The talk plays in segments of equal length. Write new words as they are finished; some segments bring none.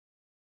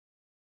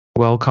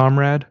Well,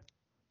 comrade,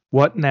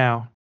 what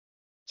now?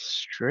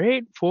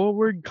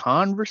 Straightforward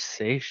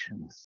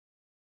conversations.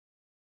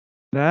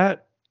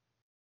 That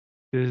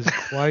is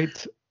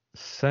quite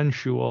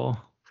sensual.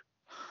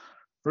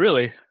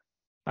 Really?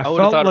 I I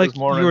would have felt thought it like was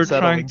more you were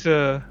trying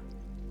unsettling. to.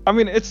 I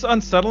mean, it's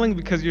unsettling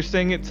because you're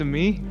saying it to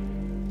me,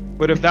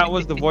 but if that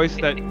was the voice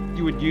that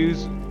you would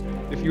use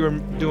if you were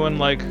doing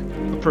like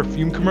a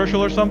perfume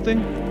commercial or something,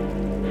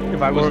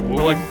 If I was or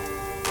wooing,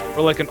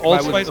 like an if I Old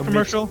was Spice amidst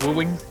commercial.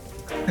 wooing,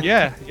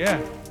 Yeah.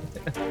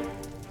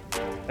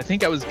 I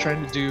think I was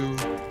trying to do.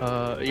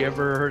 You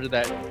ever heard of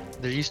that?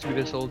 There used to be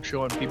this old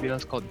show on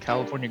PBS called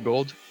California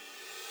Gold.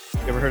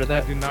 You ever heard of I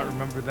that? do not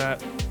remember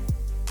that.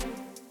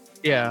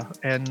 Yeah,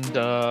 and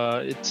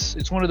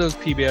it's one of those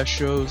PBS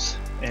shows,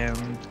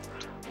 and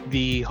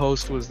the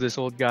host was this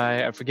old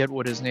guy. I forget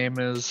what his name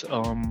is.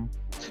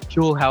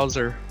 Huell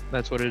Hauser.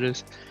 That's what it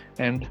is,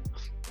 and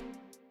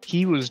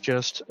he was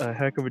just a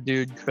heck of a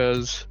dude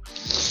because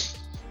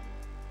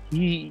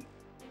he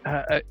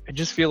I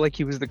just feel like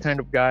he was the kind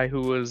of guy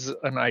who was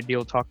an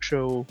ideal talk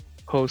show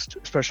host,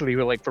 especially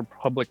like for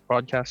public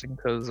broadcasting,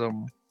 because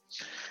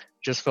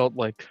just felt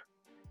like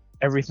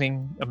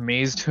everything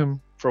amazed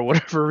him for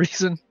whatever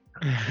reason.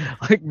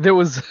 Like there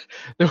was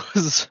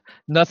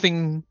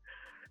nothing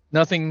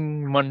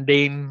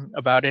mundane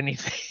about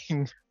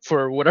anything.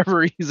 For whatever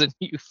reason,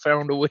 he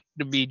found a way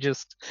to be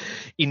just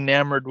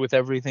enamored with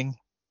everything.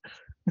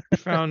 You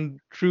found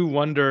true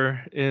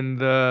wonder in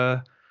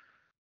the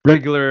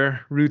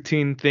regular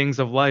routine things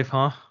of life,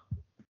 huh?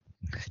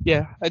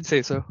 Yeah, I'd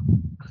say so.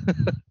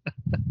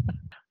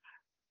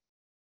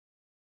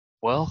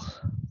 Well,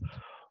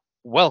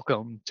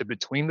 welcome to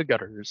Between the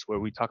Gutters, where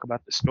we talk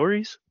about the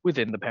stories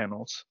within the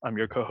panels. I'm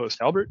your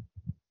co-host Albert,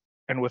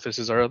 and with us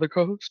is our other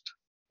co-host.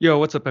 Yo,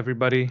 what's up,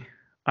 everybody?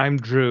 I'm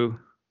Drew.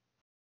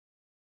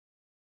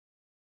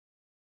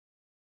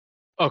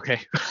 Okay.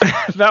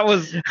 That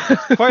was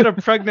quite a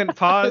pregnant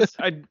pause.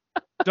 I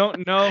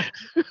don't know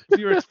if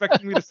you were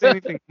expecting me to say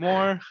anything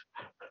more.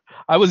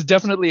 I was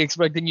definitely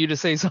expecting you to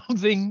say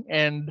something,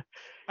 and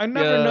I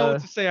never know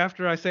what to say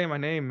after I say my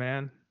name,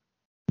 man.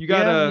 You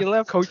gotta you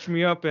left. coach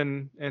me up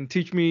and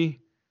teach me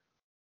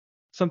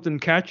something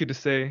catchy to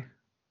say.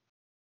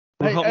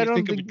 Or help I me don't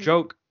think of a think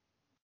joke.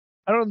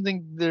 I don't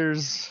think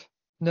there's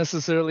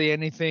necessarily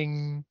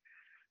anything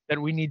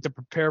that we need to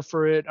prepare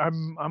for it.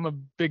 I'm a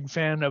big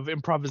fan of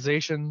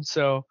improvisation,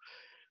 so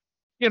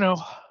you know,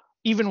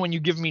 even when you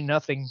give me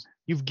nothing,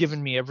 you've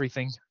given me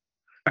everything.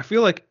 I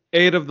feel like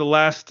 8 of the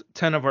last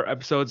 10 of our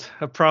episodes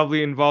have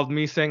probably involved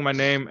me saying my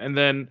name and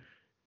then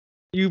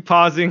you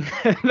pausing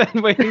and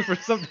then waiting for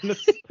something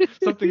else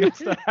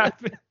to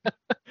happen.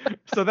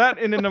 So that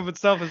in and of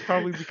itself has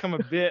probably become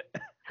a bit.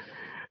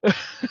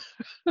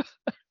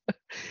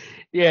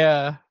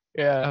 Yeah.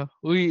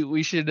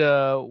 We should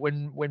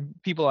when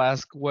people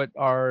ask what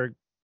our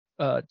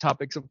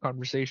topics of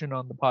conversation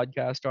on the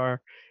podcast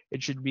are,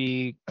 it should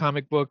be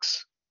comic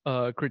books,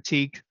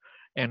 critique,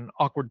 and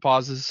awkward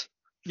pauses.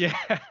 Yeah.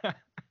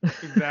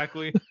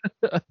 Exactly.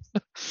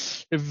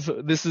 If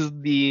this is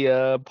the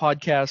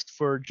podcast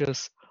for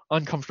just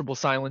uncomfortable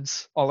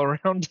silence all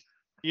around.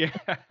 Yeah.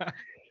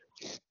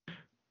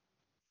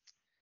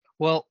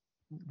 Well,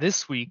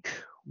 this week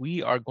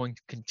we are going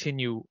to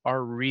continue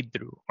our read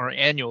through, our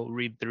annual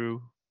read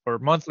through or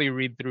monthly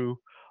read through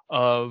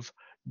of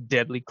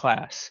Deadly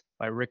Class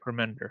by Rick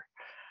Remender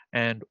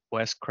and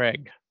Wes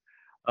Craig.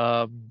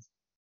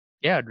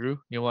 Yeah, Drew,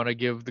 you want to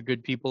give the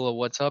good people a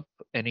what's up?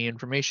 Any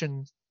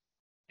information?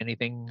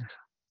 Anything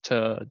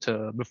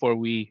to before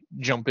we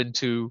jump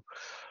into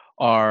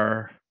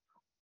our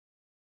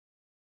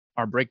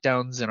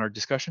breakdowns and our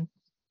discussion?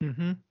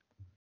 Mm-hmm.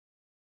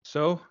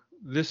 So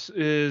this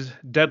is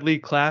Deadly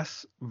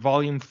Class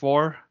Volume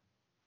 4,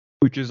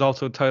 which is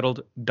also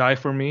titled Die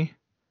For Me.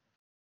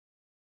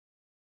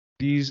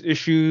 The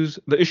issues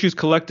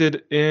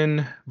collected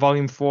in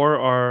Volume 4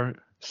 are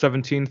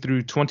 17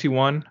 through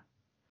 21.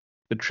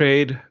 The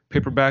trade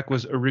paperback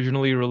was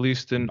originally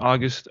released in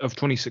August of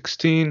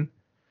 2016.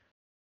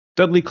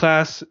 Deadly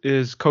Class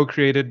is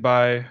co-created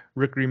by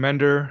Rick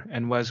Remender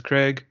and Wes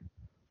Craig.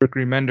 Rick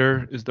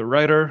Remender is the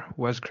writer.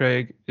 Wes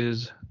Craig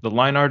is the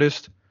line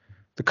artist.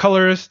 The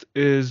colorist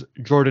is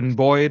Jordan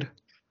Boyd.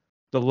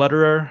 The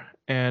letterer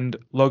and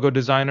logo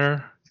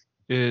designer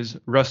is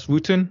Russ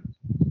Wooton,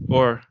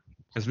 or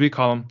as we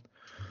call him,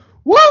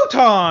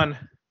 Wooton,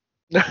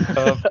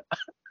 of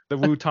the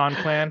Wooton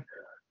clan.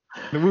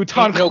 The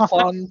Wooton Ain't no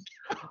clan.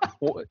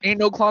 clone. Ain't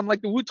no clone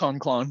like the Wuton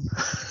clone.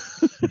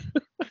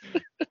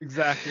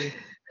 Exactly.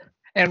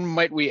 And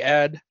might we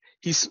add,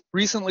 he's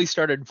recently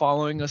started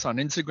following us on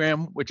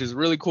Instagram, which is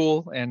really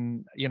cool.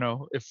 And you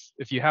know,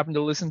 if you happen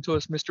to listen to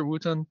us, Mr.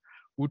 Wooton,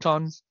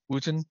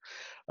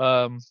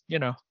 you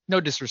know, no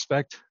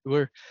disrespect.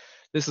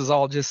 This is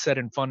all just said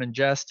in fun and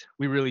jest.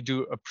 We really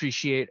do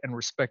appreciate and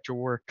respect your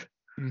work.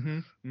 Mm-hmm.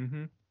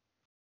 Mm-hmm.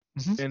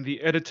 Mm-hmm. And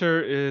the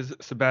editor is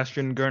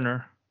Sebastian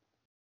Gerner.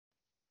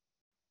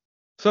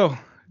 So,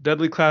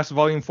 Deadly Class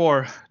Volume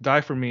 4,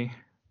 Die For Me.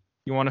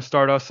 You want to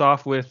start us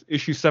off with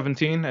issue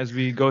 17 as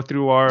we go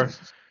through our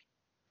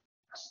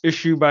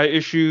issue by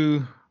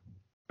issue,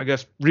 I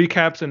guess,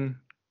 recaps and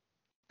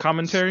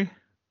commentary?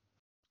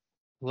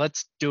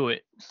 Let's do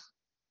it.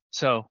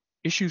 So,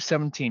 issue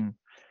 17.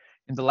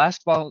 In the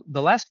last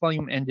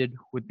volume ended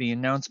with the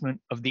announcement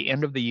of the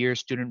end of the year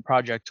student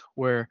project,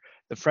 where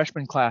the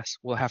freshman class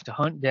will have to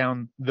hunt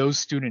down those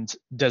students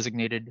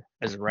designated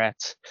as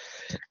rats.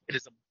 It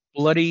is a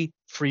bloody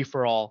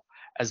free-for-all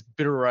as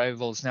bitter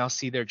rivals now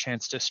see their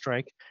chance to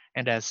strike,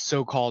 and as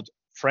so-called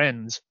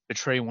friends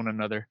betray one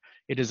another.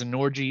 It is an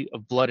orgy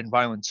of blood and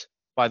violence.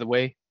 By the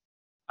way,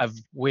 I've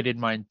waited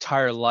my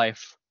entire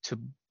life to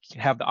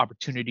have the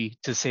opportunity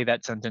to say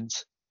that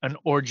sentence. An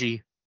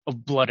orgy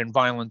of blood and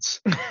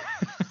violence.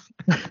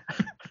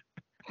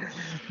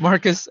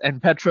 Marcus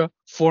and Petra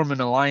form an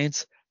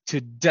alliance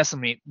to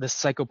decimate the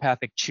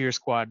psychopathic cheer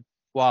squad,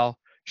 while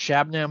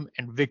Shabnam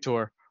and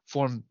Victor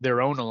form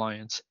their own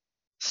alliance.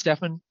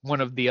 Stefan,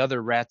 one of the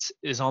other rats,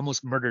 is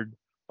almost murdered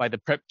by the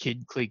prep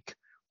kid clique.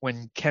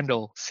 When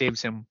Kendall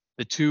saves him,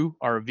 the two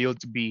are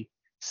revealed to be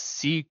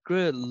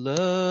secret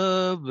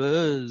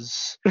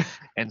lovers,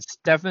 and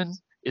Stefan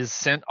is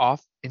sent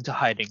off into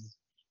hiding.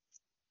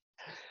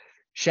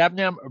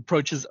 Shabnam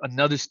approaches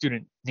another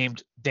student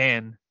named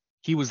Dan.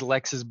 He was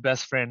Lex's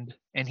best friend,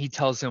 and he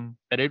tells him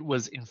that it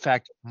was in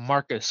fact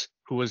Marcus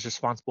who was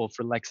responsible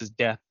for Lex's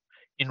death.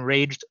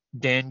 Enraged,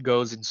 Dan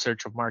goes in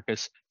search of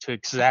Marcus to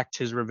exact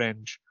his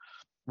revenge.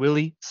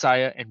 Willie,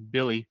 Saya, and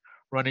Billy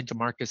run into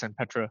Marcus and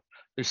Petra.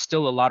 There's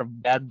still a lot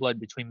of bad blood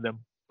between them,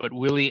 but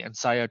Willie and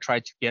Saya try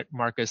to get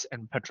Marcus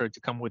and Petra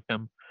to come with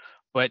them.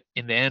 But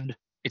in the end,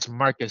 it's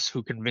Marcus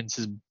who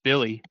convinces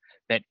Billy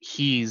that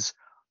he's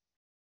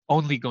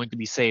only going to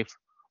be safe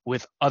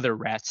with other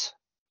rats,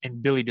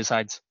 and Billy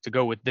decides to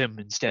go with them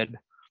instead.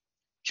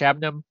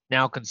 Shabnam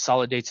now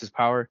consolidates his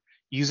power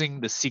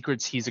using the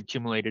secrets he's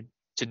accumulated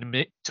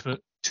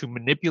to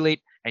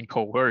manipulate and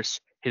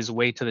coerce his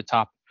way to the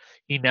top.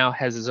 He now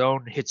has his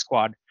own hit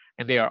squad,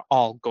 and they are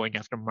all going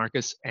after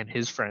Marcus and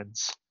his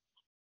friends.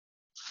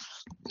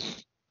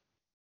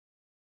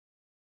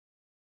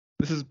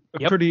 This is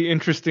a pretty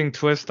interesting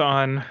twist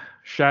on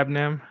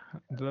Shabnam.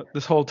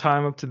 This whole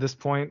time up to this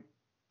point,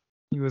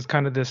 he was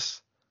kind of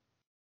this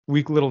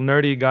weak little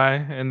nerdy guy,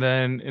 and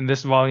then in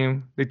this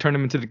volume, they turned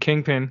him into the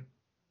Kingpin.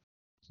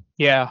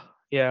 Yeah.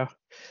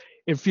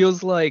 It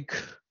feels like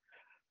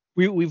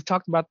we've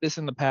talked about this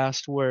in the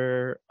past,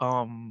 where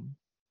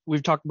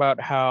we've talked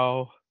about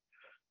how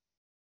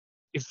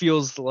it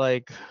feels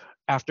like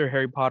after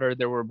Harry Potter,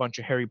 there were a bunch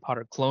of Harry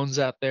Potter clones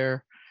out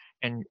there,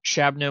 and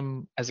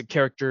Shabnam as a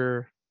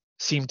character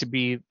seemed to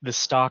be the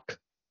stock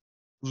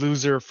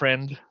loser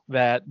friend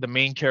that the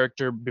main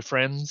character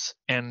befriends.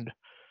 And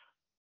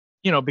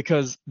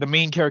because the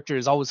main character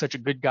is always such a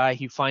good guy,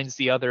 he finds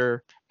the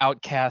other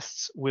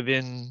outcasts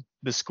within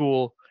the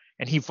school,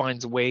 and he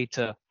finds a way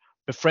to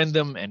befriend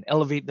them and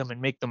elevate them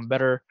and make them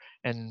better.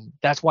 And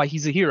that's why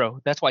he's a hero.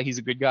 That's why he's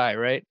a good guy,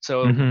 right?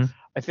 So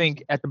I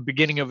think at the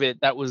beginning of it,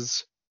 that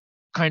was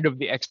kind of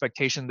the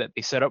expectation that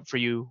they set up for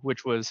you,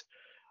 which was,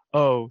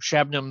 oh,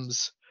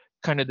 Shabnam's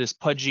kind of this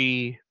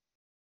pudgy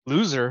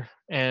loser,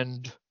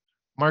 and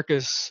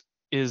Marcus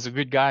is a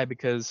good guy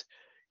because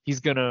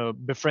he's gonna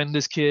befriend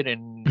this kid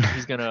and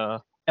he's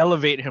gonna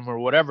elevate him or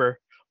whatever.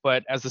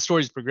 But as the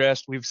story's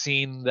progressed, we've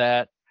seen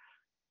that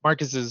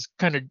Marcus is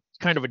kind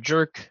of a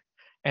jerk,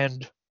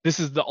 and this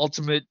is the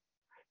ultimate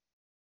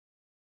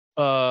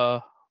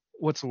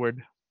what's the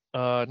word?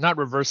 Not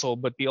reversal,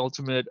 but the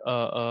ultimate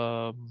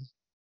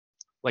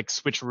like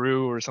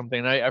switcheroo or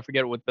something. I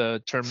forget what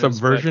the term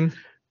Subversion? is.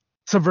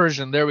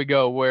 Subversion. There we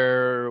go.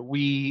 Where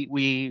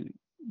we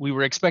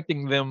were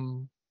expecting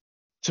them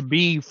to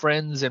be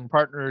friends and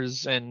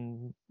partners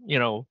and,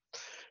 to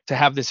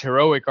have this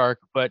heroic arc,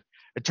 but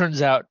it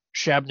turns out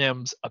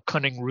Shabnam's a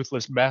cunning,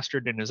 ruthless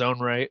bastard in his own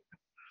right.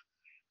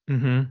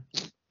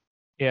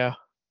 Yeah.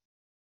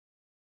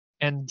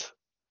 And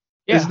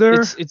yeah, is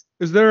there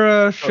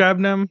a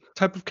Shabnam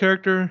type of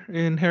character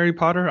in Harry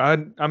Potter?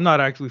 I'm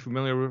not actually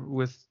familiar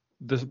with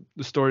the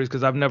stories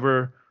because I've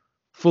never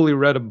fully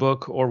read a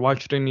book or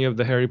watched any of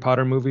the Harry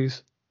Potter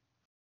movies.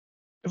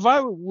 If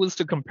I was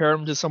to compare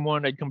him to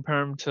someone, I'd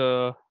compare him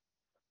to,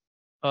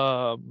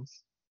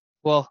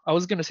 well, I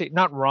was gonna say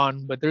not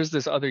Ron, but there's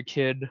this other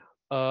kid.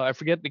 I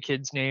forget the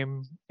kid's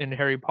name in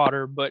Harry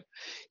Potter, but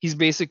he's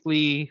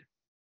basically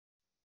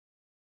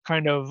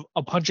kind of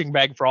a punching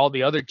bag for all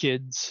the other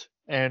kids.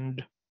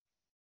 And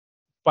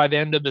by the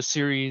end of the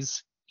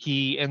series,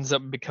 he ends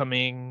up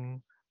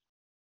becoming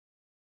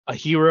a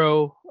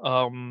hero.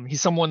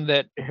 He's someone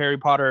that Harry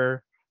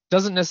Potter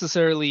doesn't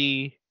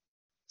necessarily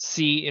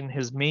see in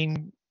his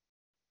main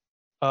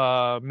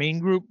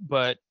group,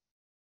 but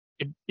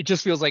it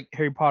just feels like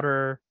Harry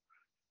Potter,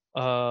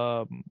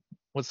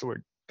 what's the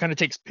word? Kind of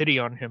takes pity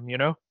on him,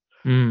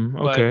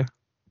 Okay. But,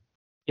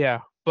 yeah,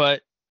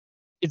 but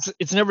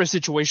it's never a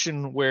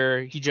situation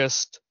where he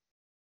just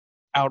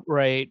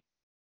outright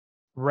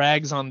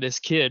rags on this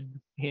kid.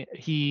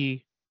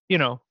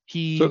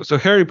 So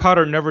Harry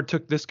Potter never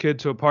took this kid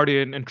to a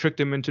party and tricked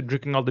him into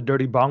drinking all the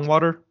dirty bong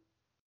water?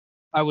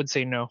 I would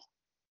say no.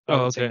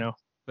 Okay. Say no.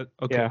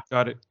 Okay, yeah.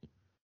 Got it.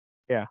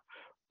 Yeah,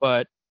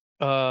 but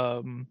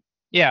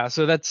yeah,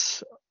 so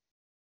that's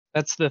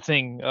the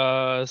thing.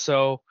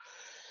 So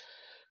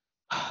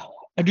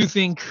I do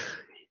think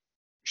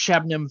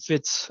Shabnam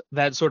fits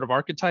that sort of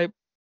archetype,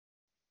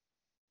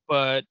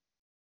 but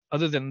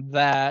other than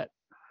that,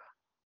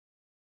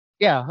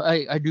 yeah,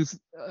 I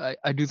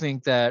do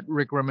think that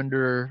Rick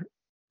Remender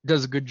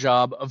does a good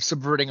job of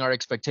subverting our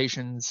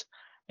expectations,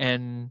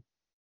 and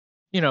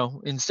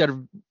instead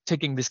of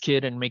taking this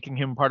kid and making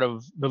him part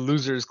of the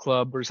losers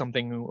club or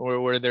something,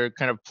 or where they're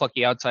kind of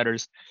plucky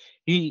outsiders,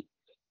 he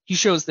he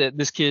shows that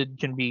this kid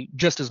can be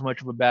just as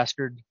much of a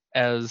bastard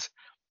as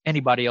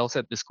anybody else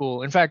at the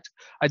school. In fact,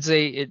 I'd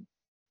say it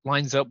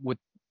lines up with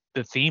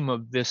the theme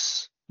of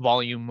this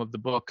volume of the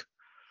book,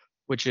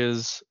 which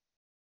is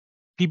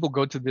people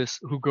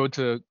who go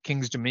to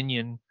King's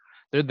Dominion,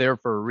 they're there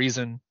for a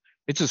reason.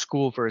 It's a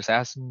school for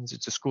assassins.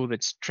 It's a school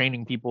that's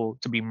training people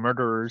to be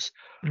murderers.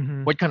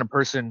 Hmm. What kind of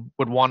person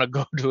would want to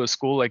go to a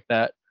school like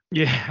that?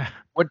 Yeah.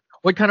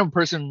 What kind of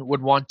person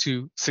would want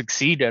to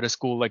succeed at a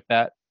school like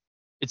that?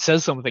 It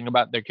says something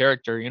about their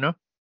character, you know?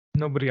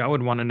 Nobody I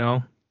would want to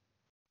know.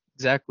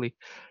 Exactly.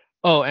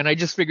 Oh, and I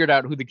just figured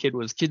out who the kid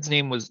was. Kid's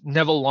name was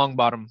Neville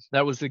Longbottom.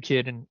 That was the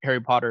kid in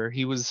Harry Potter.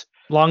 He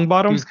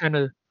Longbottom? was kind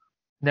of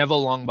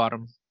Neville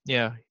Longbottom.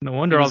 Yeah. No He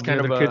wonder all was the kind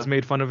other of kids a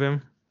made fun of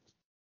him.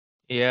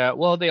 Yeah,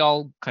 well, they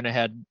all kind of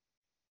had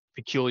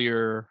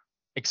peculiar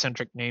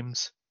eccentric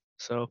names.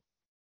 So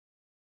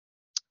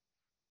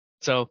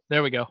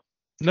there we go.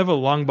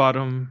 Neville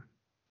Longbottom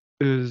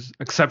is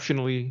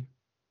exceptionally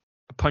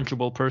a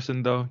punchable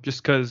person, though,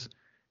 just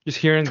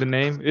hearing the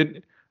name,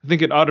 I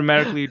think it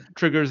automatically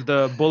triggers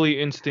the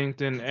bully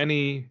instinct in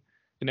any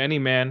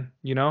man.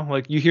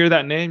 Like you hear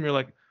that name, you're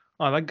like,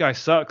 oh, that guy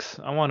sucks.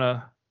 I want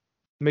to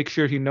make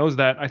sure he knows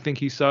that. I think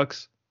he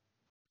sucks.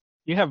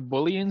 You have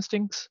bully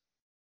instincts?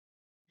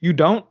 You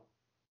don't?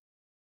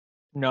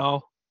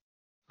 No.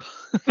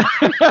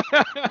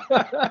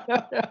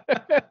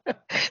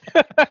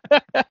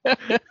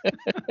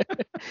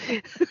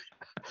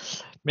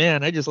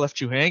 Man, I just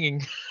left you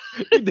hanging.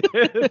 You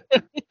did.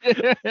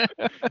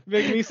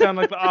 Make me sound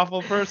like the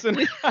awful person.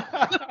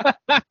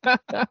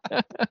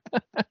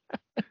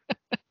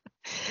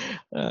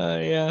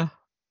 Yeah.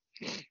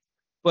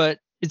 But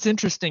it's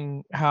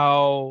interesting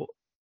how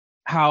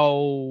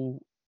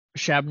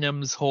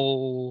Shabnam's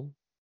whole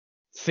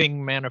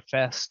thing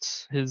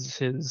manifests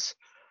his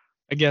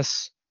I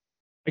guess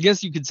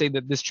you could say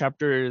that this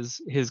chapter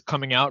is his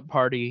coming out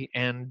party,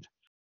 and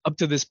up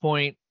to this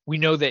point we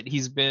know that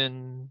he's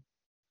been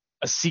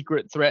a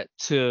secret threat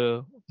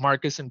to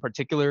Marcus in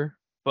particular,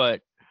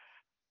 but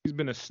He's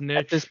been a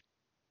at this snitch.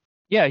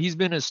 yeah, he's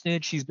been a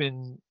snitch, he's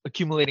been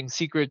accumulating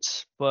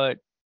secrets, but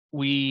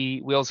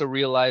we also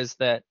realize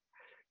that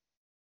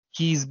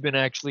he's been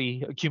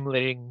actually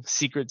accumulating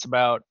secrets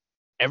about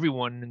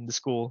everyone in the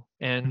school.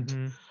 And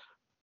Hmm.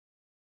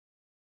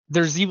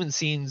 there's even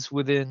scenes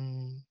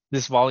within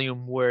this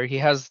volume where he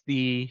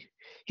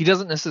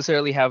doesn't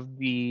necessarily have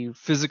the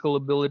physical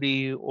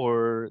ability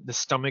or the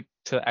stomach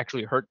to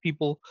actually hurt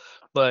people,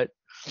 but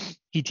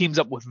he teams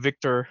up with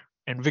Victor,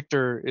 and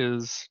Victor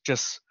is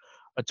just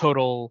a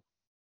total,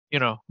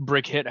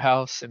 brick hit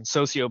house and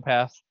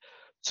sociopath.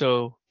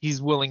 So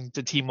he's willing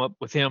to team up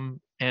with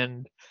him.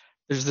 And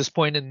there's this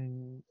point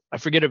in, I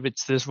forget if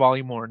it's this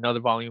volume or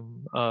another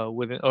volume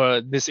within,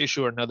 or this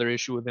issue or another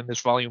issue within this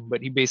volume,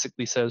 but he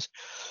basically says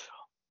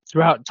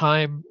throughout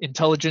time,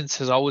 intelligence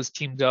has always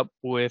teamed up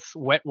with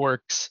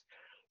Wetworks.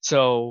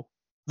 So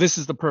this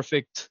is the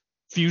perfect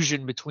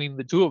fusion between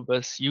the two of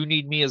us. You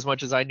need me as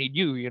much as I need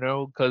you,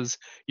 because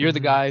you're the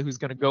Hmm. guy who's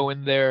going to go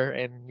in there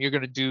and you're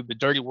going to do the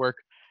dirty work,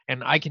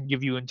 and I can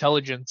give you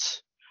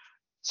intelligence.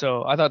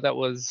 So I thought that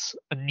was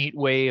a neat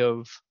way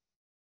of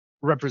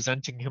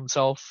representing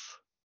himself,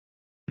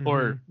 Hmm.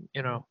 or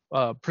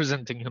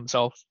presenting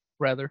himself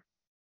rather.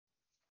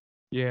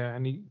 Yeah,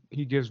 and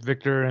he gives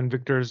Victor and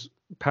Victor's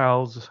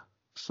pals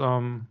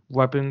some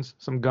weapons,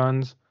 some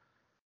guns.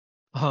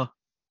 Huh.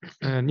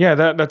 And yeah,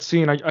 that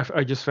scene,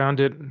 I just found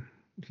it.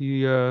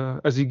 He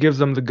as he gives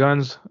them the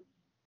guns,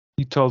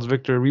 he tells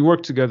Victor, "We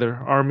work together,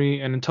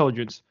 army and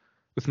intelligence.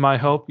 With my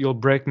help, you'll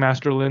break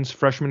Master Lin's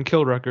freshman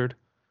kill record."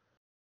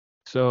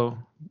 So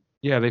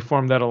yeah, they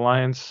formed that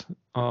alliance,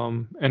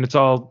 and it's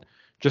all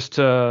just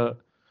to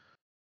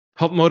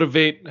help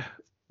motivate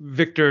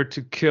Victor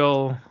to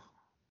kill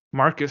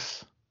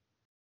Marcus.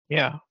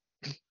 Yeah.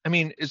 I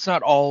mean, it's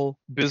not all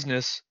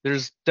business.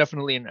 There's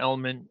definitely an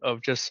element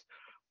of just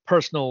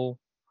personal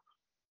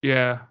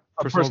Yeah,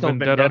 a personal personal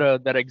vendetta.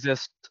 vendetta that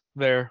exists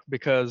there,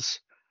 because,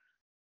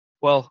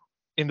 well,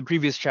 in the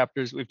previous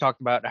chapters we've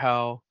talked about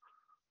how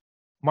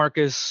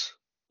Marcus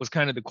was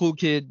kind of the cool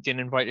kid,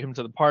 didn't invite him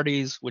to the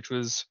parties, which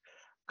was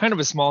kind of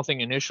a small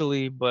thing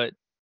initially, but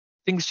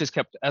things just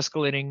kept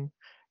escalating.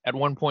 At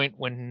one point,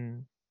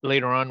 when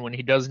later on, when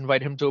he does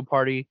invite him to a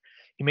party,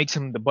 he makes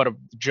him the butt of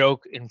the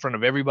joke in front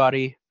of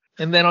everybody.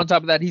 And then on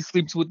top of that, he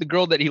sleeps with the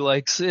girl that he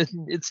likes. It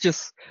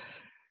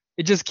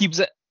just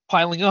keeps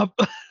piling up.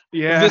 If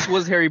Yeah. this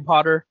was Harry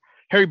Potter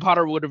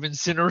would have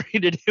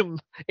incinerated him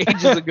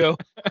ages ago.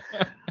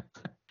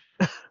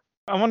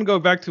 I want to go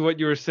back to what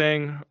you were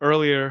saying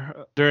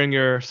earlier during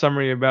your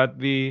summary about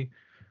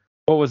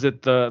what was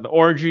it, the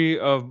orgy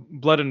of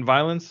blood and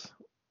violence,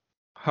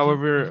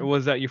 however it Mhm.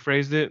 was that you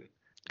phrased it.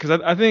 Because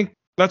I think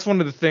that's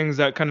one of the things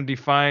that kind of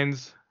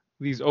defines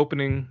these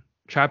opening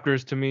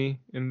chapters to me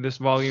in this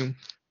volume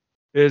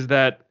is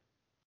that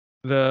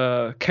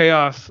the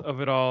chaos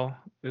of it all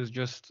is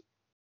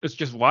it's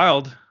just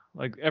wild.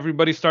 Like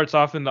everybody starts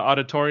off in the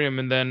auditorium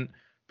and then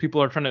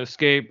people are trying to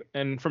escape,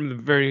 and from the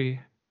very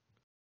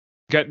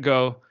get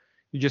go,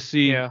 you just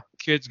see Yeah.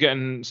 kids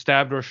getting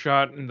stabbed or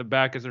shot in the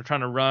back as they're trying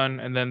to run,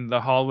 and then the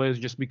hallways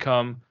just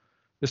become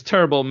this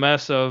terrible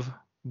mess of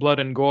blood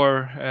and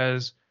gore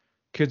as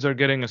kids are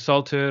getting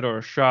assaulted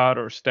or shot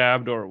or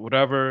stabbed or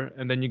whatever,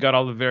 and then you got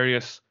all the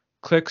various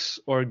cliques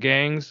or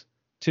gangs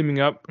teaming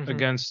up Hmm.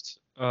 against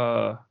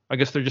I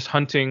guess they're just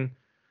hunting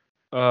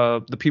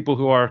the people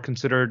who are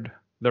considered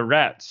the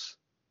rats.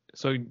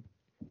 So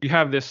you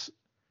have this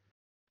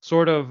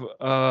sort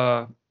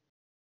of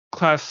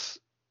class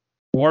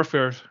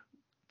warfare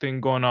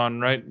thing going on,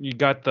 right? You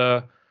got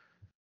the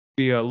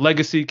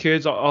legacy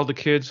kids, all the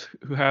kids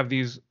who have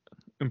these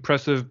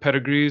impressive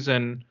pedigrees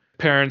and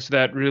parents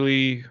that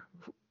really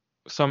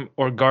some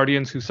or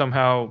guardians who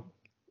somehow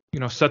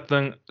set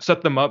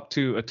them up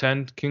to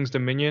attend King's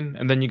Dominion,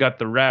 and then you got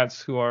the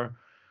rats who are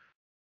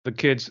the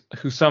kids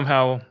who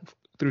somehow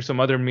through some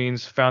other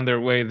means found their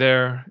way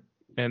there,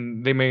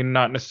 and they may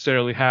not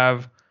necessarily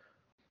have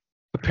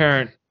a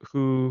parent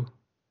who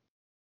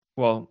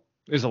well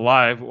is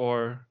alive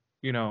or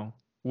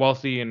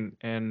wealthy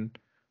and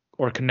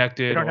or They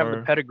connected don't have the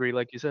or pedigree,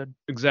 like you said.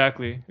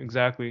 exactly.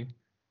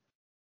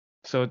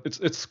 So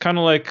it's kind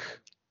of like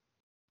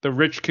the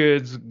rich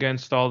kids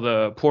against all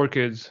the poor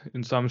kids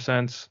in some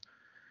sense.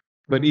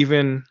 But Hmm.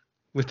 even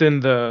within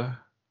the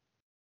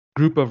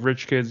group of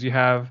rich kids, you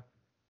have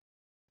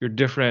your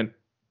different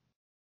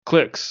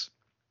cliques.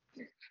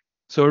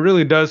 So it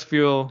really does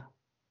feel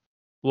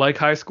like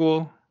high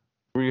school,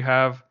 where you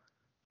have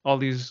all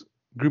these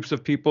groups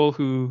of people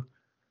who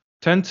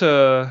tend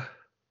to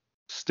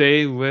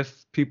stay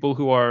with people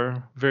who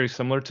are very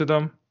similar to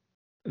them.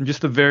 And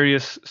just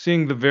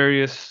seeing the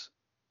various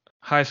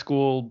high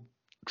school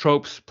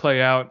tropes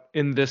play out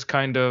in this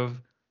kind of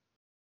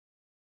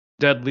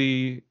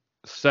deadly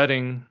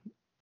setting.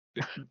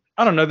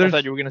 I don't know. I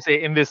thought you were gonna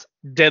say in this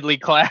deadly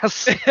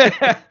class.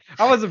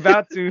 I was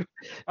about to.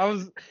 I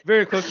was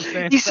very close to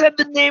saying He said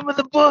the name of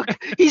the book.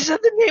 He said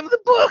the name of the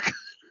book.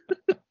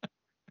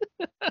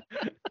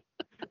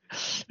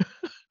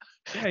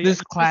 yeah,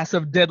 This class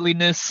of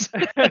deadliness.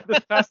 this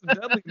class of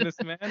deadliness,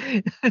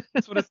 man.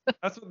 That's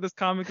what this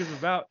comic is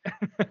about.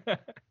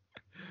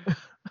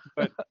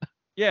 But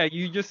yeah,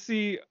 you just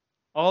see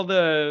all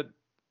the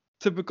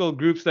typical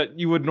groups that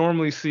you would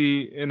normally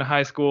see in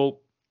high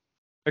school,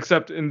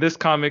 except in this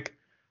comic,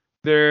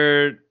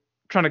 they're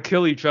trying to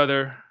kill each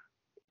other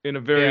in a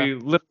Yeah. very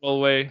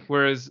literal way,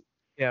 whereas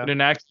Yeah. in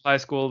an actual high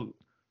school,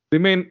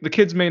 the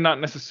kids may not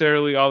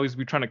necessarily always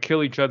be trying to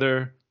kill each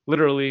other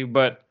literally,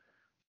 but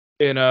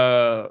in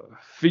a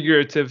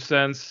figurative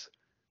sense,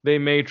 they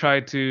may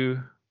try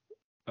to,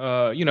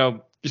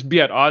 just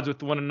be at odds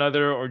with one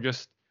another, or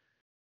just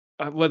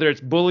whether it's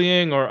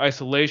bullying or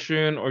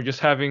isolation or just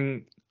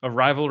having a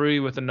rivalry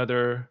with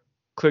another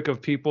clique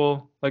of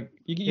people. Like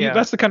Yeah.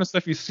 that's the kind of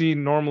stuff you see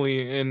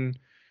normally in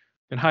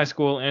high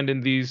school and in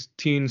these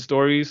teen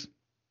stories.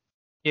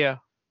 Yeah.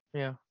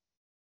 Yeah.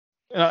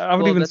 I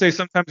would Well, even say that's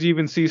sometimes you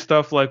even see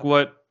stuff like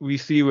what we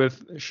see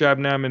with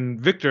Shabnam and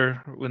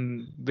Victor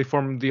when they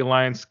form the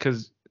alliance,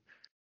 because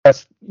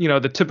that's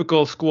the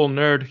typical school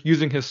nerd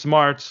using his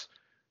smarts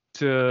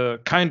to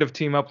kind of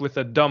team up with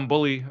a dumb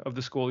bully of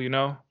the school,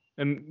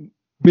 and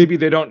maybe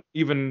they don't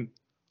even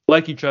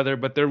like each other,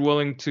 but they're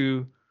willing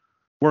to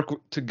work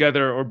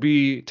together or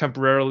be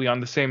temporarily on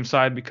the same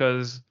side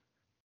because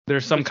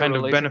there's some it's a kind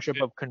of relationship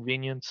benefit. of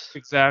convenience.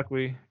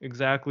 Exactly.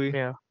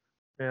 Yeah.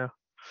 Yeah.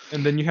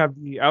 And then you have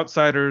the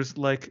outsiders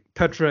like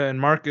Petra and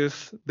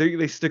Marcus.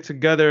 They stick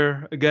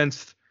together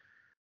against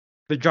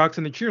the jocks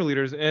and the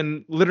cheerleaders.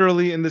 And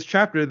literally in this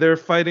chapter, they're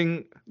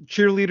fighting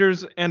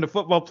cheerleaders and a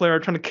football player are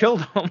trying to kill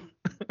them.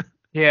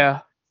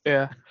 Yeah.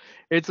 Yeah.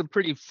 It's a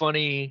pretty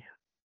funny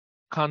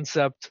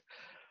concept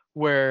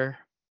where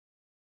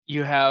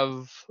you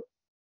have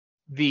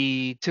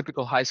the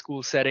typical high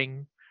school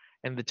setting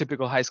and the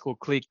typical high school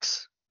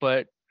cliques,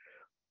 but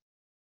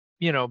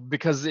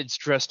because it's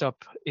dressed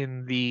up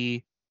in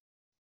the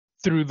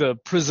through the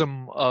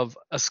prism of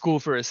a school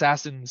for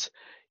assassins,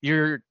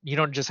 you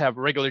don't just have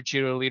regular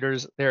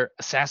cheerleaders, they're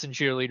assassin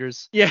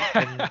cheerleaders.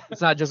 And Yeah.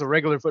 it's not just a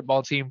regular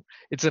football team,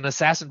 it's an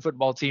assassin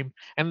football team.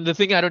 And the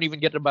thing I don't even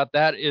get about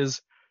that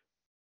is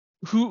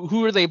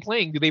who are they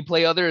playing? Do they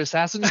play other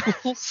assassin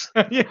schools?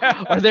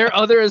 Yeah. Are there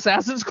other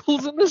assassin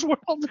schools in this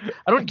world?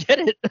 I don't get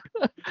it.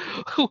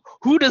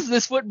 Who does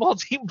this football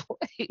team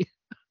play?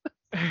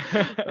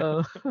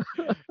 Uh,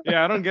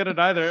 Yeah, I don't get it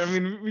either. I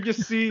mean, we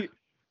just see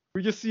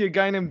a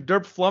guy named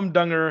Derp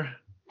Flumdunger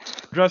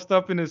dressed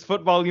up in his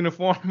football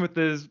uniform with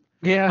his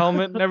yeah,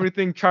 helmet and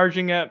everything,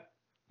 charging at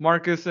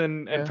Marcus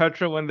and yeah,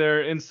 Petra when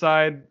they're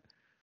inside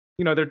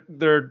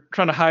they're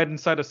trying to hide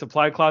inside a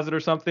supply closet or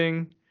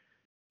something.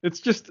 It's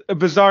just a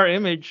bizarre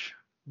image,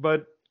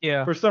 but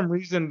Yeah. for some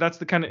reason that's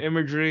the kind of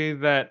imagery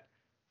that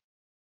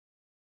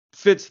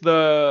fits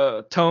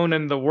the tone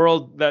and the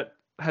world that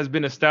has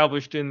been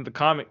established in the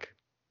comic.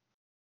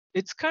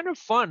 It's kind of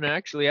fun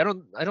actually. I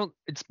don't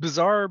it's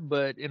bizarre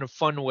but in a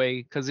fun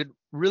way cuz it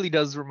really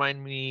does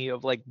remind me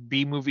of like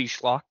B-movie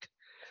schlock.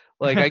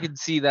 Like I could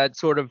see that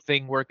sort of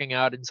thing working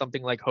out in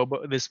something like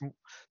Hobo. This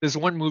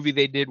one movie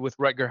they did with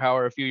Rutger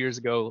Hauer a few years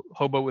ago,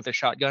 Hobo with a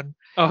Shotgun.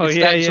 Oh It's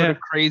yeah, that sort yeah. of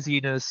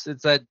craziness.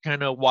 It's that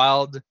kind of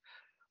wild,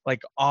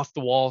 like off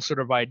the wall sort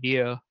of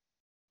idea.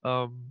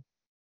 Um,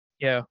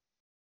 yeah.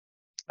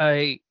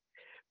 I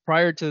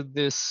Prior to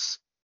this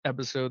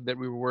episode that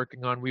we were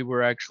working on, we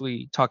were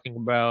actually talking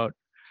about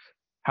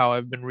how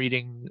I've been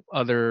reading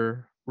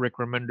other Rick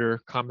Remender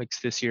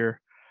comics this year.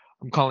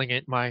 I'm calling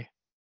it my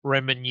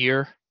Remen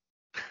year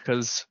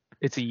because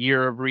it's a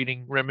year of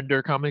reading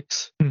Remender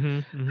comics.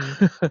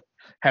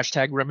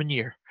 Hashtag Remen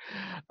year.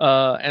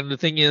 And the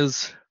thing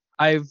is,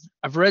 I've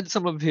read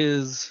some of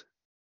his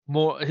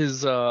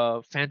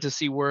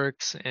fantasy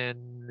works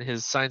and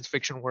his science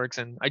fiction works,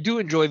 and I do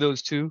enjoy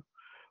those too.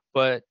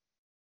 But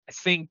I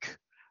think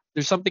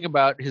there's something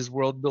about his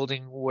world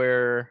building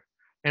where,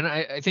 and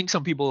I think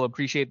some people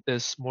appreciate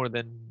this more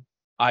than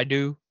I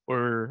do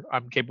or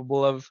I'm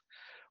capable of,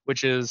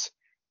 which is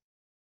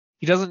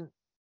he doesn't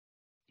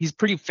he's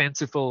pretty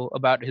fanciful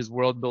about his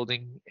world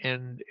building,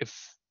 and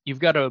if you've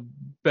got a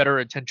better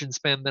attention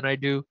span than I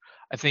do,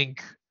 I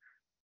think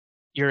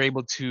you're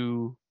able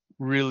to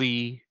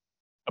really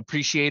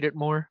appreciate it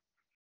more.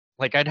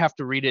 Like I'd have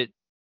to read it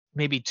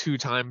maybe 2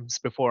 times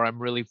before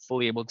I'm really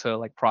fully able to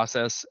like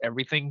process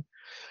everything.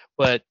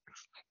 But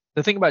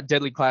the thing about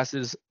Deadly Class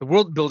is the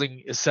world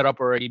building is set up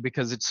already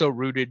because it's so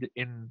rooted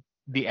in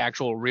the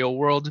actual real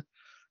world.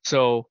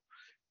 So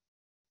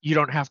you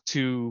don't have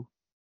to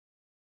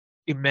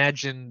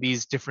imagine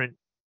these different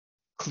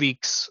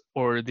cliques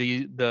or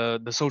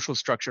the social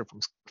structure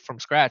from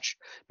scratch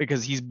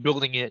because he's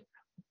building it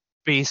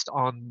based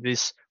on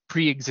this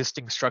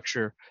pre-existing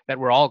structure that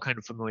we're all kind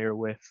of familiar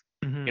with,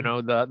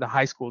 the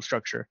high school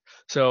structure.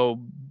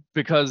 So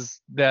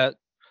because that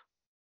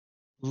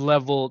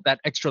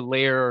extra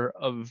layer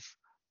of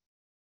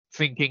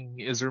thinking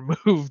is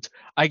removed,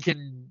 I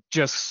can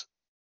just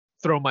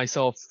throw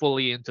myself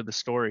fully into the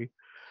story.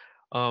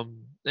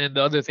 And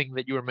the other thing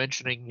that you were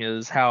mentioning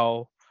is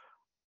how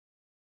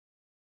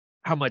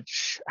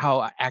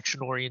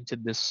action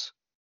oriented this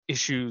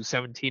issue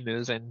 17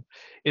 is, and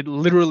it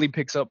literally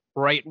picks up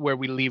right where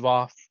we leave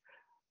off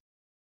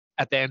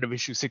at the end of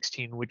issue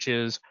 16, which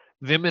is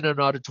them in an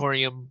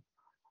auditorium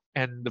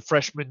and the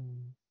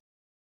freshman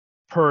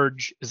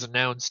purge is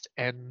announced,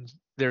 and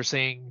they're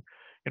saying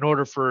in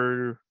order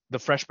for the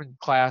freshman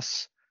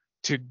class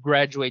to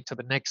graduate to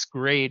the next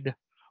grade,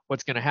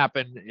 what's going to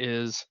happen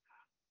is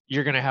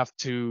you're going to have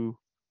to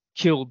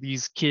kill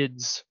these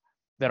kids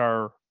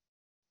that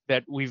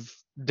we've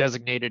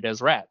designated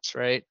as rats,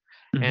 right?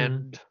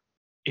 And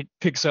it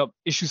picks up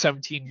issue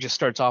 17 just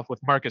starts off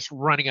with Marcus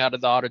running out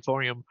of the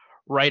auditorium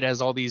right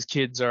as all these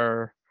kids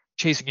are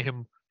chasing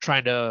him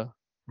trying to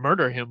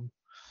murder him.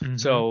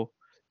 So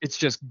it's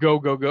just go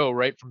go go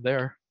right from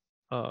there.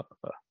 uh,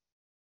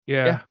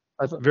 Yeah.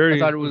 I Very,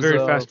 thought it was very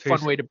a fast-paced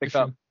fun way to pick issue.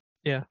 up.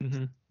 Yeah.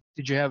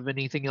 Did you have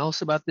anything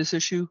else about this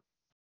issue?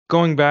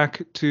 Going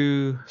back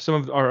to some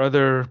of our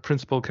other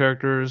principal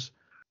characters,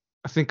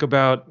 I think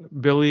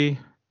about Billy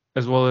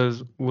as well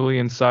as Willie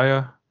and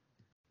Saya,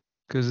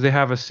 because they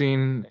have a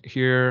scene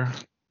here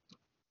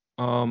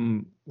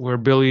where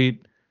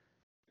Billy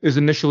is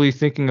initially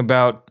thinking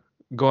about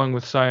going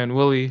with Saya and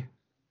Willie,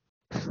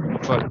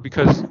 but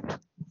because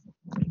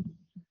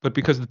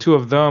the two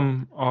of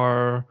them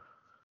are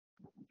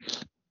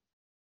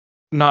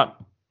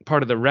not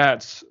part of the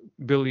rats,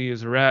 Billy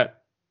is a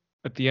rat.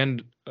 At the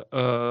end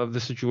of the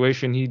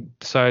situation, he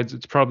decides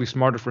it's probably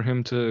smarter for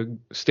him to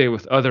stay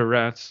with other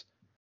rats.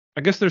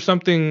 I guess there's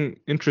something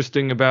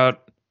interesting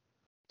about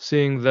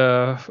seeing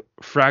the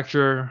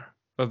fracture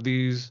of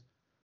these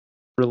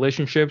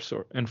relationships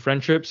and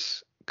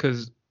friendships,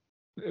 because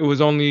it was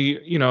only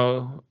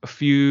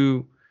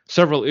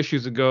several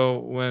issues ago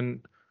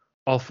when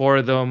all four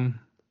of them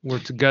were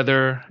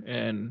together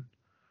and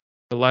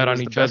relied on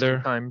each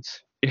other.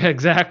 Times. Yeah,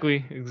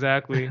 exactly.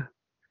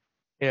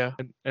 Yeah.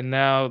 And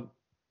now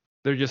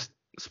they're just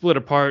split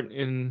apart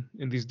in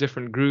these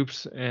different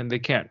groups, and they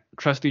can't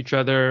trust each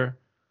other.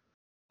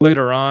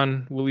 Later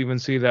on, we'll even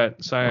see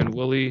that Saya and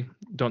Willie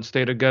don't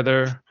stay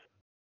together.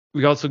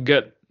 We also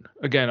get,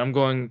 again, I'm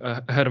going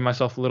ahead of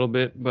myself a little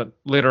bit, but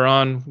later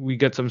on we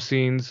get some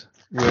scenes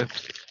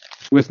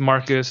with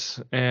Marcus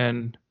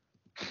and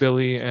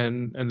Billy,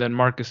 and then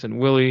Marcus and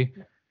Willie,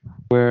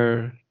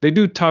 where they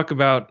do talk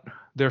about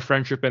their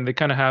friendship, and they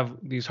kind of have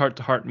these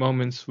heart-to-heart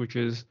moments, which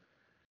is,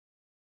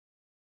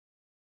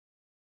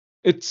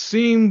 it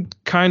seemed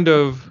kind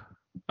of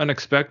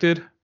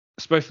unexpected,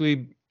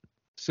 especially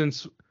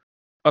since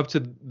up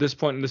to this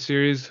point in the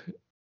series,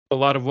 a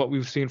lot of what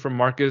we've seen from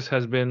Marcus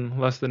has been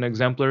less than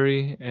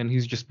exemplary, and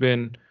he's just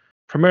been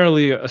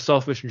primarily a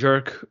selfish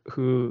jerk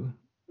who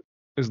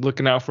is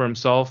looking out for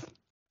himself.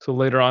 So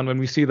later on, when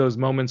we see those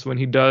moments when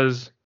he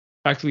does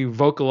actually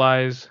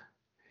vocalize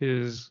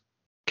his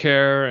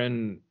care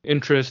and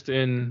interest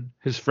in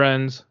his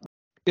friends,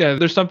 yeah,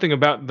 there's something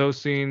about those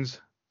scenes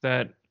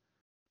that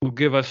will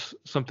give us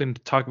something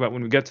to talk about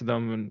when we get to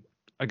them, and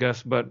I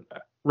guess. But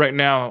right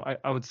now,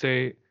 I would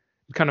say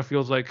it kind of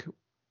feels like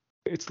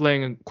it's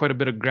laying quite a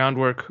bit of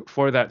groundwork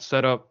for that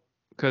setup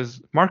because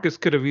Marcus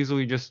could have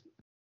easily just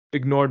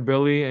ignored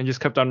Billy and just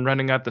kept on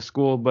running at the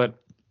school, but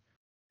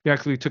he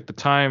actually took the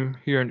time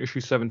here in issue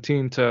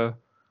 17 to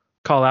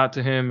call out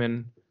to him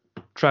and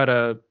try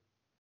to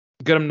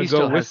get him to He go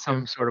still with has some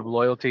him. sort of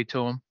loyalty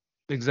to him.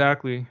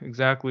 Exactly.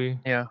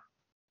 Yeah.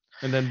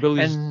 And then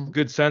Billy's And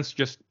good sense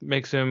just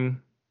makes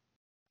him,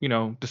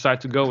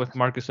 decide to go with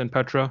Marcus and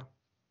Petra.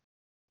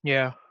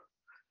 yeah.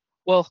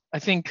 Well, I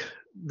think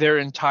their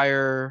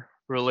entire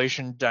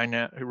relationship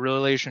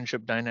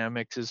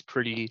dynamics is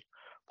pretty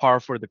par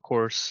for the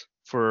course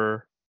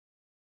for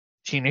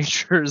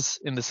teenagers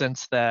in the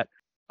sense that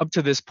up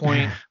to this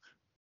point,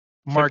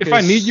 It's like, if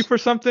I need you Marcus. for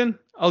something,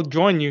 I'll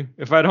join you.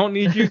 If I don't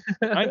need you,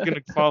 I ain't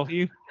gonna follow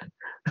you.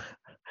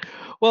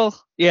 Well,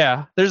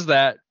 yeah, there's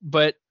that.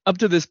 But up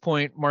to this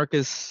point,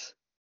 Marcus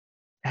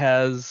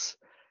has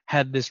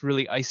had this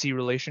really icy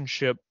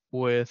relationship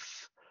with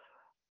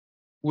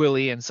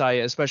Willie and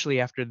Saya, especially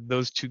after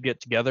those two get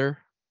together,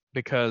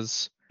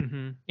 because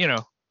Mm-hmm.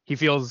 he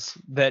feels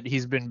that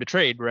he's been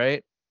betrayed,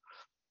 right?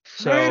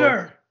 So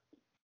Traitor!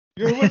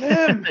 You're with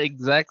him.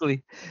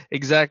 exactly.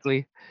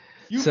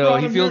 You So brought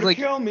he him here feels to like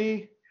kill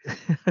me.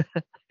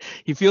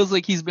 he feels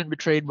like he's been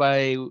betrayed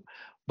by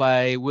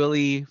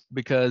Willie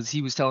because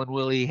he was telling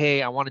Willie,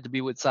 "Hey, I wanted to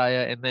be with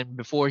Saya," and then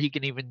before he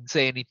can even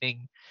say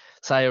anything,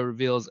 Saya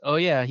reveals, "Oh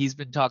yeah, he's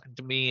been talking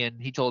to me,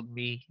 and he told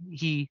me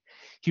he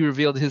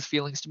revealed his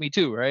feelings to me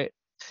too, right?"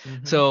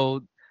 Mm-hmm.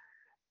 So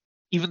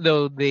even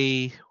though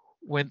they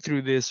went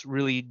through this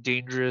really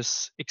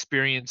dangerous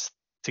experience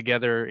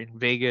together in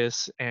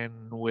Vegas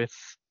and with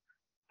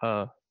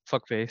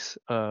fuckface,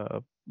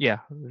 yeah,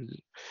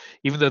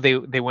 even though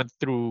they went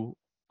through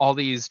all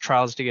these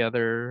trials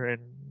together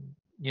and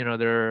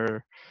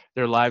their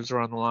lives were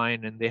on the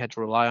line and they had to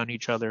rely on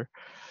each other,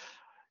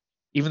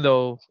 even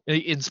though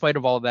in spite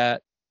of all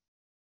that,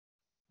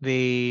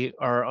 they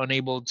are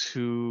unable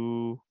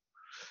to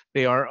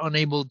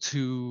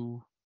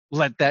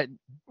let that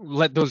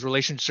let those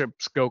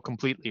relationships go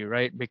completely,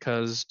 right?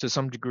 Because to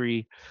some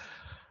degree,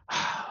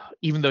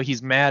 even though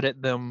he's mad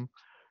at them,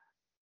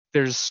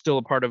 there's still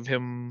a part of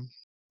him,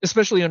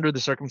 especially under the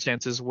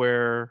circumstances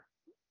where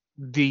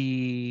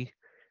the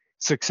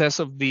success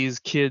of these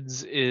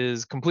kids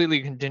is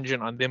completely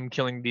contingent on them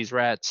killing these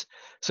rats.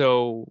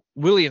 So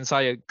Willie and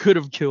Saya could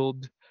have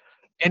killed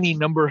any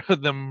number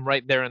of them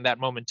right there in that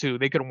moment too.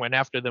 They could have went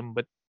after them,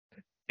 but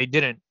they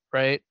didn't,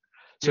 right?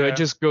 So it Yeah.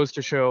 just goes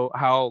to show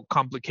how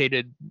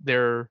complicated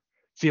their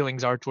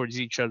feelings are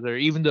towards each other,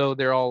 even though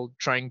they're all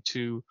trying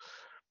to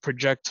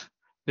project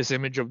this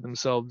image of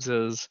themselves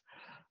as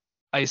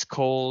ice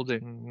cold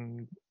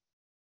and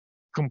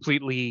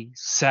completely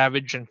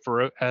savage and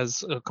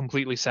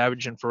completely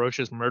savage and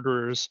ferocious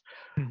murderers.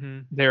 Mm-hmm.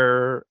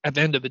 They're, at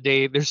the end of the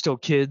day, they're still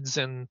kids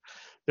and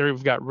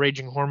they've got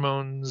raging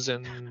hormones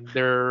and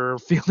their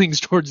feelings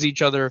towards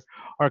each other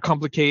are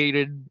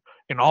complicated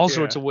in all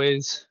sorts Yeah. of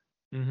ways.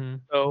 Mm-hmm.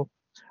 So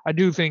I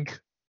do think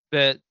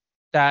that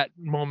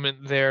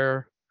moment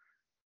there,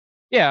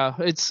 yeah,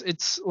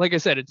 it's like I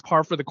said, it's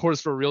par for the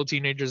course for real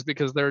teenagers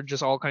because they're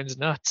just all kinds of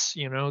nuts.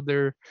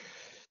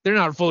 They're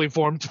not fully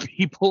formed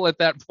people at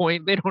that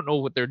point. They don't know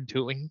what they're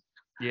doing.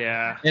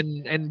 Yeah.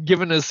 And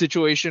given a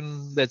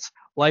situation that's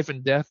life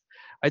and death,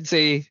 I'd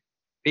say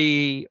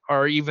they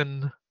are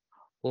even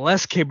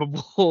less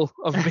capable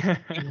of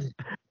making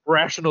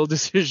rational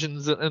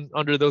decisions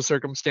under those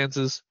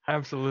circumstances.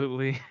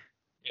 Absolutely.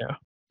 Yeah.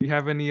 Do you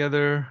have any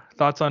other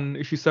thoughts on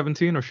issue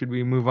 17, or should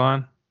we move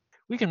on?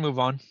 We can move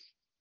on.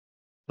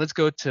 Let's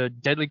go to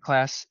Deadly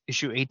Class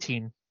issue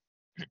 18.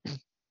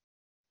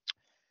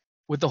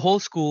 With the whole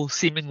school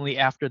seemingly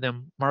after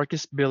them,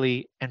 Marcus,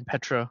 Billy, and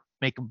Petra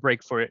make a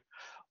break for it,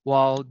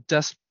 while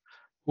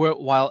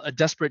a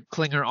desperate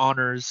Klinger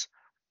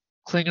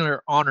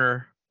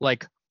honor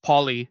like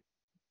Polly,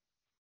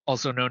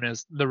 also known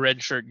as the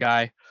red shirt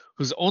guy,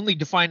 whose only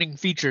defining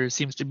feature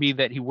seems to be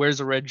that he wears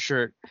a red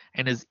shirt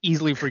and is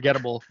easily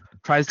forgettable,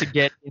 tries to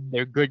get in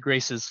their good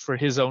graces for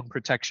his own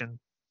protection.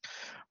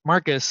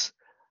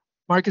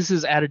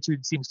 Marcus's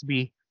attitude seems to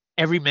be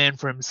every man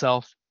for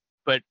himself,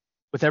 but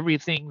with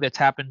everything that's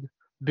happened,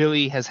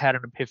 Billy has had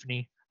an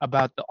epiphany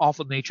about the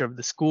awful nature of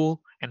the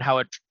school and how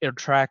it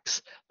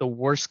attracts the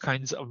worst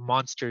kinds of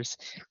monsters.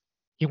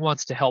 He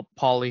wants to help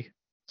Polly.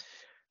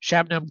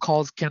 Shabnam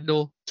calls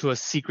Kendall to a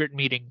secret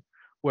meeting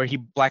where he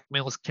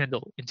blackmails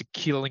Kendall into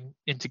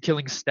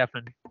killing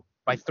Stefan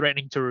by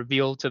threatening to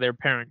reveal to their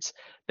parents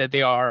that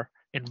they are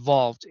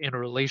involved in a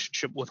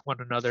relationship with one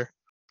another.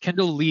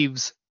 Kendall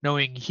leaves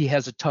knowing he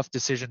has a tough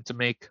decision to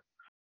make.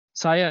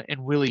 Saya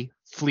and Willie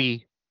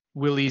flee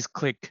Willie's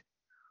clique,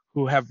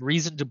 who have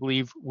reason to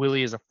believe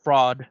Willie is a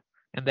fraud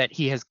and that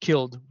he has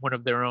killed one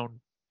of their own.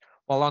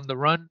 While on the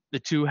run, the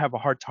two have a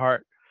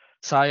heart-to-heart.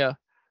 Saya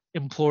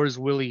implores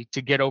Willie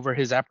to get over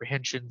his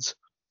apprehensions.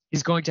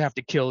 He's going to have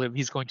to kill if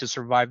he's going to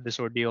survive this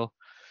ordeal.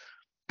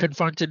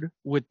 Confronted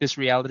with this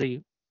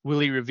reality,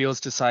 Willie reveals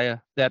to Saya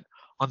that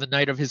on the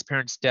night of his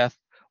parents' death,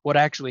 what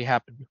actually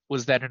happened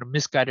was that in a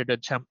misguided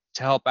attempt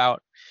to help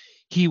out,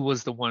 he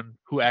was the one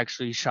who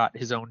actually shot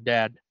his own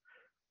dad.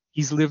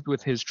 He's lived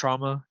with his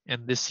trauma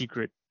and this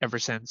secret ever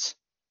since.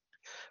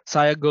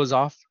 Saya goes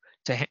off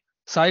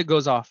Saya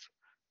goes off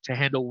to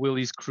handle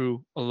Willie's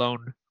crew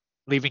alone,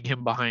 leaving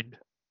him behind.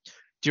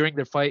 During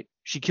their fight,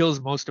 she kills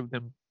most of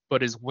them,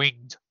 but is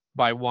winged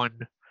by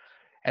one.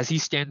 As he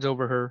stands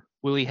over her,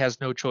 Willie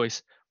has no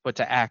choice but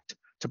to act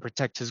to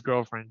protect his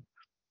girlfriend,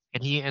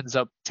 and he ends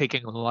up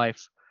taking a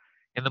life.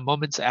 In the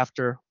moments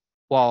after,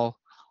 while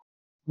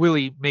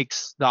Willie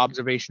makes the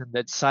observation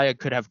that Saya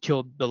could have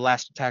killed the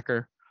last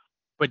attacker,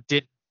 but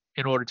didn't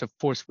in order to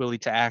force Willie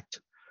to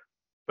act.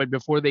 But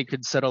before they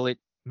could settle it,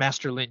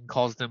 Master Lin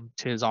calls them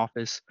to his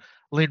office.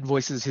 Lin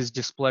voices his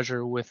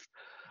displeasure with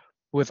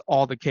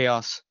all the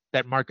chaos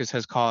that Marcus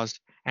has caused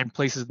and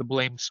places the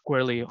blame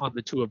squarely on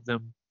the two of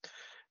them.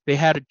 They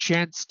had a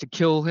chance to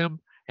kill him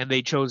and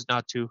they chose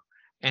not to,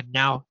 and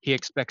now he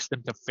expects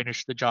them to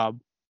finish the job.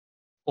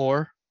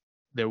 Or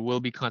there will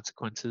be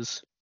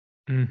consequences.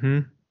 Mm-hmm.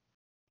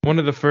 One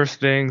of the first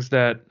things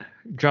that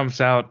jumps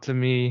out to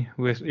me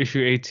with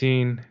issue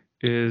 18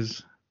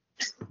 is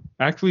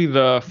actually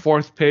the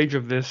fourth page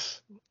of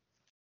this,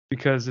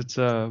 because it's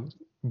a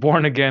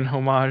Born Again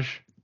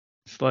homage.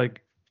 It's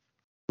like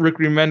Rick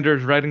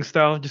Remender's writing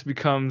style just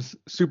becomes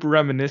super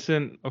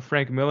reminiscent of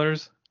Frank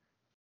Miller's.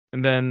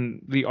 And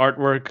then the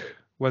artwork,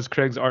 Wes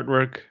Craig's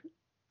artwork,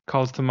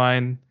 calls to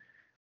mind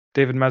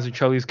David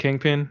Mazzucchelli's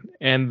Kingpin.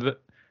 And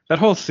that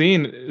whole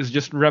scene is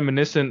just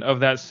reminiscent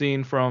of that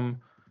scene from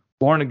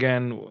Born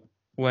Again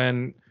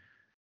when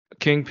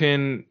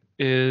Kingpin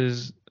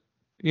is,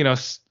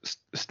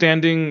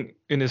 standing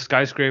in his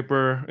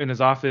skyscraper in his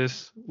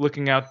office,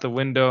 looking out the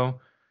window,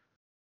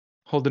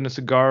 holding a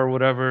cigar or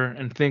whatever,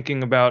 and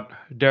thinking about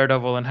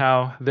Daredevil and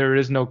how there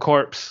is no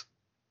corpse.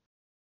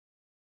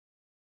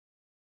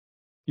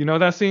 You know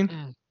that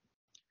scene?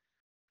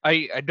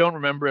 I don't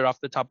remember it off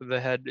the top of the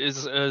head.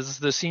 Is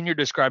the scene you're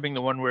describing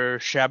the one where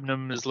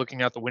Shabnam is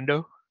looking out the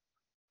window?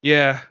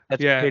 Yeah,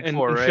 That's yeah. page And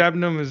 4, right?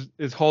 Shabnam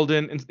is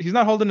holding, and he's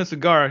not holding a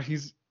cigar.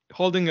 He's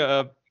holding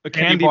a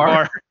candy bar.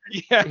 bar.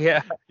 Yeah,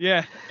 Yeah.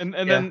 yeah. And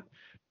then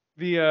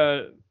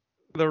the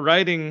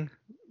writing,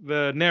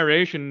 the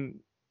narration,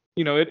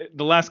 the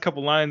last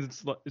couple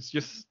lines, it's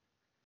just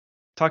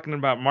talking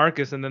about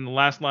Marcus, and then the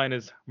last line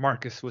is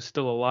Marcus was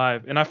still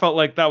alive, and I felt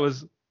like that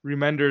was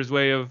Remender's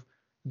way of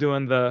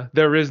doing the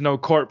there is no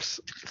corpse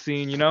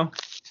scene,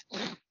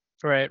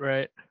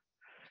 Right.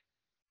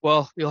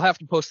 Well, you'll have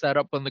to post that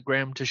up on the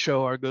gram to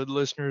show our good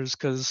listeners,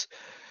 because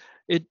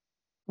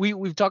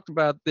we've talked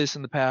about this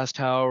in the past,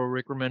 how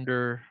Rick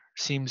Remender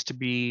seems to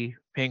be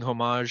paying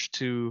homage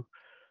to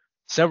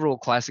several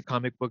classic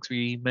comic books.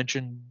 We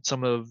mentioned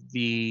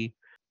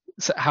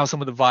how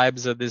some of the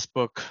vibes of this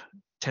book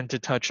tend to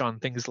touch on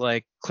things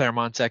like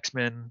Claremont's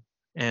X-Men,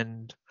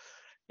 and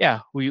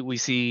we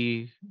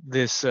see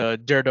this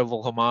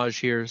Daredevil homage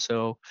here,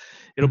 so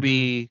it'll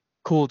be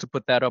cool to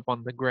put that up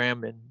on the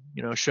gram and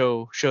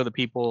show the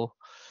people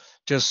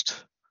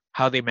just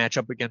how they match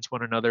up against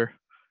one another.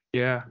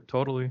 Yeah,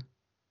 totally.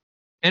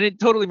 And it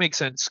totally makes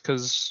sense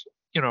because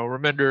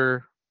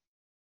Remender,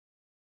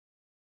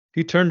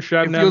 he turned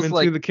Shabnam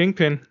into the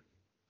Kingpin,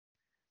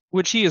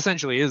 which he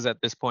essentially is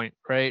at this point,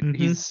 right?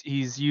 Mm-hmm.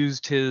 He's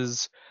used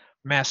his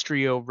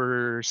mastery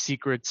over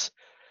secrets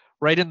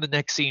right in the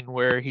next scene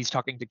where he's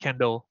talking to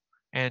Kendall,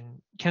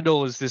 and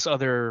Kendall is this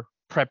other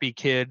preppy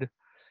kid,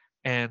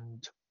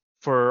 and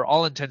for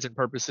all intents and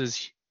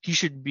purposes, he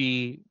should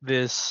be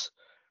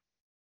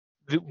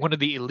one of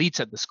the elites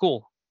at the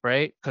school,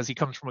 right? Because he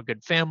comes from a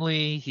good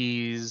family,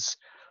 he's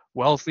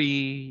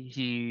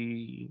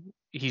wealthy,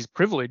 he's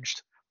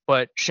privileged.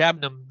 But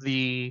Shabnam,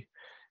 the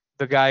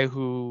guy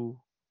who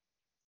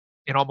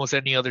in almost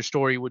any other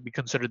story would be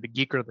considered the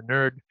geek or the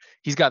nerd,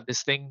 he's got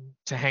this thing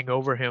to hang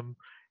over him,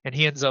 and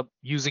he ends up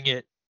using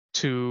it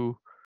to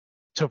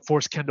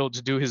force Kendall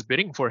to do his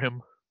bidding for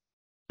him.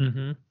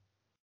 Mm-hmm.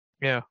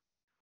 Yeah.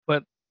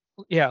 But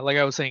yeah, like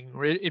I was saying,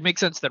 it makes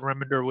sense that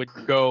Remender would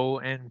go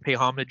and pay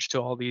homage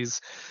to all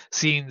these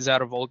scenes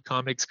out of old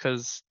comics,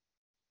 because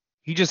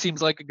he just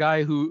seems like a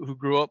guy who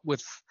grew up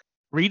with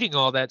reading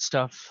all that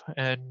stuff,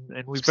 and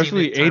we've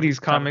especially seen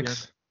 80s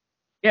comics.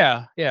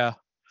 Yeah.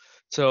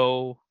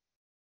 So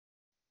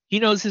he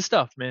knows his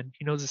stuff, man.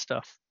 He knows his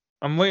stuff.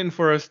 I'm waiting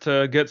for us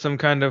to get some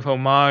kind of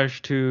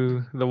homage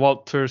to the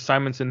Walter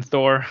Simonson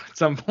Thor at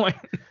some point.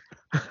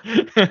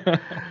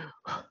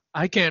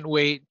 I can't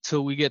wait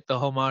till we get the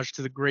homage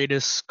to the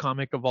greatest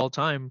comic of all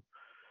time,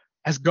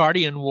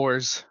 Asgardian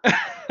Wars.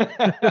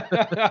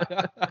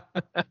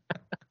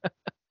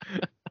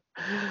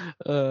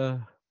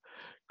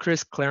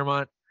 Chris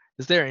Claremont,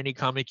 is there any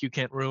comic you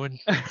can't ruin?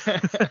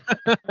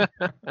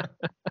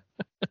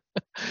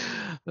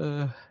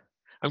 Uh,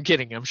 I'm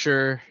kidding. I'm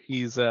sure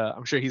he's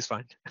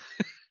fine.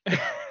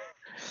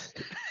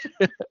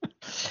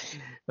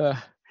 Uh,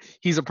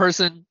 he's a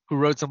person who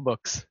wrote some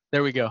books.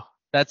 There we go.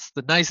 That's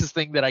the nicest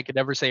thing that I could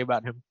ever say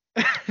about him.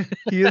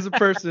 He is a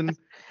person,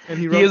 and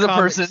he He wrote is a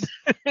comics. person,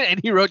 and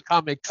he wrote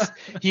comics.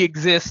 He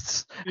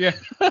exists. Yeah.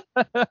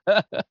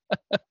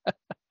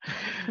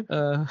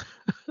 Uh,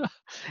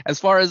 as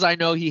far as I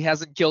know, he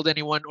hasn't killed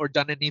anyone or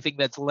done anything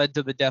that's led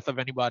to the death of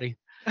anybody.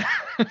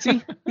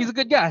 See, he's a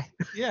good guy.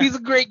 Yeah. He's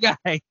a great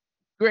guy.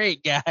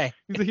 Great guy.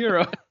 He's a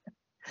hero.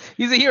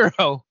 He's a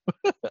hero.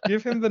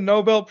 Give him the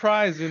Nobel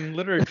Prize in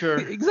literature.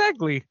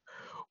 Exactly.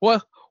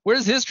 Well,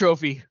 where's his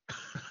trophy?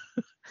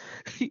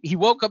 He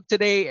woke up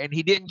today and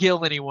he didn't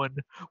kill anyone.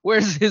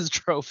 Where's his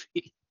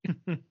trophy?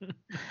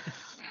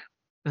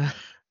 I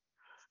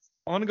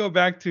want to go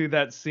back to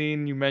that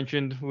scene you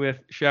mentioned with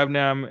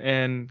Shabnam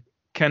and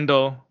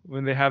Kendall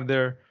when they have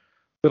their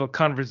little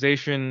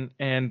conversation,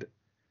 and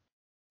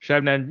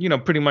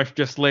Shabnam, pretty much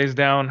just lays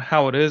down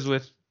how it is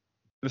with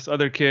this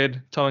other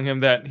kid, telling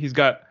him that he's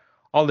got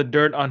all the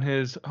dirt on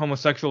his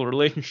homosexual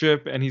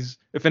relationship, and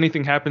if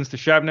anything happens to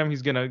Shabnam,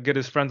 he's gonna get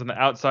his friends on the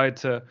outside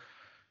to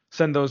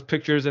send those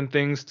pictures and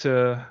things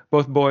to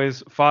both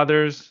boys'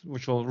 fathers,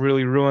 which will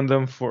really ruin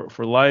them for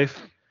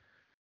life.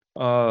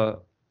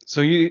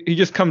 So he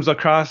just comes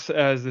across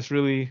as this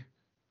really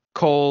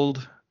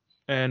cold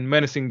and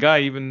menacing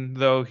guy, even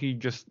though he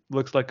just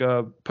looks like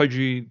a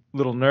pudgy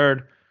little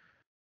nerd.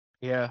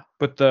 Yeah.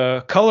 But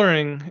the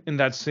coloring in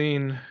that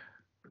scene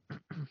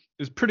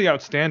is pretty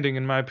outstanding,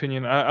 in my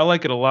opinion. I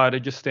like it a lot. It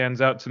just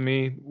stands out to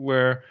me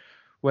where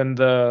when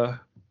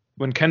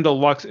Kendall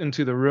walks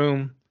into the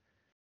room,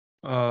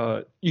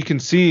 you can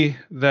see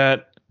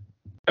that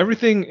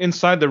everything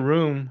inside the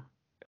room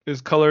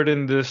is colored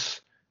in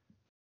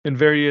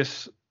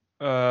various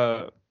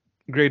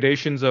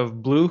gradations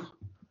of blue.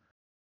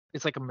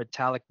 It's like a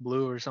metallic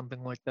blue or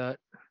something like that.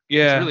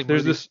 Yeah, really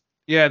there's moody.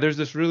 there's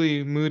this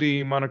really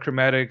moody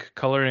monochromatic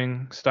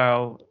coloring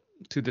style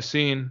to the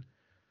scene.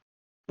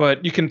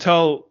 But you can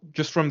tell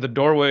just from the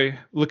doorway,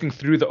 looking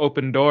through the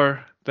open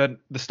door, that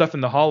the stuff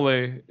in the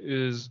hallway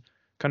is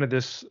kind of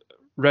this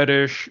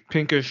reddish,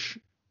 pinkish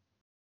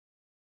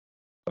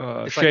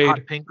It's shade. like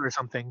hot pink or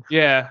something.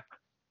 Yeah,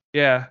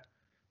 yeah.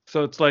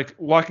 So it's like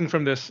walking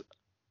from the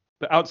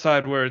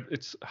outside where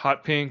it's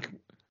hot pink,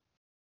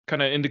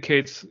 kind of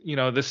indicates,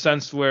 this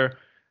sense where,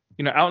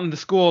 out in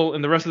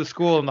the rest of the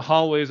school, in the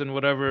hallways and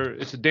whatever,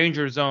 it's a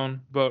danger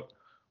zone. But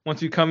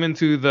once you come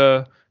into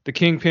the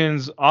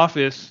Kingpin's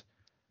office,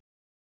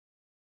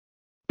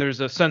 there's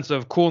a sense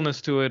of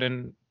coolness to it,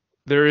 and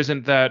there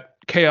isn't that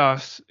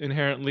chaos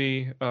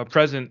inherently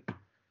present.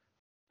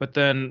 But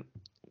then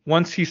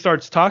once he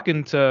starts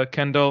talking to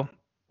Kendall,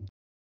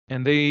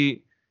 and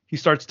he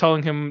starts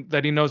telling him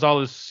that he knows all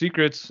his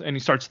secrets, and he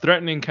starts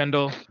threatening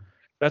Kendall,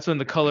 that's when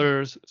the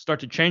colors start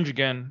to change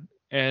again.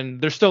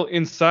 And they're still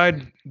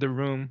inside the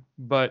room,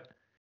 but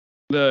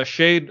the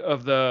shade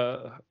of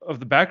the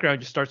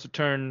background just starts to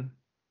turn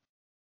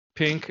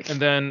pink,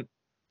 and then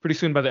pretty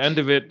soon by the end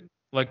of it,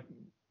 like,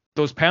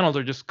 those panels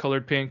are just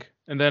colored pink.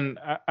 And then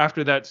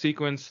after that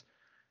sequence,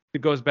 it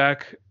goes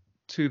back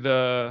to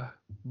the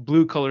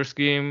blue color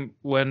scheme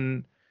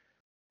when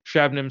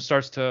Shabnam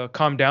starts to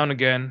calm down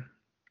again.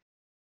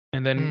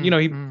 And then,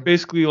 he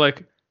basically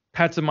like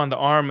pats him on the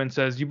arm and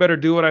says, "You better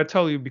do what I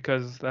tell you,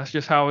 because that's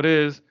just how it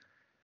is."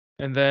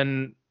 And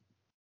then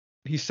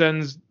he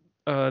sends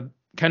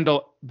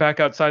Kendall back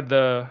outside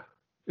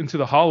into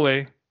the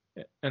hallway.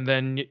 And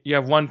then you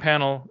have one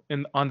panel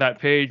on that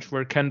page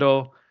where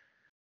Kendall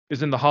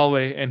is in the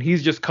hallway and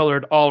he's just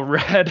colored all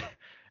red.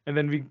 And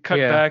then we cut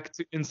back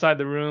to inside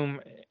the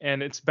room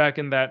and it's back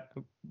in that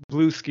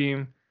blue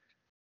scheme.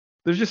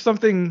 There's just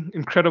something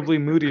incredibly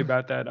moody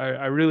about that.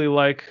 I really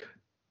like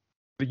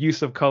the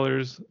use of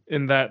colors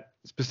in that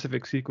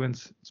specific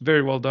sequence. It's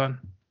very well done.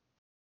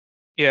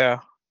 Yeah.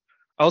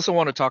 I also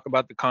want to talk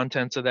about the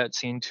contents of that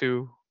scene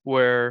too,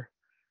 where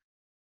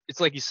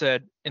it's like you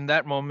said, in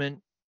that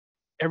moment,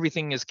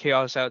 everything is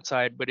chaos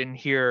outside, but in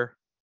here,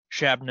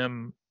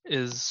 Shabnam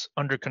is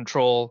under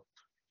control.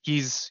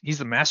 He's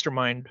the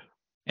mastermind,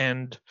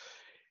 and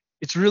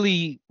it's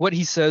really what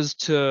he says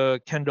to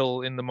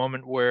Kendall in the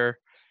moment where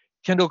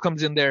Kendall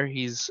comes in there.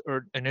 He's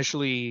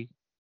initially,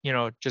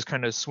 just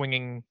kind of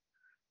swinging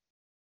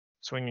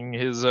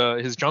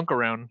his junk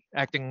around,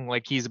 acting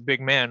like he's a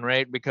big man,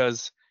 right?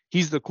 Because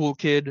he's the cool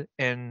kid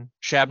and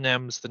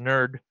Shabnam's the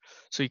nerd.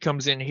 So he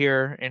comes in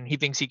here and he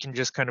thinks he can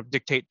just kind of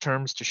dictate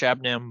terms to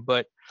Shabnam,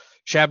 but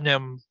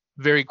Shabnam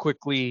very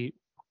quickly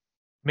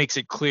makes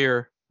it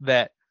clear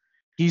that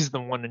he's the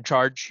one in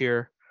charge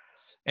here.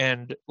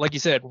 And like you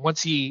said,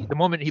 the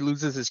moment he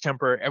loses his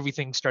temper,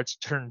 everything starts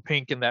to turn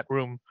pink in that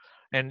room,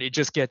 and it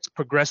just gets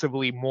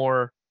progressively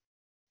more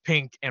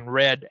pink and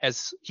red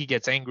as he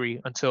gets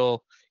angry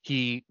until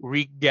he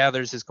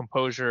regathers his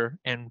composure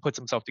and puts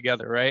himself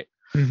together, right?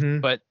 Mm-hmm.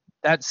 But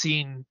that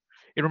scene,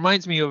 it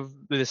reminds me of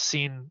this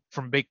scene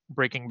from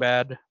Breaking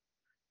Bad.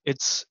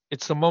 It's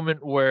the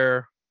moment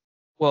where,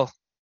 well,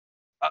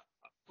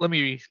 let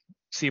me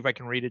see if I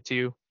can read it to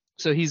you.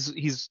 So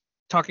he's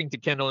talking to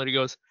Kendall and he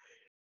goes,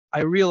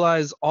 I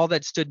realize all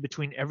that stood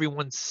between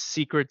everyone's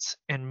secrets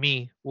and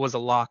me was a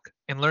lock,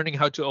 and learning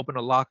how to open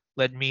a lock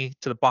led me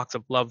to the box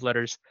of love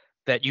letters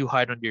that you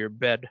hide under your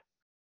bed.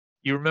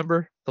 You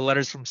remember the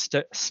letters from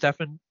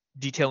Stefan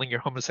detailing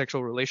your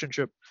homosexual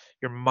relationship?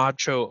 Your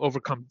macho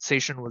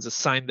overcompensation was a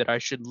sign that I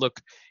should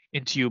look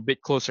into you a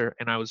bit closer,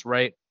 and I was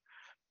right.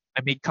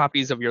 I made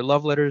copies of your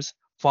love letters,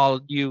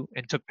 followed you,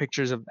 and took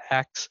pictures of the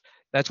acts.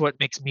 That's what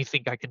makes me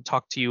think I can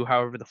talk to you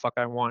however the fuck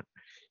I want.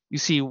 You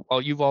see,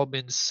 while you've all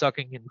been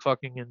sucking and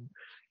fucking and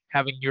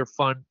having your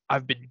fun,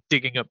 I've been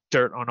digging up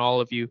dirt on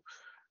all of you.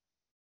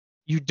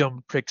 You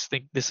dumb pricks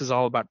think this is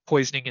all about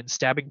poisoning and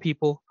stabbing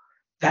people?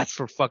 That's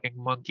for fucking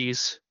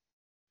monkeys.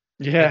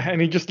 Yeah,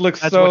 and he just looks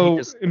That's what he so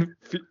just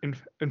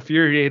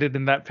infuriated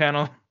in that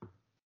panel.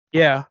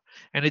 Yeah,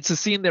 and it's a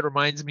scene that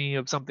reminds me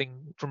of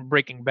something from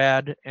Breaking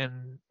Bad,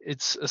 and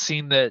it's a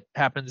scene that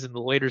happens in the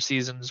later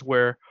seasons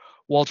where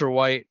Walter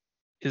White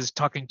is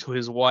talking to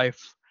his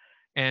wife,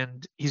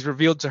 and he's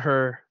revealed to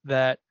her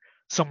that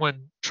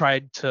someone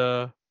tried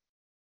to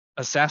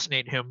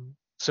assassinate him.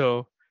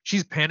 So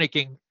she's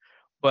panicking,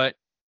 but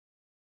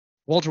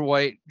Walter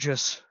White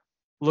just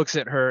looks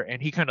at her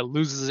and he kind of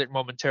loses it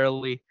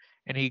momentarily,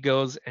 and he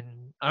goes,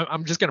 and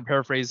I'm just going to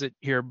paraphrase it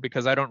here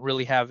because I don't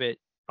really have it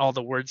all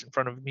the words in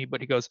front of me,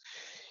 but he goes,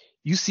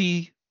 you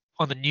see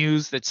on the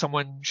news that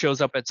someone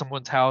shows up at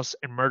someone's house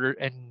and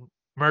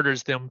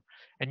murders them,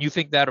 and you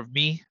think that of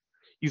me?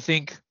 You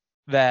think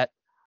that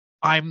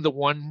I'm the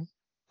one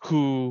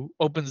who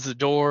opens the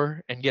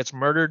door and gets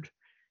murdered?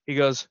 He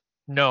goes,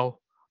 no,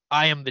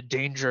 I am the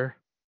danger.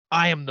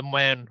 I am the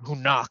man who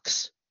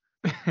knocks.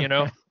 You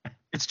know,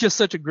 it's just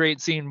such a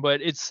great scene,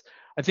 but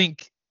I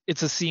think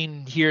it's a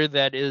scene here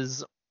that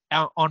is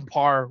on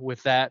par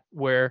with that,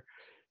 where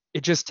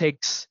it just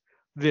takes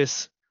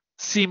this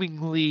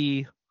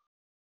seemingly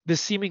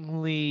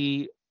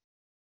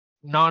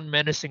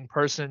non-menacing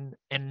person,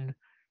 and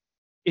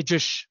it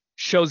just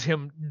shows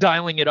him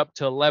dialing it up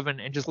to 11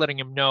 and just letting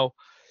him know,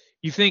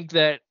 you think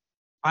that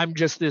I'm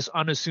just this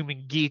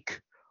unassuming geek,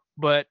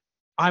 but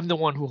I'm the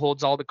one who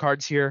holds all the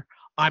cards here.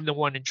 I'm the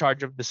one in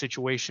charge of the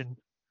situation.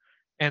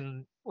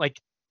 And like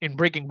in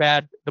Breaking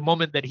Bad, the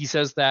moment that he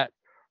says that,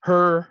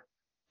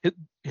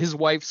 his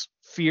wife's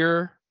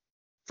fear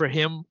for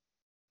him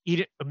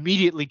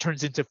immediately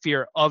turns into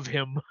fear of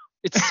him.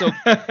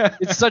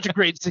 It's such a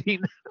great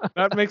scene.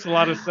 That makes a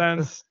lot of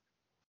sense.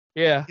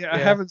 Yeah, I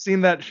haven't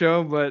seen that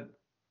show, but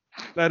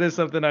that is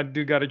something I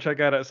do got to check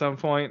out at some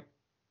point.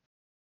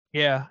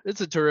 Yeah,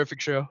 it's a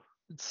terrific show.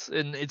 It's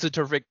a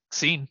terrific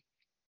scene.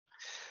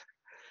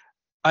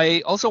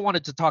 I also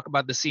wanted to talk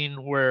about the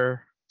scene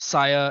where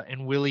Saya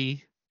and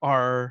Willie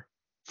are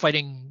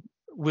fighting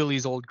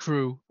Willie's old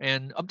crew,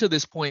 and up to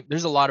this point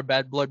there's a lot of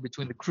bad blood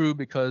between the crew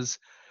because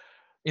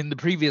in the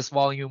previous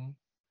volume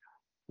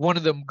one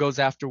of them goes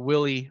after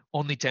Willie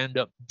only to end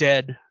up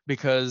dead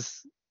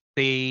because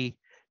they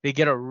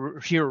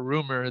hear a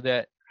rumor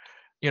that,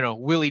 you know,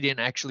 Willie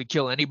didn't actually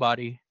kill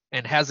anybody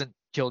and hasn't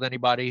killed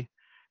anybody,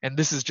 and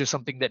this is just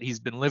something that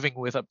he's been living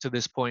with up to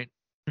this point.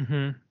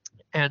 Mm-hmm.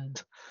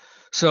 And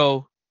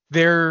so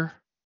they're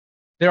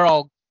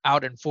all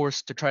out and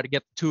forced to try to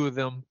get the two of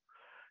them,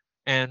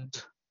 and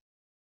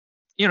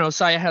you know,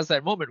 Saya has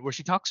that moment where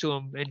she talks to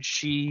him, and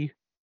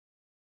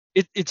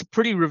it's a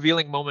pretty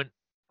revealing moment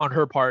on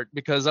her part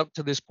because up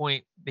to this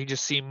point they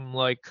just seem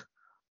like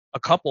a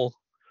couple,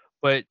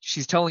 but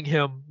she's telling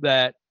him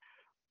that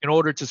in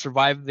order to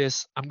survive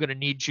this, I'm going to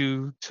need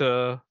you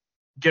to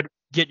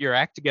get your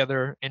act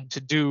together and to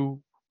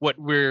do what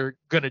we're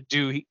going to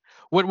do,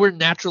 what we're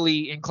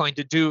naturally inclined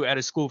to do at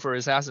a school for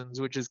assassins,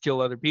 which is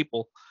kill other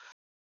people.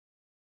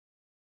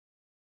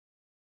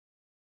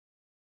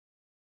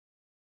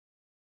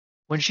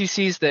 When she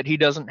sees that he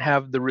doesn't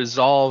have the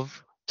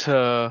resolve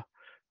to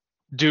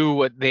do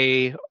what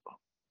they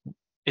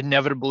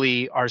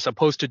inevitably are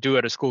supposed to do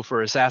at a school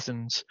for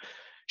assassins,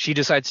 she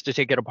decides to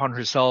take it upon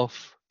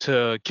herself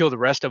to kill the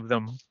rest of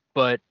them.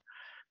 But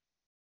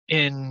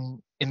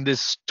in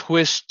this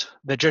twist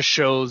that just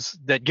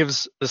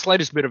gives the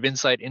slightest bit of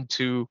insight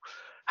into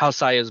how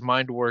Saya's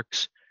mind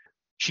works,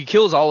 she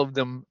kills all of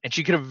them, and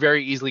she could have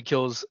very easily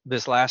kills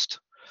this last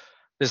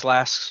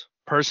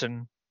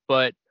person,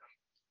 but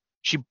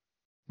she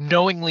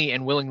knowingly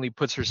and willingly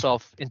puts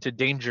herself into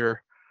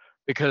danger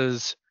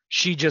because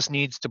she just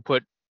needs to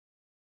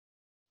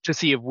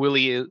see if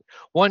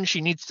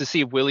she needs to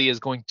see if Willie is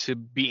going to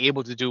be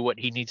able to do what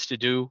he needs to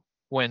do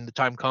when the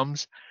time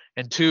comes,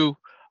 and two,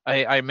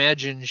 I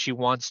imagine she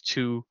wants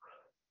to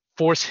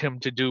force him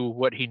to do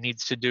what he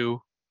needs to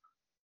do.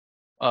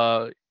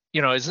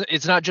 You know,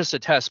 it's not just a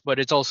test, but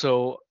it's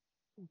also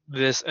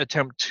this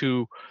attempt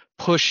to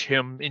push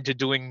him into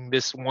doing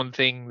this one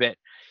thing that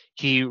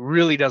he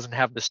really doesn't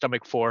have the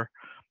stomach for.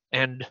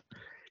 And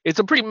it's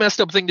a pretty messed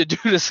up thing to do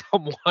to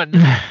someone.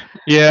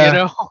 Yeah. You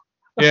know?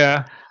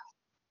 Yeah.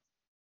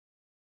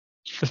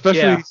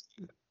 Especially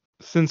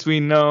since we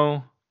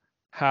know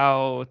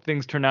how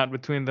things turn out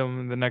between them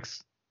in the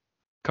next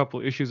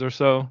couple issues or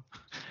so.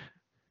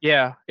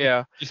 Yeah,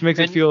 yeah. Just makes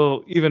it And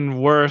feel even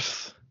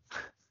worse.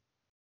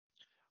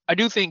 I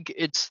do think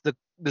it's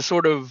the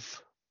sort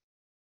of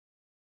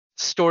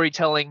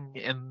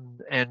storytelling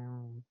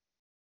and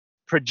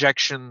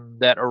projection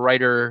that a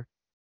writer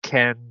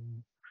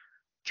can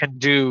can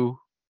do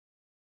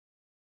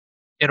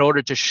in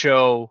order to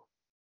show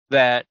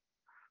that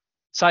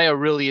Saya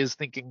really is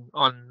thinking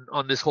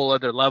on this whole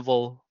other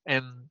level,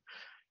 and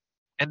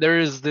there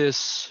is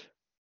this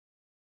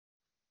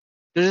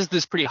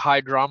pretty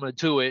high drama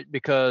to it,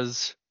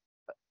 because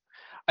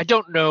I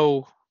don't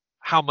know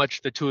how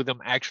much the two of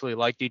them actually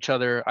liked each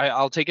other.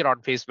 I'll take it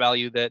on face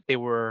value that they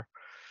were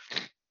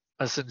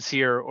a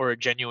sincere or a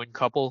genuine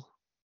couple.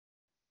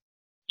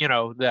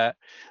 That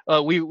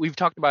we've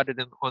talked about it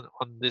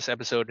on this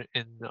episode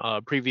in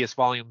previous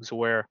volumes,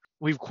 where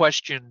we've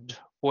questioned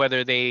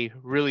whether they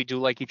really do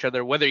like each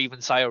other, whether even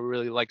Sayo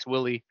really likes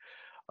Willie.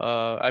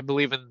 I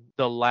believe in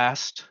the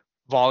last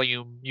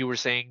volume you were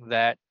saying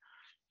that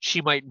she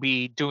might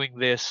be doing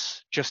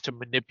this just to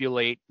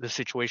manipulate the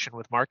situation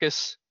with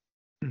Marcus,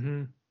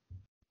 Hmm.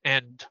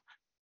 and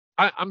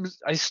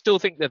I still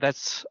think that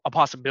that's a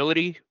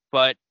possibility.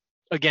 But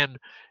again,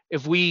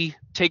 if we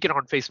take it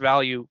on face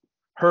value,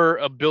 her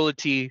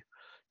ability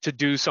to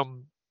do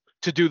some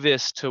to do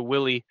this to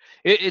Willie,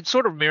 it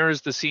sort of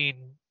mirrors the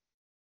scene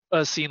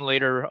a scene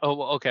later.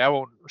 Oh, okay, I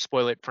won't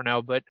spoil it for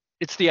now, but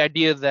it's the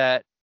idea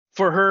that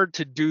for her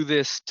to do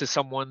this to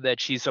someone that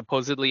she's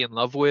supposedly in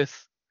love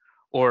with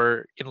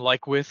or in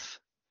like with,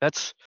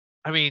 that's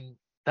I mean,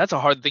 that's a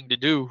hard thing to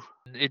do.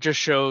 It just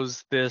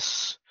shows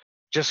this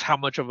just how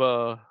much of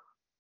a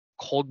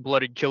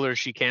cold-blooded killer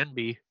she can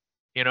be.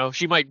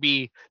 She might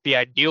be the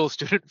ideal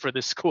student for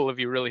this school if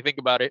you really think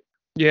about it.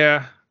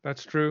 Yeah,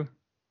 that's true.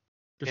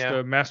 Just Yeah.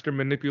 a master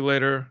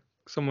manipulator,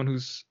 someone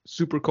who's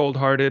super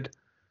cold-hearted.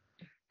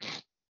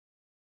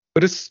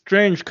 But it's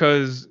strange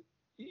because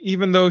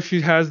even though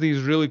she has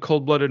these really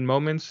cold-blooded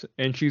moments,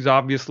 and she's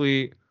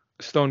obviously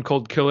a stone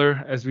cold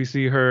killer, as we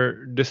see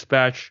her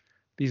dispatch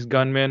these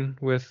gunmen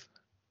with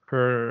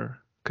her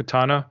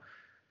katana,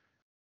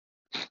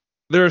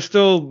 there are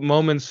still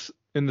moments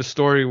in the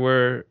story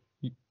where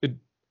it,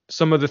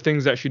 some of the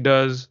things that she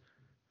does,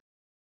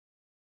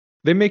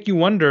 they make you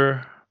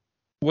wonder,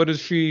 what is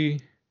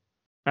she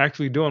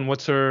actually doing?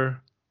 What's her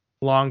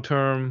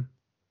long-term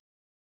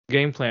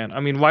game plan? I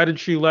mean, why did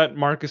she let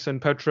Marcus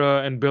and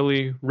Petra and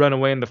Billy run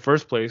away in the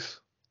first place?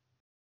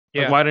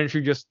 Like, Yeah. why didn't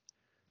she just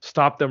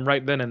stop them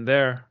right then and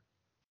there?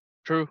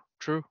 True.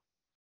 True.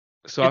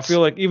 So I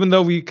feel It's like even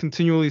though we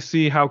continually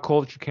see how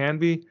cold she can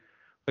be,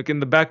 like in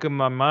the back of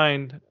my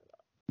mind,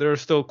 there are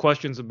still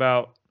questions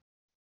about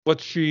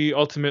what she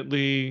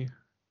ultimately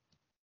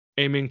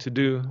aiming to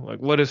do. Like,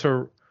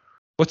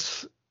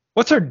 what's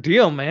what's her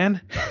deal,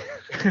 man?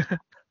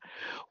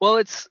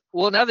 well,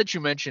 now that you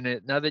mention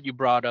it, now that you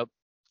brought up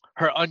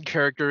her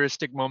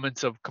uncharacteristic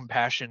moments of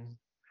compassion,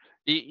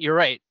 you're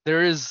right.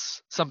 There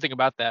is something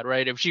about that,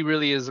 right? If she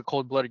really is a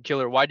cold-blooded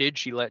killer, why did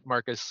she let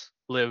Marcus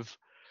live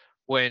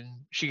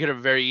when she could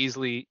have very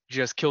easily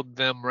just killed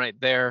them right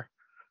there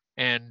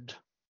and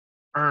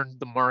earned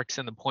the marks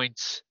and the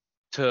points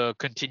to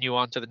continue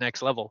on to the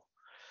next level?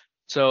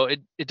 So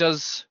it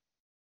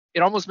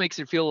almost makes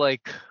it feel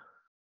like,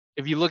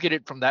 if you look at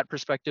it from that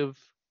perspective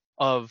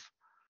of,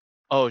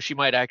 oh, she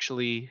might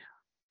actually,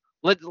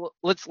 let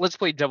let's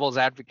play devil's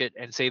advocate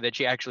and say that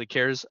she actually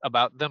cares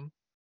about them.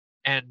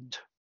 And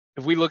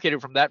if we look at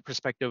it from that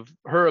perspective,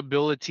 her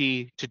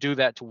ability to do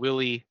that to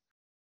Willie,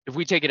 if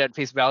we take it at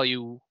face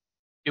value,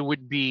 it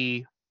would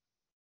be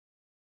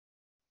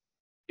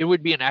it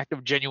would be an act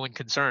of genuine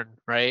concern,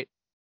 right?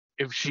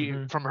 If she,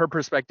 Hmm. from her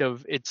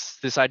perspective, it's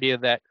this idea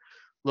that,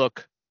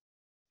 look,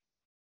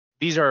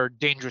 these are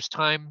dangerous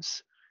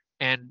times,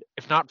 and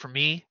if not for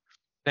me,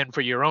 then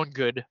for your own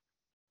good,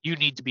 you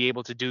need to be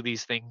able to do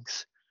these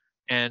things.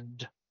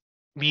 And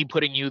me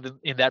putting you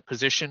in that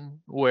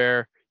position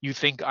where you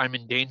think I'm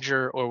in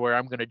danger or where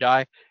I'm going to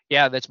die,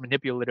 yeah, that's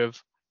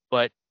manipulative,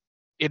 but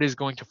it is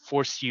going to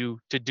force you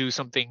to do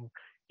something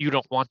you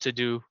don't want to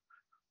do,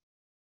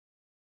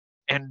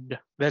 and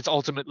that's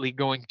ultimately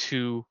going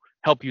to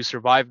help you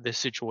survive this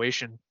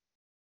situation.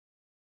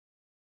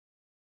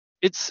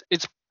 It's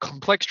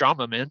complex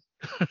drama, man.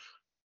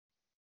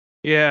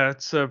 Yeah,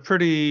 it's a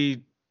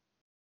pretty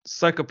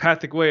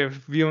psychopathic way of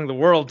viewing the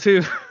world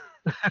too.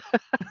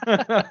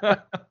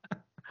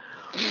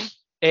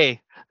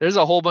 Hey, there's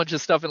a whole bunch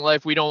of stuff in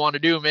life we don't want to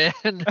do, man.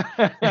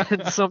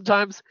 And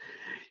sometimes,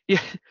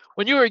 yeah,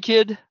 when you were a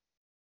kid,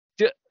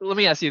 let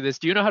me ask you this: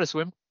 do you know how to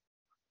swim?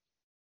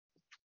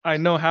 I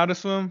know how to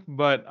swim,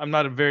 but I'm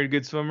not a very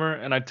good swimmer,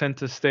 and I tend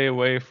to stay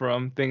away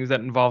from things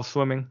that involve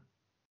swimming.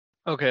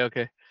 Okay,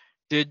 okay.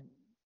 Did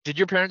did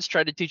your parents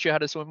try to teach you how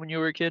to swim when you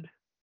were a kid?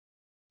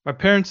 My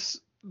parents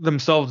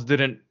themselves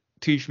didn't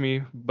teach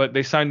me, but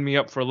they signed me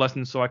up for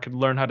lessons so I could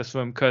learn how to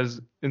swim.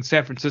 Because in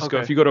San Francisco,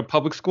 if Okay. you go to a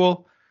public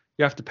school,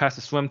 you have to pass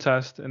a swim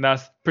test, and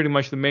that's pretty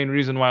much the main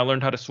reason why I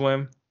learned how to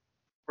swim.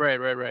 Right,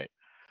 right, right.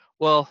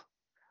 Well,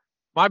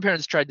 my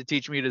parents tried to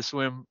teach me to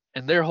swim,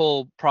 and their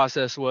whole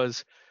process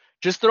was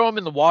just throw him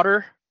in the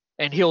water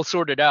and he'll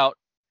sort it out.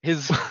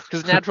 His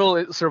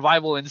natural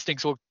survival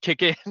instincts will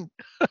kick in.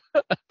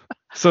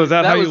 So is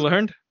that how you was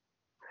learned?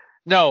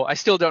 No, I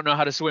still don't know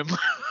how to swim.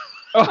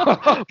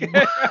 Oh,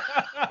 okay.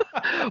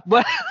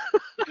 but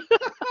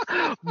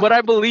but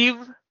I believe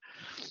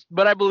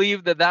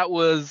that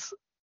was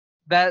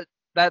that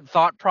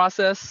thought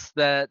process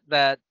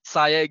that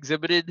Saya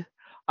exhibited.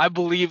 I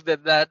believe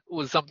that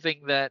was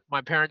something that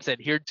my parents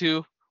adhered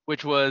to,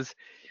 which was,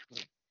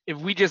 if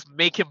we just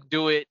make him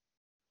do it,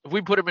 if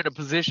we put him in a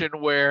position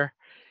where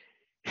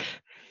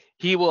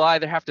he will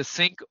either have to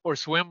sink or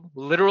swim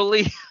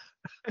literally,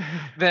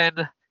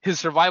 then his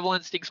survival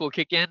instincts will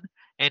kick in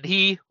and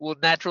he will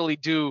naturally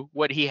do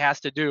what he has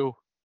to do.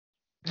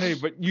 Hey,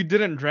 but you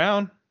didn't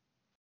drown.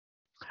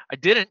 I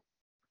didn't,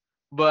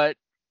 but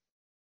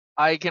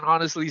I can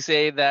honestly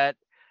say that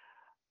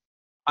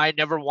I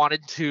never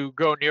wanted to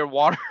go near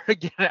water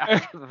again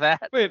after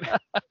that. Wait,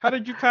 how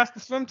did you pass the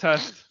swim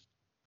test?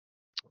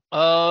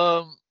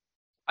 I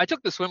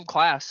took the swim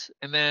class,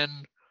 and then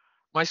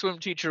my swim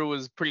teacher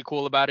was pretty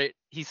cool about it.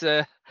 He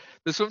said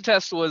the swim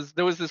test was,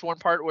 there was this one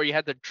part where you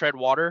had to tread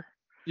water.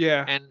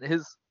 Yeah. And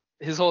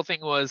his whole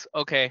thing was,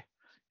 okay,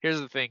 here's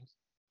the thing.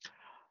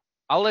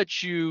 I'll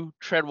let you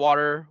tread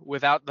water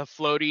without the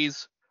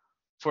floaties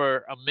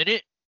for a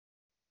minute,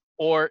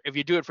 or if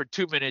you do it for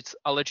 2 minutes,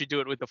 I'll let you do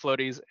it with the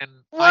floaties. And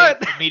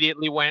What? I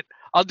immediately went,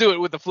 I'll do it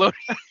with the floaties.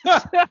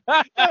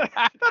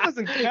 That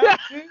doesn't count,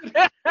 dude.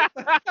 What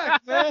the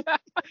heck, man?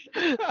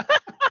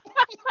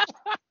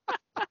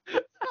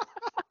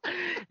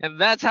 And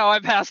that's how I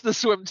passed the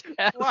swim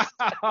test.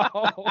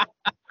 Wow.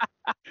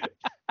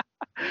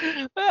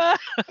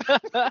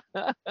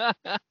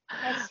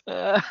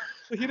 So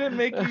he didn't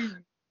make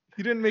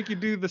you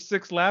do the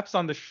 6 laps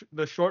on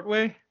the short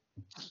way?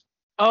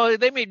 Oh,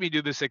 they made me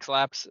do the 6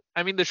 laps.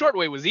 I mean, the short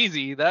way was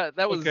easy. That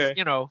was, Okay.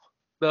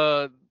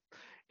 the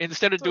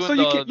instead of doing so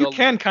you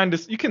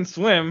can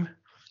swim.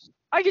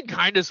 I can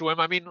kind of swim.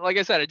 I mean, like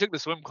I said, I took the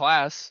swim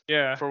class.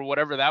 Yeah. For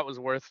whatever that was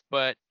worth.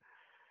 But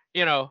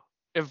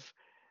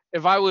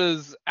if I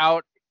was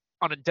out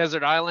on a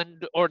desert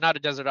island, or not a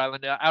desert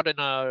island, out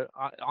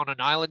on an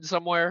island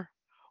somewhere,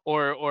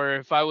 or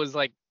if I was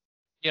like,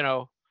 In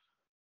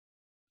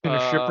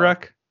a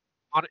shipwreck?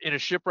 in a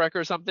shipwreck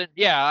or something,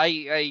 yeah,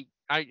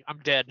 I'm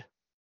dead.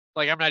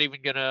 Like, I'm not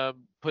even gonna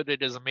put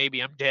it as a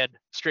maybe. I'm dead,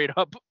 straight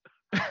up.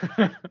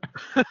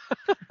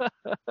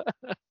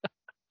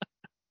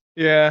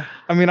 Yeah,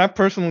 I mean, I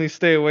personally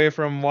stay away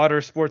from water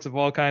sports of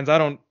all kinds. I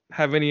don't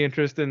have any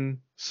interest in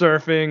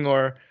surfing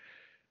or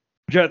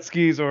jet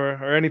skis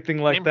or anything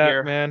like Same that,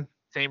 here. man.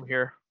 Same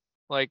here.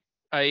 Like,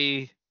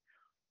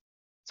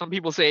 some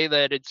people say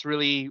that it's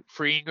really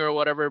freeing or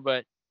whatever,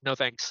 but no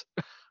thanks.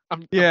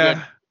 I'm Yeah.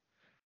 good.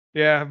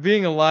 Yeah,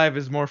 being alive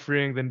is more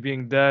freeing than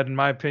being dead, in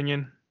my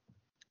opinion.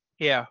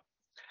 Yeah.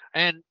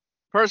 And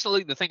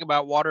personally, the thing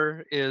about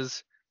water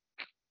is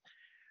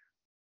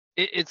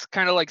it's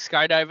kind of like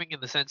skydiving,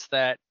 in the sense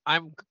that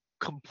I'm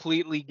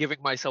completely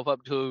giving myself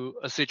up to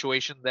a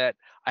situation that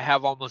I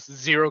have almost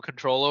zero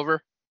control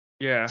over.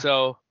 Yeah.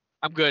 So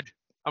I'm good.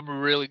 I'm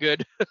really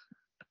good.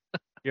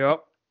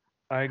 Yep.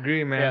 I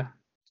agree, man. Yeah.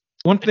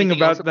 One thing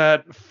Anything else?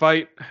 about that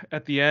fight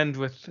at the end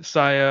with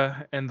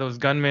Saya and those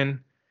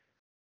gunmen,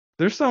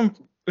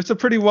 it's a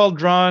pretty well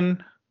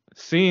drawn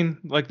scene.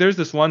 Like, there's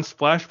this one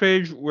splash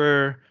page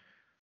where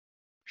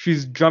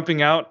she's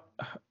jumping out,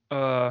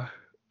 and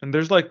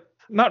there's like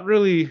not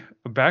really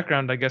a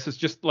background, I guess. It's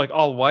just like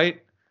all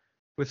white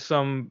with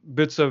some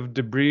bits of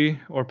debris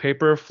or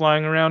paper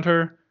flying around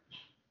her.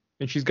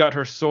 And she's got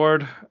her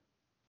sword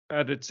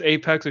at its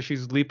apex as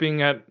she's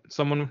leaping at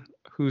someone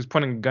who's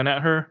pointing a gun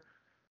at her.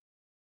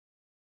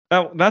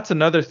 That's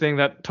another thing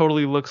that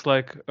totally looks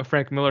like a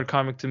Frank Miller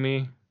comic to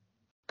me,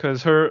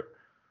 because her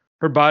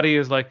body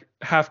is like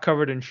half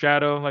covered in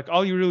shadow. Like,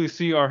 all you really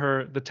see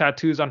are the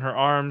tattoos on her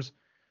arms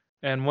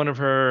and one of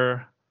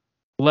her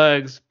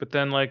legs, but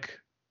then like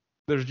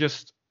there's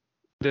just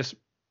this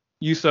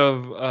use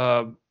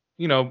of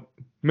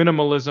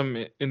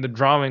minimalism in the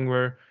drawing,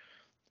 where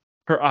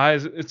her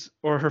eyes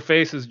or her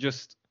face is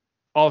just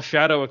all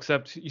shadow,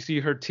 except you see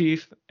her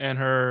teeth and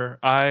her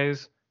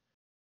eyes.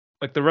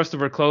 Like, the rest of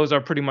her clothes are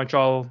pretty much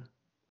all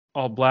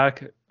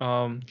black.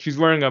 She's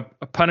wearing a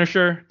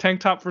Punisher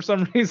tank top for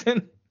some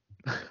reason,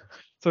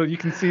 so you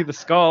can see the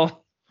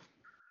skull.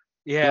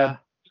 Yeah.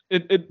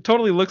 But it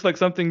totally looks like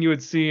something you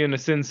would see in a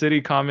Sin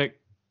City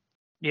comic.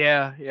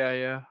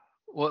 Yeah.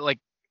 Well, like,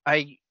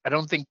 I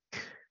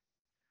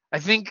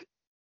think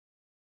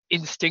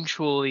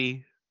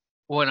instinctually,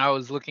 when I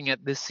was looking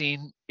at this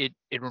scene, it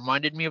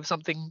reminded me of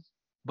something,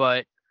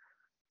 but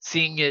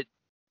seeing it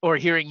or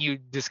hearing you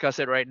discuss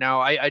it right now,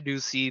 I do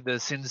see the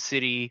Sin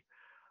City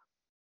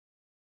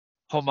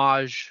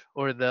homage,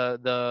 or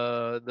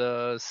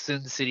the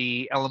Sin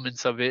City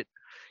elements of it.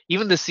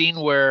 Even the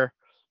scene where,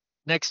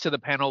 next to the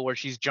panel where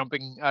she's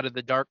jumping out of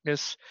the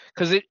darkness,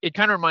 because it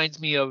kind of reminds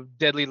me of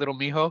Deadly Little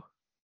Miho.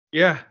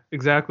 Yeah,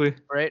 exactly.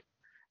 Right.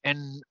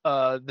 And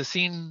the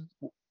scene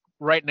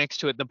right next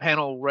to it, the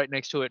panel right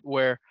next to it,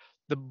 where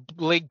the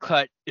blade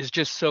cut is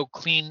just so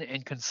clean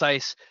and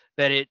concise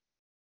that it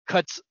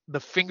cuts the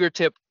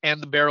fingertip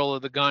and the barrel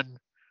of the gun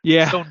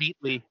Yeah, so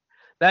neatly.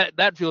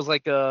 That feels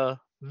like a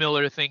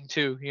Miller thing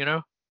too, you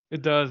know?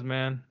 it does,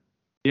 man.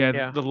 Yeah,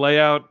 Yeah. the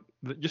layout,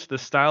 just the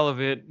style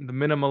of it, the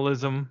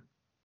minimalism,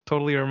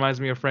 totally reminds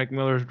me of Frank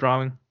Miller's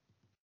drawing.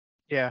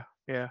 Yeah.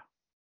 Yeah.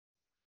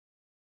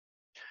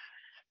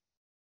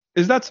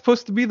 Is that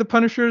supposed to be the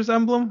Punisher's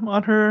emblem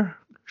on her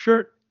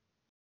shirt?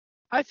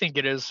 I think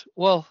it is.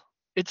 Well,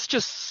 it's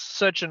just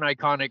such an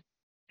iconic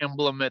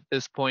emblem at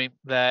this point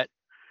that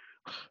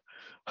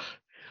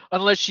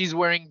unless she's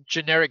wearing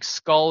generic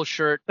skull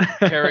shirt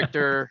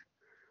character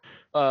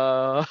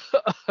uh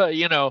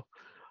you know,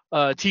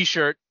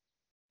 t-shirt,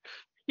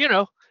 you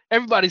know,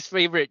 everybody's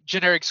favorite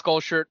generic skull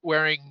shirt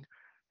wearing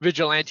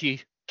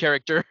vigilante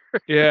character.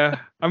 Yeah,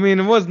 I mean,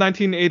 it was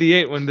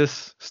 1988 when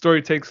this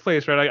story takes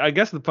place, right? I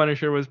guess the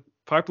Punisher was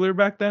popular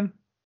back then.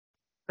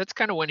 That's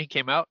kind of when he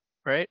came out,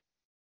 right?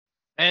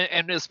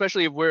 And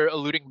especially if we're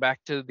alluding back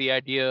to the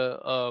idea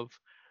of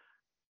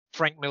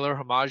Frank Miller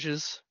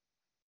homages.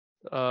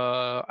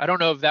 I don't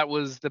know if that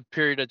was the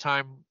period of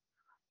time.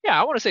 Yeah,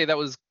 I want to say that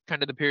was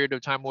kind of the period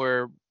of time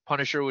where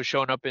Punisher was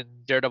showing up in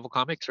Daredevil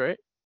comics, right?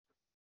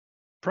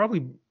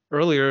 Probably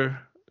earlier,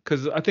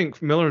 because I think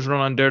Miller's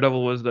run on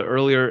Daredevil was the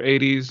earlier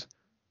 80s.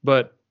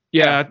 But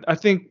Yeah. yeah, I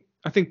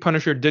think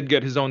Punisher did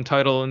get his own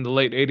title in the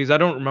late 80s. I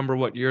don't remember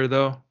what year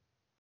though.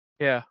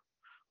 Yeah.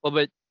 Well,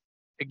 but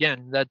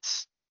again,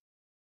 that's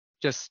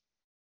just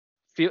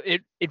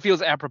it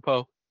feels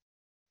apropos.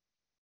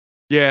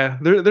 Yeah,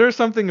 there's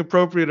something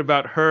appropriate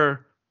about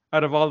her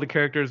out of all the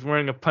characters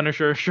wearing a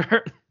Punisher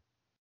shirt.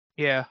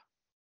 Yeah.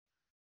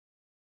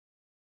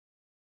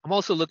 I'm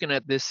also looking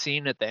at this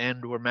scene at the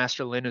end where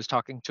Master Lin is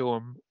talking to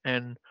him,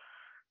 and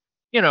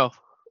you know,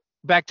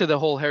 back to the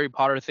whole Harry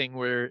Potter thing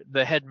where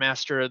the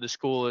headmaster of the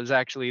school is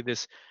actually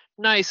this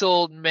nice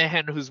old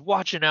man who's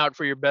watching out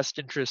for your best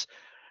interests.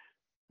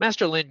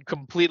 Master Lin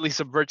completely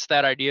subverts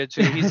that idea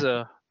too. He's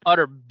a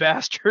utter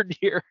bastard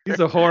here.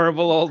 He's a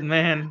horrible old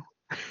man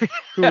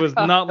who was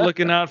not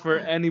looking out for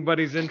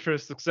anybody's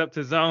interests except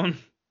his own.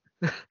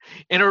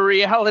 In a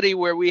reality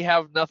where we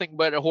have nothing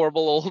but a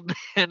horrible old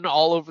man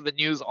all over the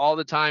news all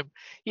the time,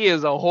 he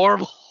is a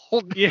horrible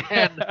old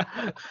man.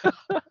 Yeah.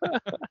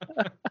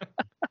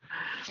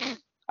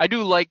 I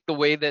do like the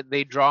way that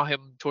they draw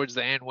him towards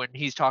the end when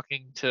he's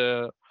talking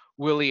to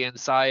Willie and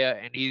Saya,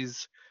 and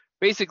he's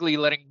basically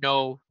letting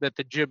know that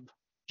the jig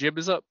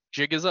is up.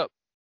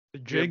 The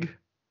jig.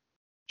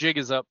 Jig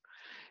is up.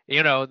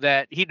 You know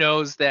that he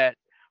knows that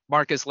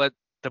Marcus let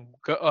them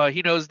go.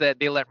 He knows that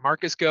they let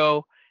Marcus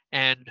go,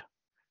 and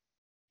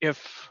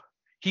if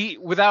he,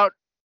 without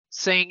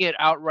saying it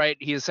outright,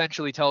 he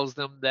essentially tells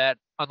them that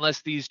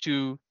unless these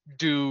two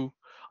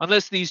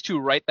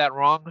right that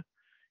wrong,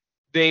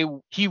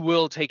 he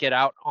will take it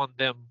out on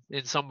them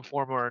in some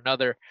form or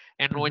another.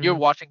 And when you're Mhm.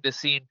 watching this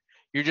scene,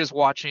 you're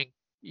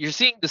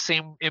seeing the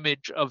same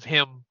image of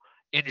him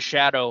in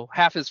shadow.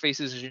 Half his face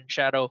is in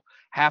shadow,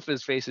 half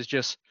his face is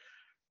just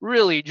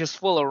really just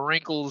full of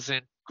wrinkles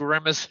and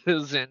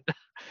grimaces, and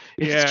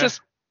it's Yeah.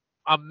 just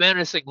a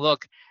menacing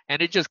look,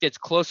 and it just gets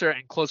closer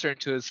and closer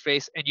into his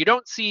face, and you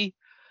don't see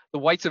the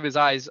whites of his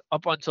eyes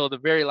up until the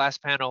very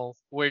last panel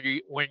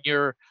when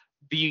you're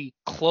the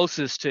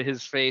closest to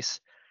his face,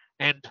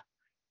 and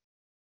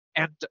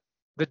and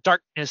the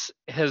darkness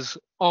has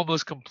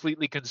almost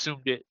completely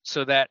consumed it,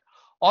 so that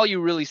all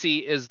you really see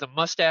is the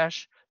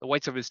mustache, the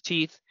whites of his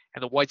teeth,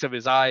 and the whites of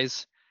his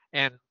eyes,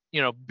 and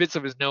bits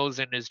of his nose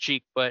and his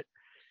cheek. But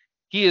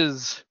he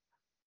is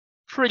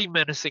pretty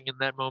menacing in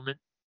that moment.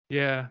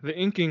 Yeah, the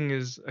inking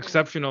is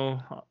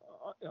exceptional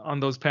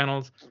on those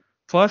panels.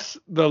 Plus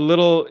the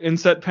little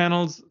inset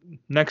panels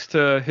next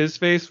to his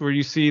face where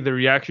you see the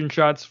reaction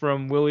shots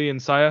from Willie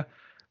and Saya.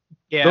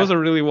 Yeah. Those are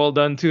really well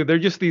done too. They're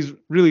just these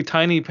really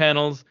tiny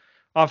panels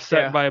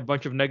offset Yeah. by a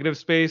bunch of negative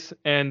space,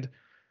 and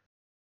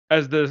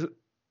as the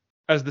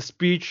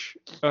speech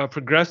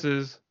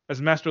progresses,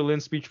 as Master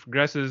Lin's speech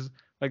progresses,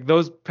 like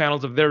those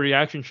panels of their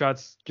reaction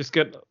shots just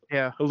get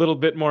Yeah. a little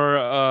bit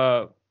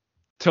more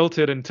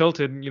tilted,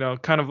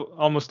 kind of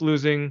almost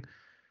losing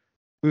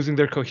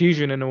their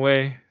cohesion in a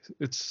way.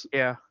 It's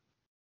Yeah.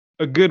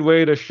 a good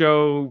way to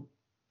show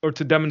or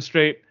to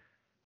demonstrate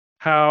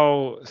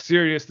how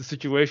serious the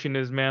situation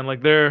is, man.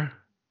 Like they're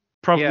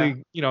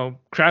probably,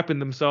 crapping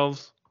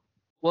themselves.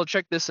 Well,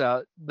 check this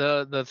out.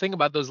 The thing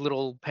about those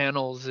little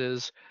panels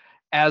is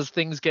as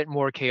things get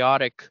more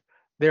chaotic,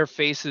 their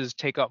faces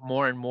take up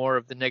more and more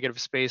of the negative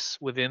space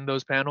within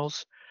those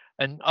panels.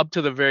 And up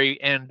to the very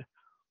end,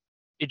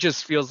 it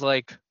just feels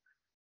like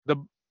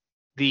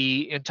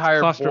the entire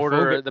border,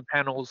 Claustrophobic. the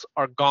panels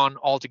are gone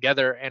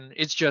altogether, and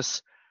it's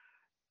just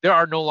there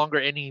are no longer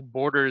any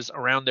borders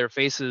around their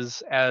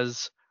faces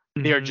as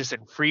they are Mhm. just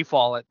in free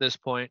fall at this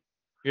point.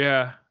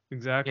 Yeah,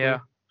 exactly. Yeah.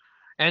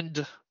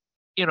 And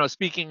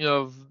speaking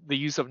of the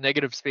use of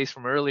negative space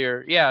from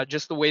earlier, yeah,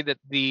 just the way that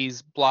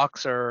these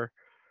blocks are,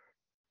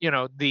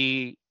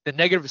 the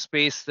negative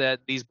space that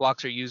these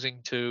blocks are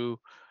using to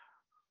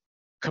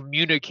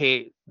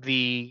communicate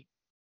the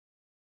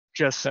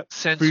just That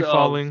sense free of,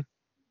 falling.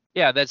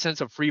 yeah, that sense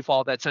of free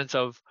fall, that sense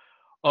of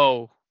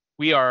oh,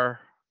 we are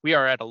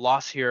at a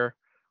loss here.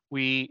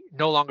 We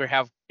no longer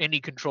have any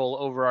control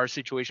over our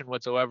situation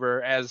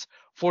whatsoever, as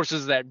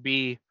forces that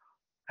be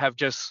have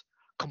just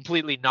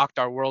completely knocked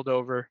our world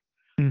over.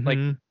 Like,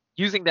 Mm-hmm.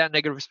 using that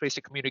negative space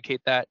to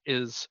communicate that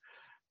is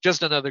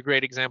just another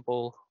great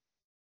example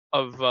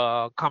of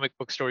comic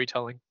book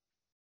storytelling.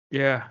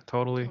 Yeah,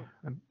 totally.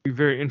 I'd be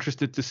very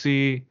interested to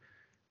see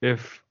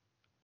if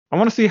I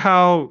want to see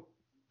how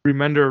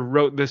Remender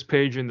wrote this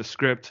page in the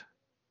script,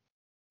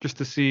 just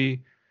to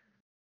see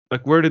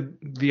like where did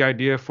the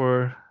idea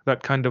for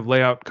that kind of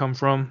layout come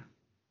from.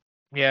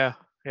 Yeah,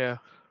 yeah.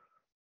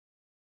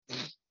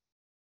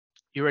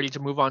 You ready to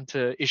move on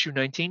to issue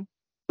 19?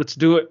 Let's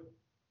do it.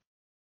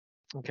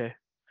 Okay.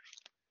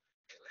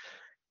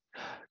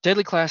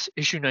 Deadly Class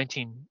issue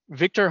 19.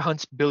 Victor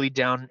hunts Billy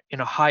down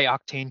in a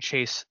high-octane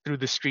chase through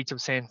the streets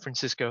of San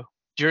Francisco.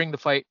 During the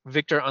fight,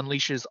 Victor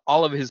unleashes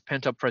all of his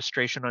pent-up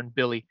frustration on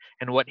Billy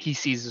and what he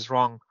sees is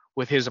wrong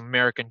with his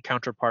American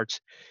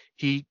counterparts.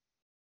 He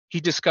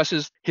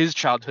discusses his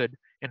childhood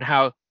and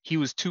how he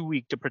was too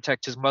weak to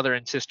protect his mother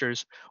and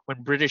sisters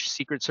when British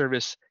Secret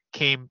Service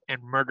came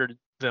and murdered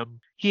them.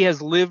 He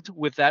has lived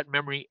with that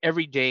memory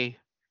every day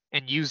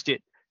and used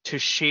it to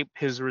shape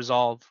his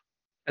resolve.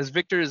 As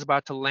Victor is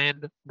about to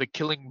land the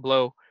killing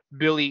blow,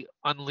 Billy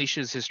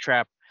unleashes his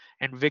trap,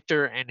 and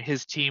Victor and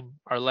his team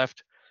are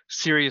left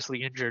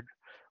seriously injured.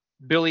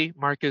 Billy,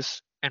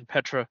 Marcus, and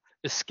Petra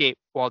escape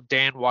while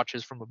Dan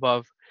watches from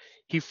above.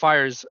 He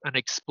fires an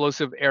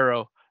explosive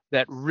arrow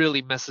that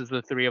really messes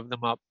the three of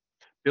them up.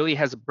 Billy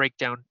has a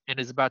breakdown and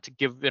is about to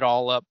give it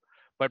all up,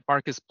 but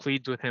Marcus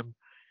pleads with him,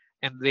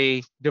 and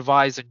they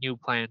devise a new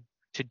plan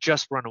to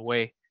just run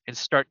away and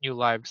start new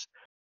lives.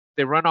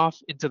 They run off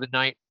into the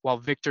night while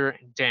Victor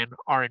and Dan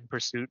are in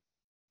pursuit.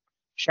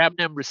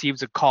 Shabnam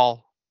receives a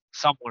call.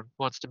 Someone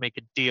wants to make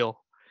a deal,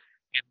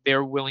 and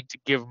they're willing to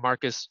give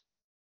Marcus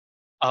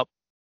up.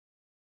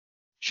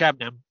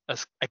 Shabnam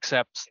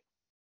accepts.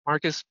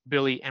 Marcus,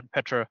 Billy, and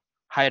Petra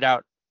hide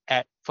out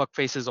at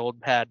Fuckface's old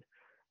pad.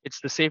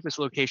 It's the safest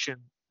location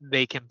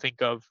they can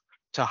think of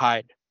to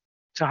hide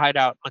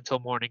out until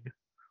morning.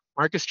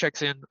 Marcus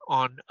checks in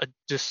on a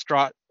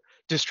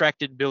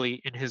distracted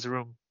Billy in his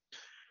room,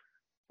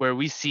 where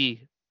we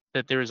see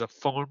that there is a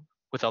phone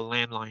with a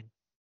landline.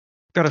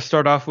 Got to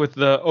start off with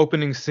the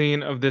opening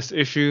scene of this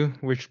issue,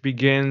 which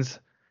begins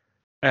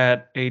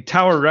at a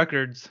Tower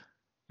Records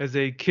as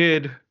a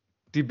kid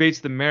debates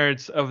the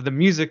merits of the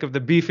music of the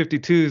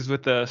B-52s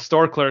with the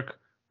store clerk,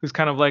 who's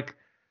kind of like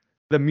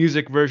the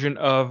music version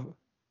of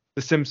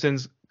the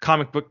Simpsons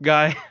comic book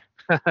guy.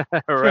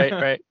 Right,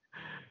 right.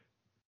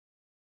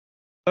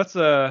 That's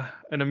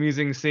an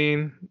amusing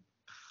scene.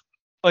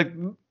 Like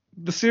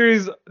the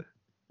series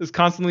is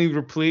constantly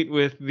replete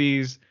with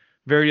these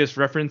various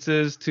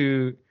references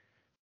to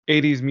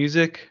 80s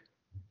music.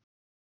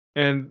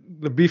 And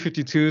the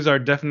B-52s are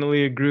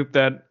definitely a group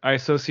that I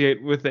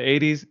associate with the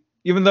 80s,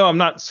 even though I'm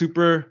not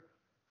super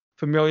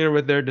familiar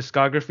with their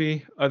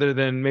discography other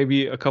than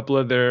maybe a couple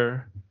of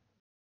their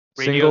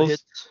Radio singles.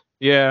 hits.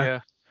 Yeah. Yeah.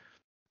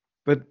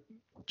 But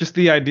just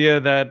the idea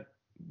that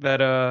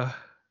that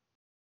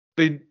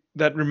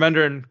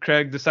Remender and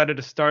Craig decided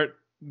to start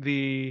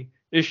the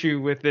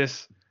issue with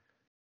this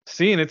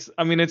scene. It's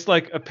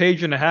like a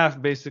page and a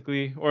half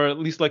basically, or at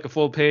least like a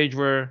full page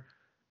where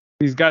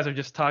these guys are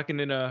just talking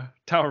in a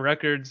Tower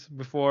Records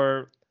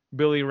before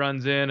Billy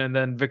runs in and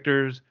then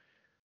Victor's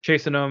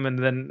chasing them and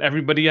then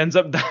everybody ends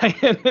up dying.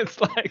 It's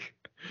like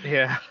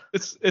Yeah.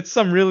 it's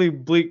some really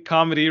bleak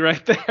comedy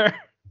right there.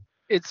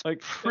 It's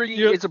Like pretty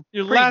your, it's a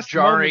your pretty last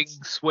jarring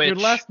moments, switch. Your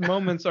last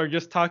moments are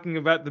just talking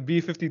about the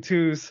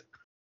B-52s.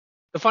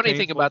 The funny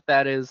thing Painful. about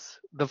that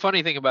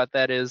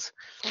is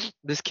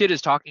this kid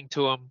is talking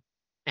to him,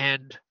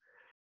 and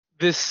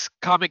this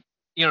comic,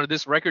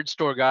 this record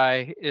store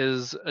guy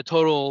is a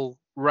total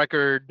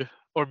record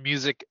or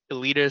music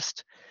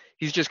elitist.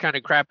 He's just kind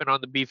of crapping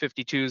on the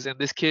B-52s, and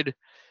this kid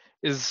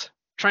is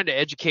trying to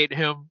educate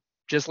him,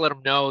 just let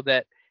him know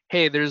that,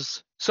 hey,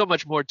 there's so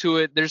much more to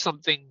it. There's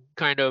something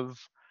kind of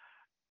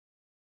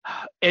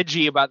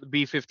edgy about the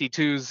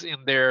B-52s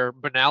in their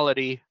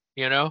banality,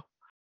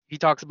 He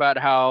talks about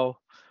how,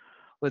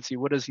 let's see,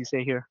 what does he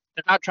say here?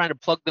 They're not trying to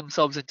plug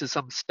themselves into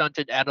some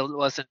stunted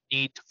adolescent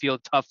need to feel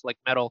tough like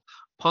metal,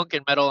 punk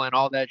and metal and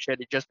all that shit.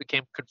 It just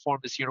became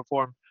conformist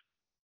uniform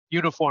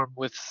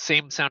with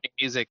same sounding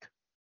music.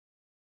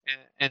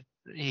 And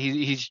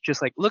he's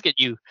just like, look at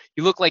you.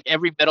 You look like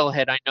every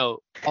metalhead I know,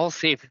 all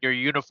safe in your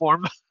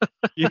uniform.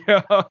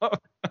 Yeah.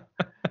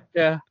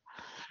 Yeah.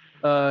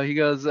 He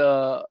goes,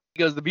 the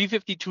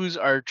B-52s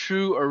are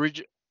true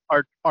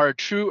are a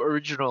true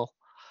original.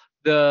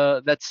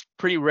 That's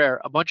pretty rare.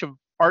 A bunch of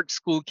art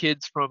school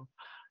kids from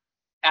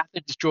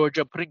Athens,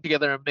 Georgia, putting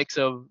together a mix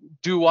of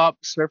doo-wop,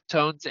 surf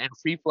tones, and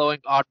free-flowing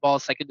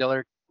oddball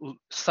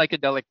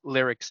psychedelic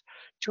lyrics.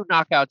 Two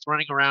knockouts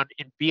running around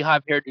in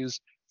beehive hairdos.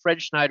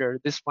 Fred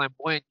Schneider, this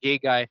flamboyant gay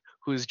guy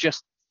who's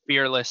just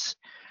fearless.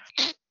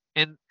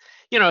 And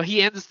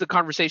he ends the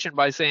conversation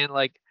by saying,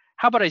 like,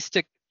 how about I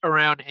stick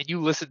around and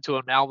you listen to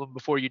an album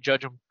before you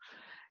judge him?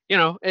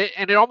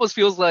 and it almost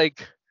feels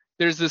like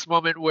there's this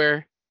moment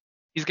where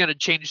he's going to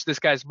change this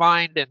guy's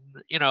mind, and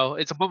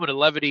it's a moment of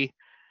levity,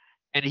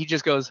 and he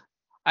just goes,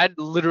 I'd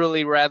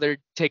literally rather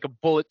take a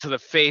bullet to the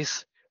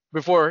face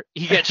before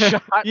he gets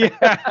shot.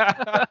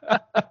 Yeah.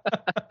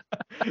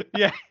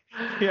 Yeah.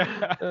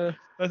 Yeah. Uh,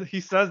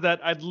 He says that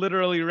I'd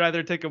literally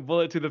rather take a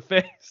bullet to the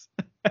face.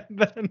 And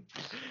then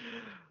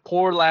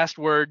poor last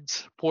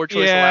words, poor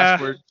choice of yeah.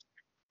 last words.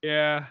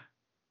 Yeah.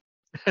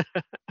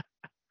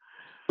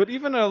 But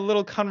even a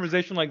little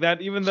conversation like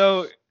that, even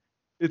though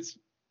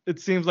it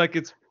seems like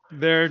it's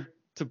there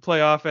to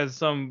play off as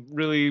some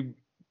really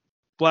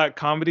black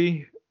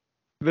comedy,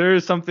 there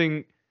is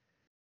something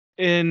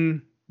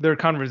in their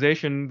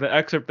conversation, the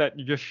excerpt that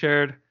you just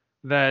shared,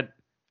 that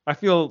I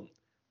feel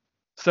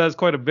says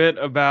quite a bit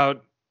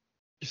about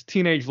just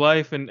teenage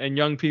life and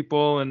young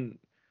people and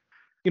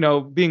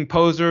being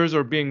posers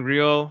or being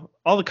real,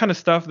 all the kind of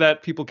stuff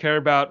that people care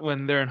about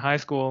when they're in high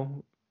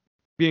school,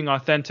 being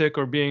authentic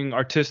or being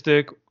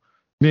artistic,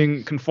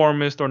 being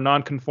conformist or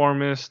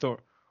nonconformist or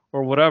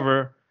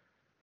whatever.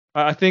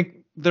 I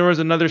think there was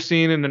another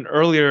scene in an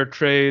earlier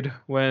trade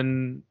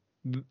when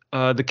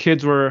the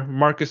kids were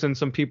Marcus and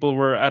some people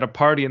were at a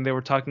party and they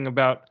were talking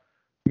about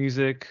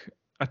music.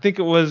 I think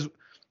it was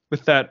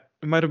with that.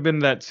 It might have been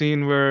that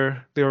scene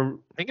where they were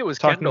I think it was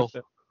talking. Kendall.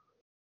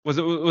 Was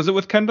it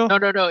with Kendall?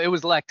 No. It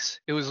was Lex.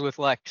 It was with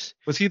Lex.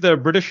 Was he the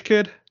British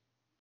kid?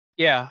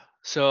 Yeah.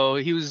 So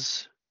he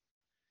was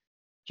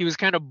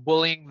kind of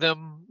bullying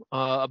them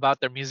about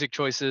their music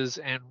choices,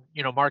 and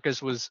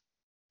Marcus was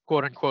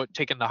quote unquote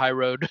taking the high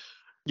road.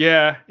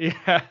 Yeah,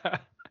 yeah.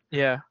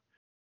 Yeah.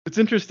 It's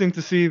interesting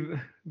to see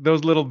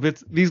these little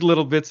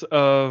bits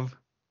of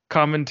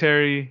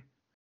commentary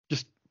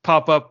just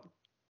pop up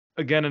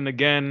again and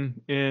again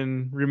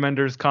in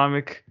Remender's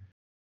comic.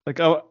 Like,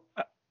 I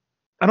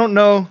don't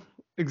know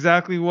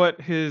exactly what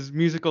his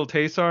musical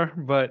tastes are,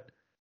 but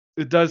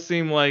it does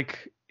seem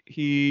like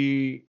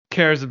he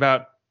cares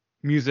about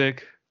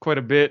music quite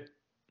a bit.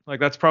 Like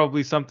that's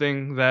probably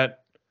something that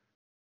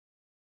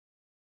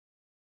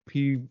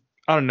he,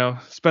 I don't know,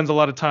 spends a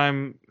lot of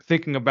time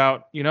thinking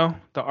about,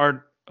 the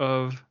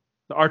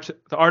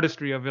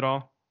artistry of it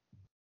all.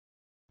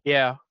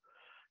 Yeah.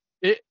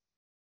 It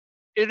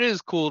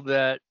is cool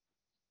that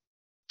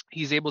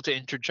he's able to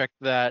interject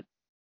that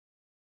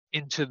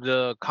into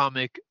the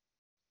comic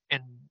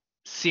and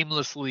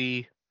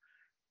seamlessly,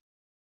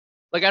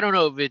 like, I don't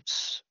know if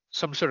it's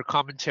some sort of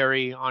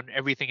commentary on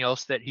everything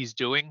else that he's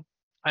doing.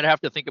 I'd have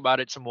to think about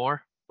it some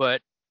more,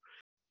 but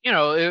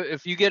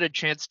if you get a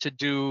chance to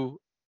do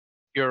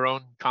your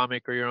own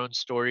comic or your own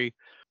story,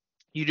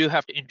 you do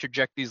have to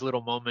interject these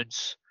little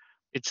moments.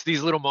 It's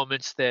these little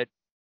moments that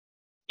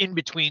in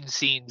between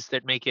scenes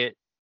that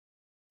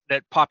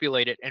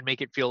populate it and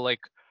make it feel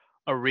like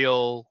a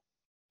real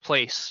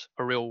place,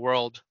 a real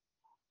world.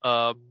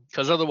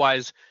 Because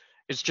otherwise,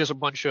 it's just a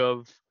bunch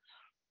of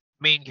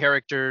main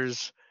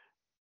characters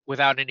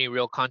without any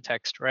real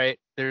context, right?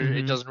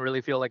 It doesn't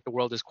really feel like the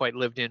world is quite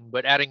lived in.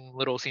 But adding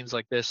little scenes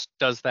like this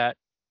does that,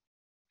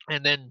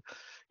 and then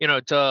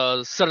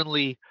to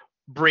suddenly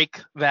break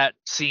that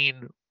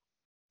scene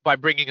by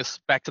bringing us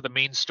back to the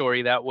main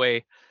story that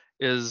way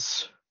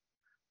is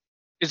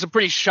a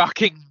pretty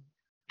shocking,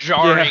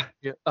 jarring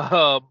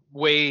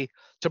way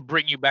to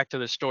bring you back to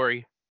the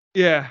story.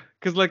 Yeah,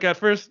 because like at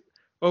first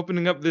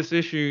opening up this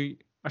issue,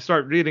 I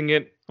start reading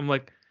it. I'm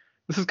like,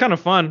 this is kind of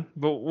fun,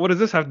 but what does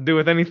this have to do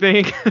with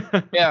anything?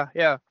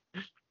 Yeah.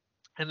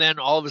 And then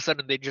all of a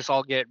sudden they just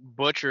all get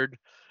butchered.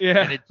 Yeah,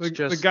 and it's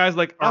just the guy's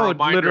like, I would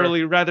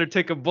literally rather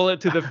take a bullet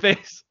to the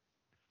face.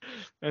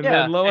 And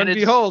then lo and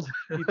behold,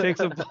 he takes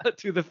a bullet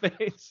to the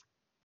face.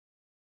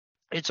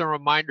 It's a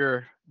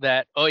reminder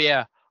that, oh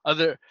yeah,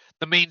 the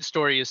main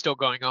story is still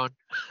going on.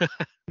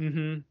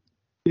 Mm-hmm.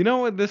 You know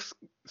what this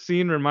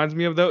scene reminds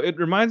me of, though? It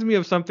reminds me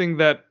of something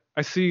that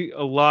I see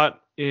a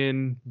lot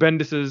in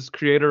Bendis's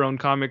creator-owned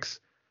comics.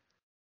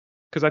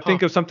 Because I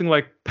think of something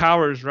like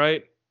Powers,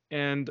 right?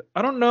 And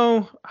I don't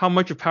know how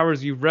much of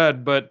Powers you've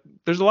read, but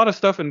there's a lot of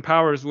stuff in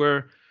Powers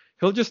where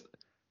he'll just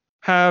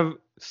have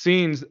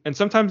scenes, and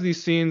sometimes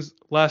these scenes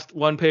last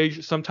one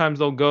page, sometimes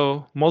they'll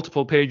go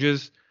multiple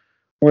pages,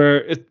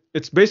 where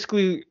it's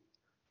basically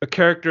a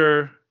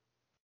character,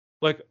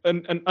 like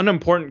an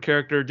unimportant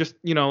character, just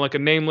like a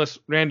nameless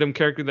random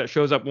character that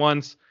shows up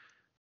once,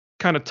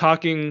 kind of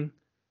talking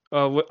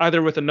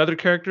either with another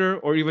character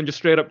or even just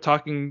straight up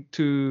talking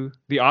to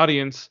the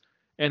audience,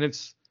 and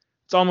it's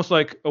almost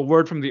like a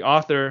word from the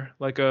author,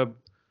 like a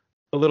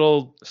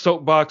little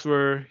soapbox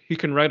where he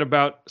can write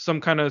about some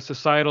kind of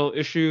societal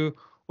issue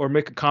or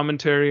make a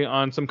commentary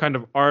on some kind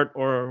of art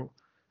or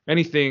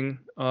anything,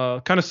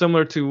 kind of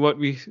similar to what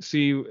we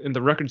see in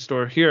the record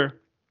store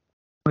here.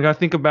 Like I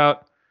think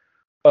about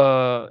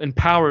in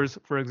Powers,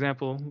 for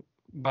example,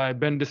 by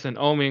Bendis and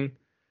Oeming.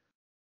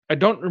 I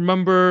don't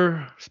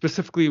remember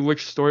specifically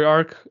which story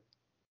arc.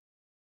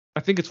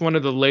 I think it's one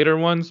of the later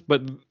ones,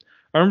 but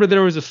I remember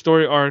there was a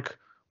story arc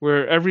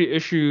where every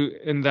issue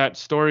in that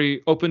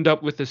story opened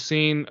up with a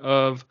scene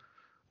of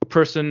a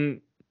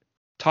person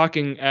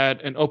talking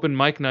at an open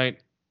mic night,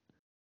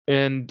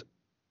 And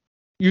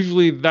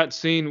usually that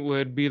scene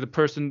would be the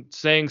person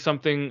saying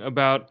something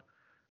about,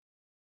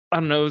 I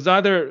don't know, it was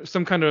either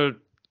some kind of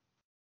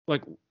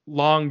like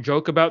long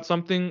joke about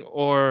something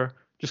or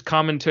just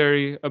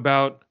commentary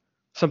about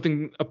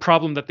something, a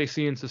problem that they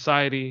see in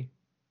society.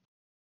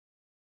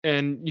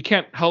 And you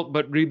can't help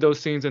but read those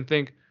scenes and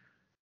think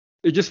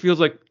it just feels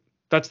like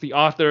that's the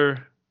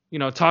author,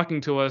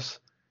 talking to us.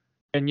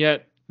 And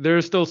yet there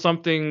is still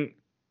something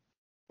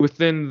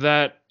within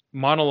that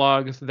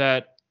monologue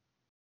that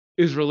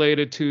is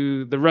related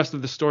to the rest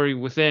of the story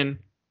within.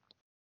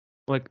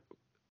 Like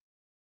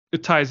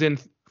it ties in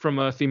from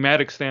a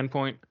thematic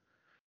standpoint.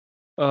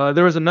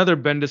 There was another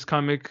Bendis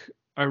comic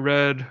I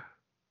read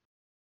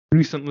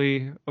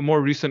recently, a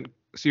more recent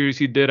series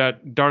he did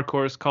at Dark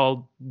Horse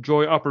called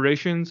Joy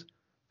Operations.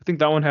 I think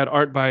that one had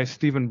art by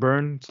Stephen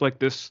Byrne. It's like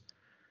this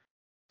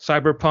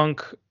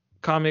cyberpunk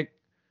comic.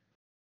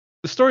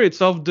 The story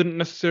itself didn't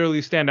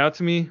necessarily stand out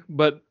to me,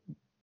 but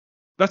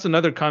that's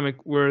another comic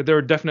where there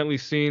are definitely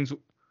scenes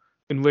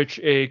in which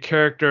a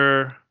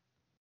character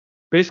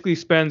basically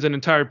spends an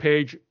entire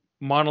page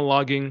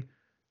monologuing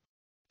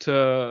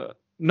to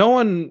no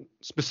one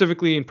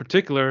specifically in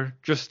particular,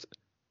 just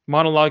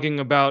monologuing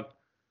about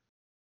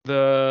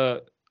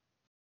the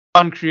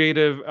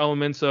uncreative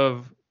elements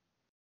of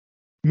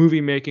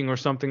movie making or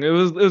something. It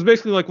was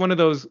basically like one of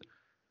those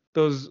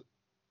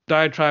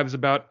diatribes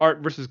about art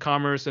versus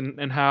commerce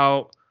and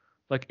how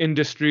like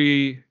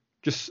industry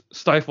just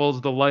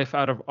stifles the life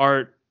out of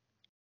art.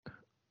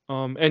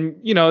 And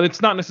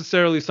it's not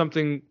necessarily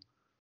something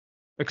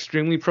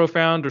extremely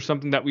profound or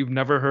something that we've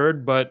never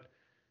heard, but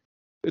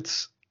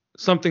it's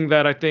something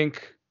that I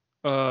think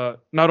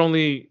not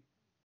only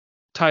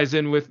ties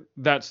in with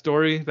that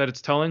story that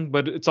it's telling,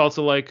 but it's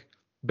also like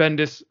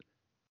Bendis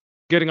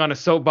getting on a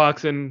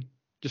soapbox and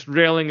just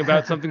railing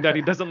about something that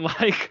he doesn't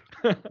like.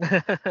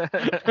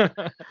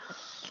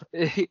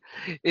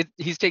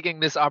 He's taking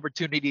this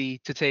opportunity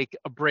to take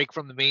a break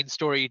from the main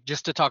story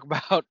just to talk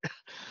about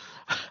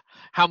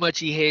how much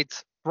he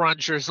hates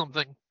brunch or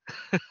something.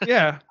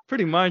 Yeah,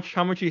 pretty much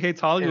how much he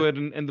hates Hollywood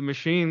and the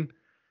machine.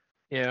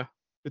 Yeah.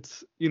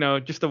 It's,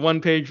 just a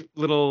one-page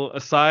little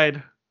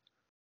aside.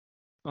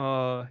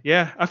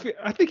 Yeah,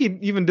 I think he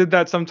even did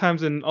that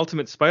sometimes in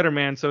Ultimate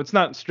Spider-Man, so it's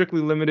not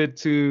strictly limited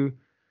to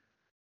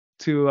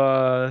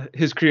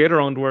his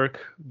creator-owned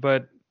work,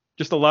 but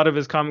just a lot of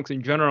his comics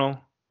in general.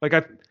 Like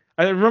I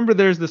remember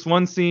there's this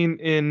one scene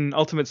in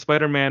Ultimate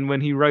Spider-Man when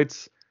he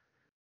writes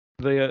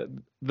the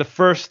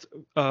first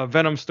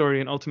Venom story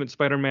in Ultimate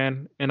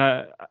Spider-Man, and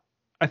I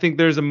think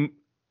there's an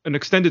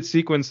extended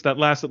sequence that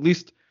lasts at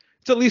least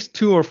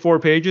 2 or 4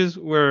 pages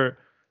where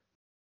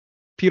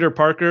Peter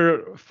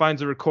Parker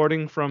finds a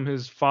recording from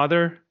his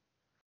father,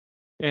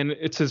 and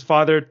it's his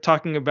father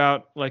talking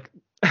about like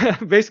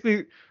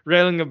basically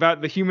railing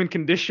about the human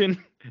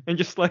condition and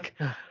just like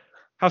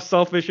how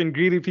selfish and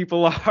greedy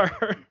people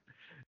are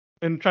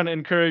and trying to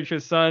encourage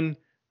his son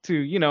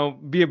to,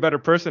 be a better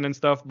person and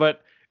stuff.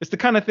 But it's the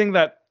kind of thing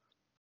that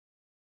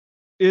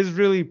is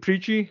really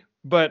preachy,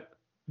 but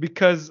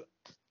because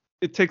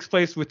it takes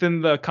place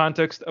within the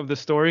context of the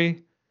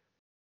story,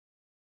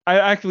 I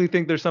actually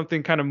think there's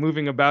something kind of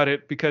moving about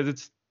it because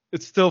it's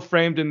still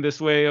framed in this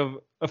way of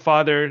a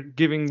father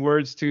giving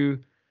words to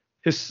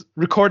his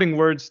recording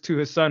words to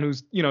his son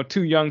who's,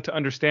 too young to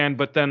understand,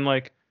 but then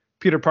like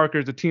Peter Parker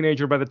is a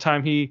teenager by the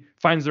time he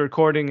finds the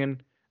recording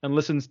and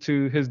listens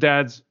to his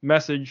dad's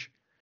message.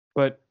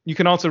 But you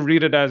can also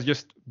read it as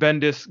just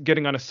Bendis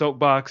getting on a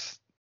soapbox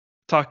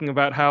talking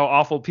about how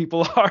awful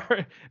people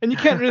are. And you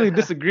can't really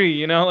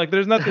disagree, like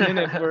there's nothing in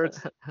it where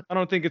I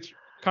don't think it's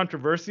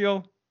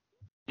controversial,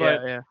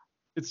 but yeah.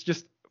 it's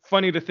just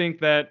funny to think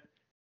that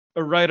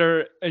a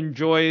writer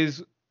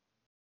enjoys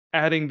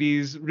adding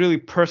these really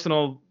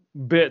personal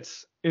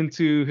bits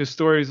into his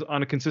stories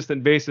on a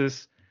consistent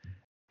basis.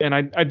 And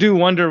I do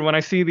wonder when I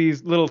see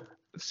these little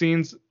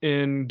scenes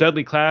in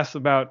Deadly Class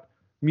about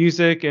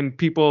music and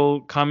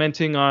people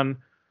commenting on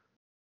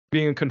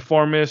being a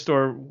conformist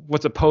or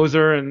what's a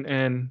poser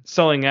and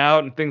selling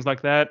out and things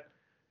like that.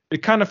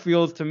 It kind of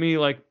feels to me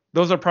like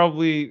those are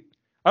probably,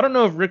 I don't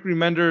know if Rick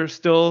Remender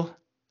still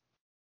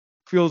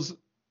feels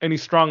any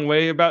strong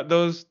way about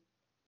those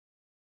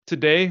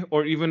today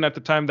or even at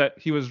the time that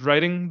he was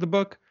writing the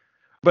book,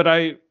 but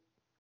I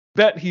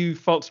bet he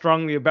felt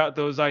strongly about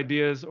those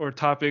ideas or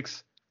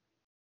topics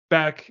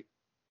back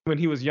when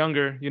he was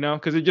younger,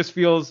 because it just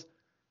feels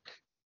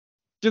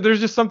there's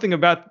just something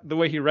about the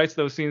way he writes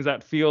those scenes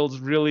that feels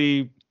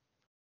really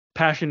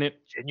passionate,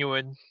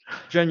 genuine.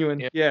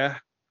 Yeah.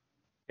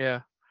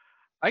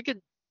 I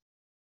could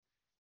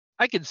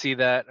see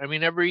that. I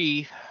mean,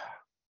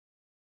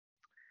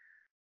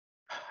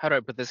 how do I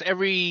put this?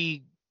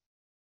 Every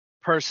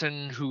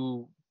person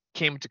who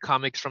came to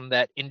comics from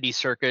that indie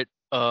circuit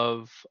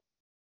of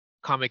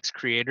comics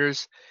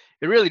creators,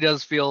 it really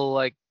does feel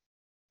like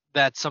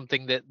that's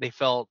something that they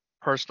felt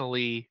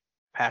personally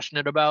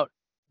passionate about.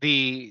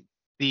 The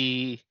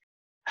the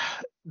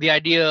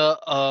idea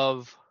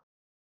of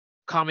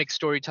comic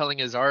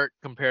storytelling as art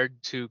compared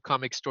to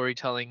comic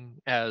storytelling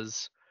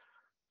as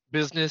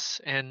business,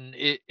 and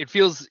it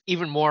feels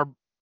even more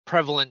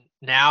prevalent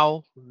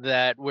now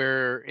that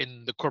we're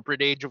in the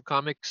corporate age of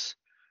comics.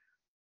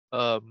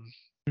 Um,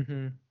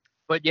 Hmm.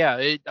 but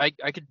yeah,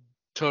 I could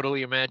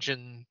totally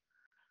imagine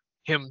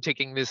him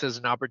taking this as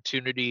an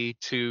opportunity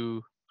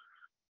to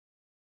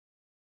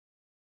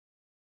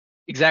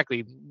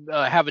exactly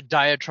have a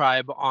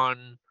diatribe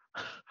on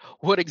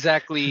what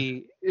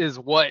exactly is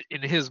what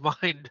in his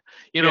mind.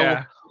 You know,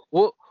 Yeah,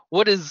 what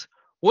what is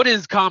what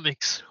is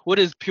comics? What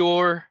is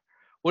pure?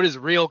 What is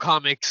real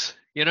comics?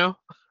 You know?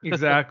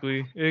 exactly,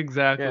 Yeah.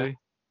 exactly.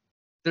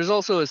 There's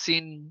also a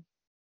scene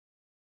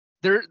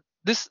there.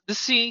 This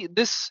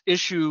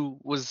issue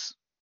was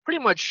pretty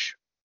much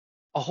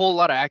a whole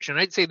lot of action.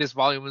 I'd say this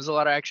volume is a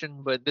lot of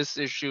action, but this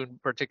issue in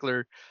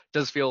particular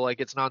does feel like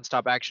it's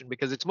nonstop action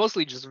because it's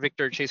mostly just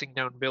Victor chasing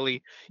down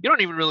Billy. You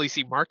don't even really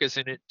see Marcus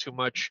in it too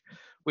much,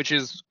 which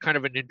is kind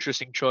of an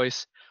interesting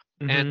choice.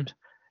 Hmm. And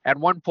at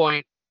one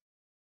point,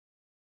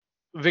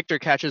 Victor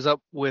catches up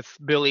with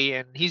Billy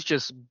and he's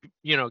just,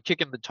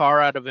 kicking the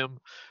tar out of him.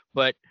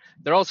 But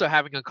they're also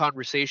having a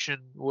conversation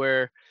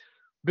where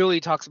Billy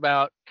talks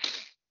about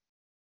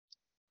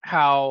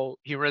how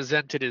he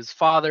resented his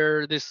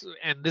father. This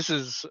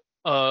is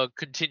a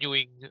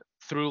continuing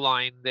through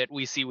line that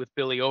we see with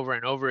Billy over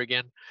and over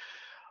again.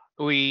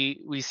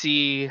 We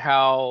see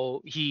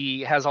how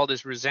he has all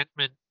this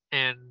resentment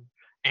and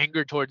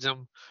anger towards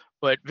him,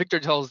 but Victor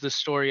tells this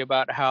story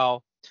about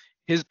how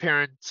his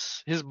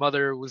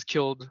mother was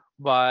killed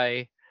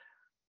by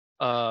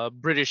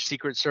British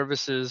Secret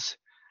Services,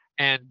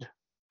 and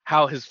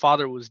how his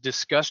father was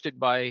disgusted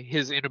by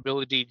his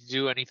inability to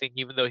do anything,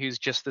 even though he was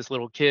just this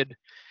little kid.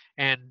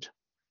 And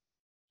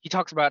he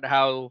talks about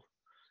how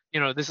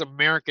this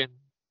American,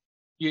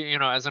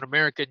 as an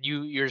American,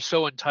 you're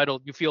so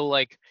entitled, you feel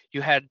like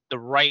you had the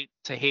right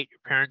to hate your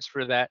parents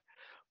for that.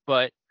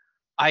 But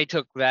I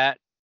took that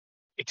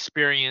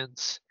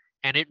experience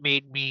and it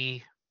made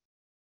me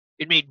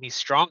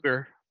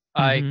stronger.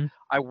 i Hmm.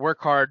 I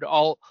work hard.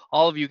 All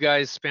of you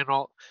guys spend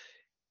all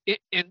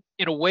in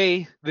a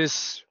way,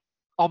 this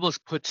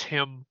almost puts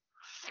him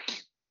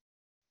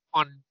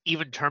on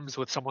even terms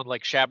with someone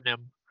like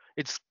Shabnam.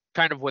 It's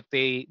kind of what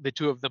the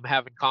two of them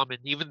have in common,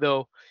 even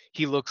though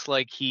he looks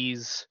like he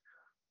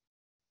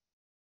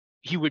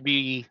would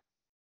be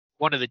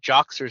one of the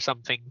jocks or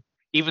something.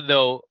 Even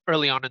though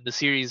early on in the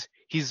series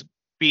he's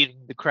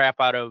beating the crap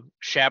out of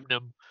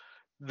Shabnam,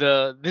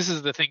 this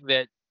is the thing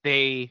that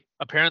they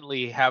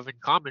apparently have in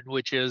common,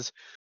 which is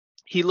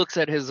he looks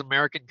at his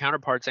American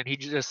counterparts and he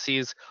just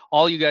sees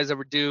all you guys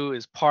ever do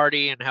is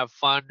party and have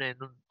fun, and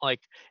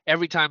like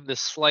every time the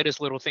slightest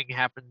little thing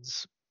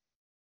happens,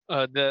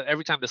 the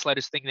every time the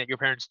slightest thing that your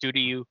parents do to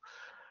you,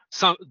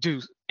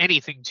 do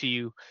anything to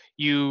you,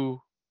 you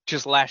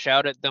just lash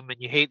out at them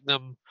and you hate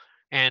them,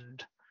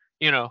 and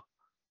you know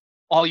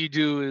all you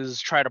do is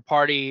try to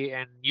party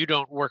and you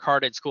don't work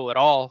hard at school at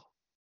all.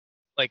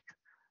 Like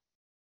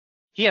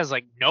he has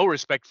like no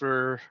respect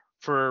for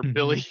Hmm.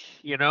 Billy,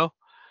 you know,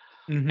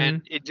 and Hmm.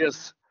 it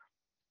just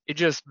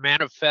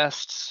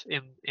manifests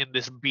in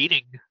this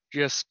beating.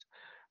 Just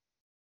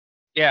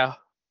yeah,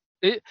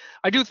 it,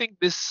 I do think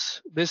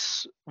this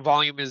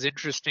volume is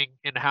interesting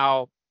in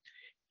how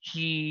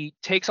he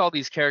takes all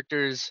these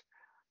characters,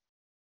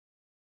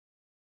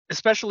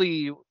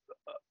 especially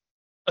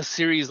a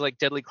series like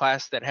Deadly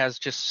Class that has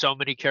just so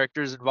many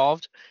characters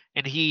involved,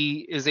 and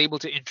he is able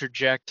to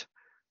interject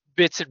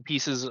bits and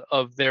pieces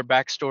of their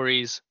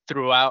backstories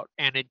throughout,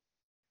 and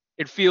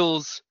it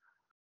feels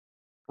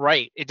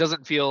right. It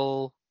doesn't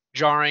feel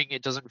jarring.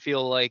 It doesn't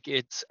feel like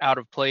it's out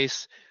of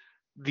place.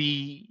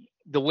 The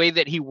way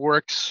that he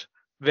works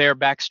their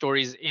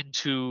backstories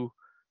into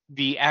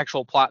the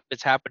actual plot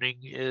that's happening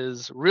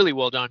is really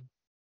well done.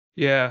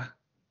 Yeah,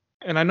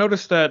 and I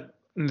noticed that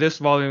in this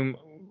volume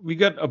we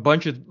get a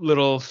bunch of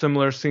little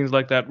similar scenes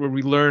like that where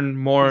we learn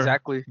more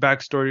Exactly.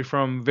 backstory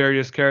from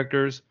various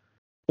characters.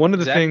 One of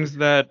the Exactly. things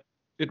that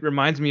it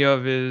reminds me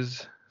of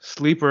is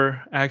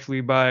Sleeper,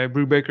 actually, by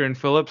Brubaker and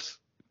Phillips,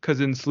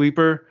 because in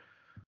Sleeper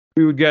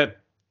we would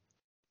get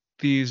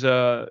these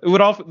they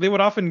would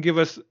often give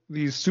us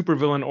these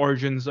supervillain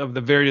origins of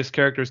the various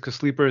characters, because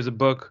Sleeper is a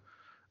book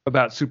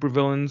about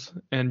supervillains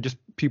and just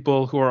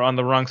people who are on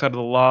the wrong side of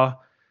the law,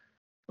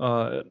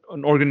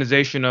 an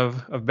organization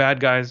of bad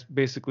guys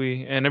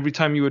basically. And every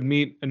time you would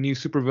meet a new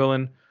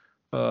supervillain,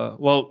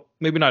 well,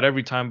 maybe not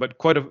every time, but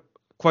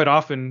quite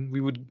often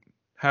we would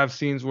have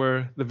scenes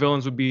where the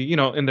villains would be,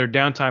 in their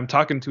downtime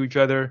talking to each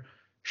other,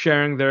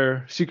 sharing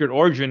their secret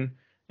origin,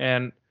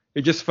 and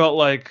it just felt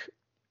like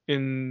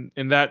in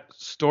that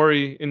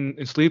story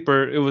in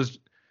Sleeper, it was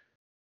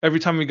every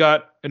time we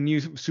got a new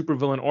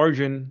supervillain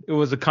origin, it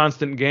was a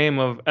constant game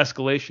of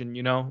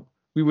escalation.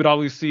 We would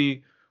always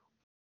see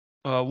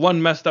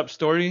one messed up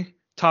story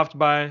topped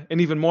by an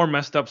even more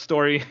messed up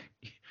story.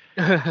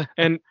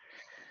 And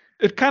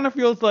it kind of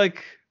feels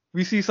like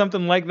we see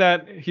something like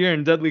that here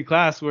in Deadly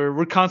Class, where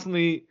we're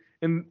constantly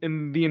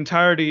in the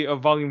entirety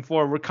of Volume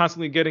 4, we're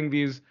constantly getting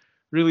these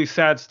really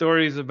sad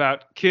stories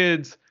about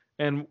kids,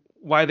 and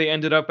why they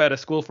ended up at a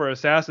school for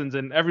assassins,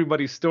 and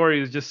everybody's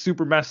story is just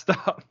super messed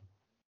up.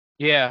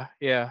 Yeah,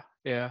 yeah,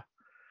 yeah.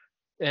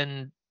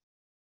 And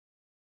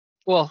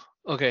well,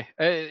 okay.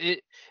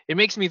 It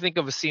makes me think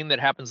of a scene that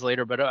happens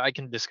later, but I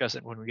can discuss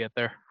it when we get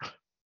there.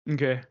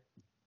 Okay.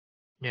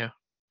 Yeah.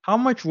 How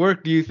much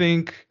work do you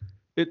think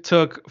it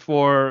took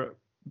for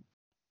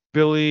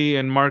Billy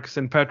and Marcus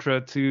and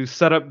Petra to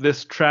set up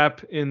this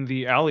trap in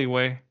the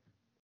alleyway?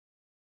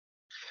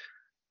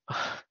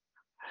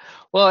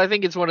 Well, I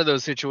think it's one of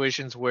those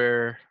situations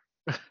where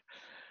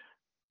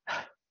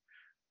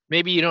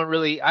maybe you don't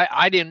really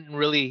I didn't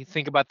really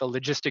think about the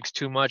logistics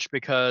too much,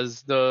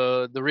 because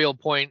the real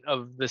point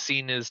of the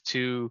scene is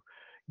to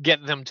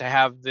get them to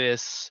have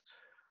this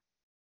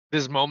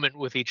moment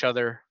with each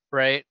other,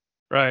 right?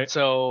 Right.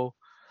 So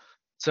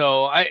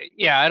I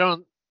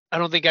don't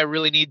think I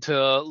really need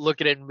to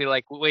look at it and be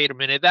like, wait a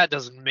minute, that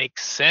doesn't make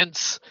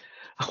sense.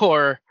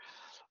 Or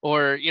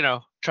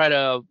try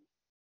to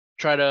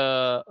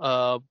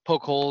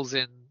poke holes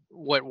in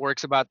what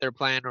works about their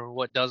plan or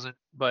what doesn't.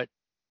 But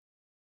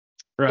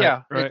Right.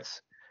 yeah, Right.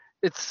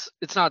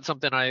 it's not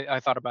something I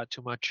thought about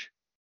too much.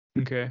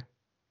 Okay.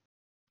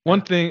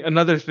 Yeah.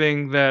 Another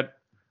thing that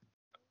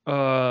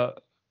uh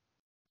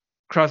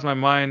crossed my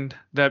mind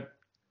that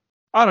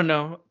I don't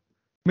know.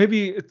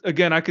 Maybe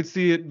again, I could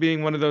see it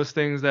being one of those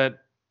things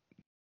that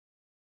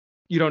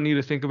you don't need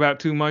to think about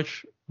too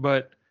much,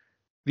 but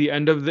the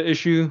end of the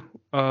issue,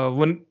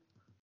 when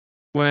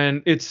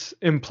it's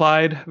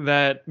implied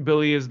that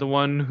Billy is the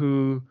one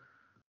who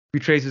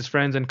betrays his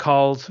friends and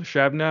calls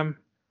Shabnam,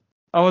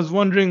 I was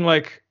wondering,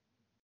 like,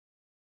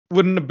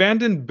 would an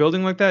abandoned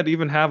building like that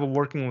even have a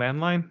working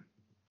landline?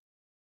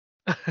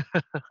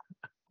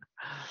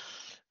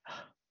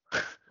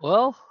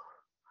 Well,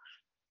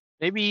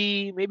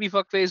 maybe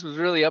Fuckface was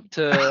really up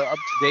to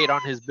date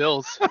on his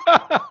bills.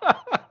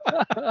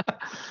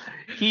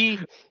 he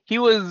he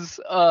was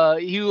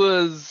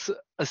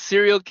a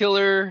serial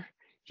killer.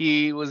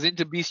 He was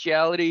into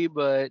bestiality,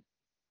 but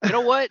you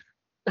know what?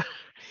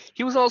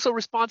 He was also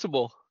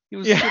responsible. He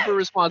was Yeah, super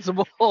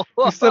responsible.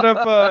 he set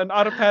up an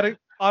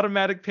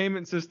automatic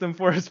payment system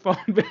for his phone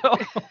bill.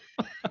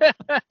 So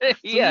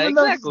Yeah, even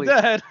though he's exactly.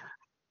 dead,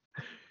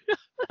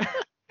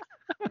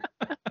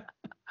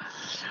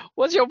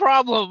 What's your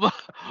problem?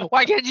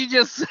 Why can't you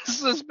just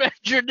suspend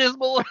your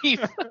disbelief?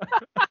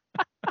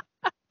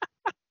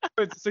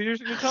 wait, so you're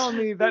telling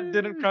me that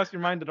didn't cross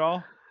your mind at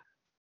all?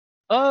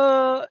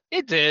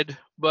 It did,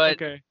 but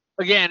Okay.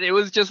 again, it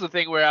was just a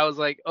thing where I was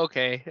like,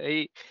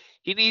 okay,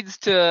 he needs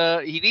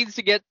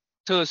to get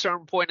to a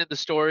certain point in the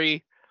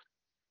story.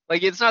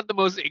 Like, it's not the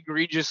most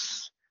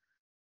egregious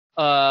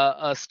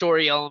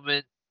story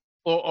element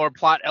or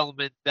plot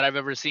element that I've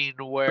ever seen,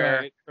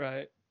 where Right.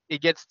 Right.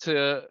 it gets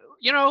to,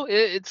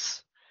 it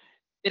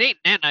ain't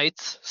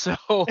nanites,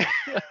 so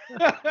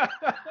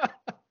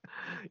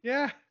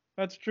Yeah,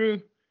 that's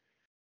true.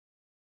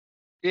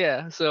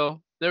 yeah,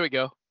 so there we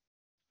go.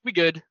 We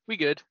good. Hmm.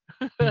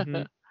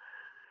 You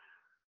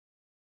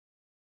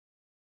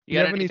Do you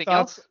got have any anything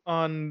thoughts else?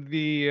 on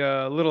the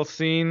little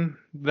scene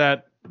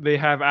that they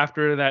have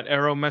after that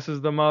arrow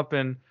messes them up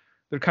and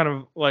they're kind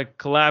of like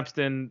collapsed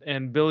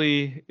and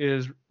Billy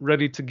is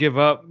ready to give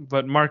up,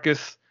 but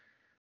Marcus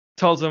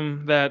tells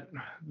him that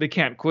they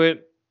can't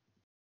quit.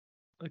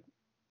 Like,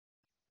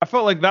 I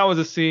felt like that was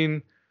a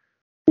scene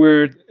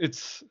where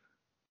it's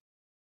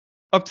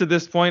up to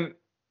this point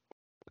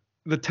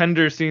the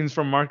tender scenes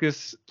from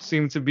Marcus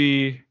seem to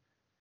be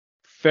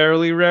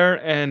fairly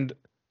rare, and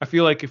I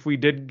feel like if we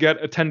did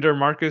get a tender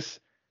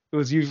Marcus, it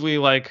was usually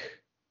like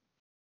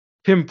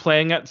him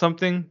playing at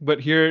something,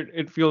 but here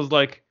it feels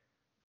like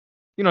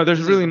there's This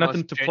is really the most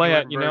nothing to play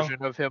at, genuine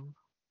version of him.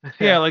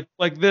 Yeah, Yeah.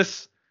 like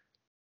this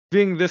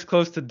being this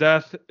close to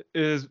death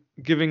is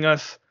giving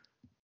us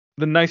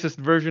the nicest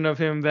version of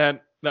him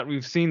that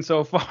we've seen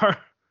so far.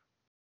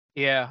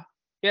 Yeah.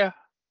 Yeah.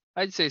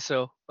 I'd say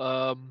so.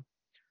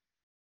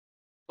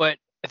 But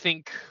I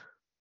think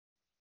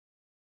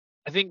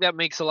that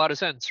makes a lot of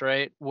sense,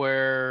 right?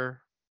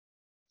 Where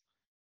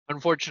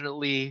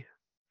unfortunately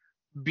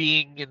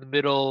being in the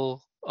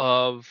middle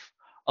of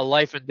a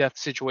life and death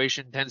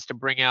situation tends to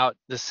bring out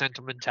the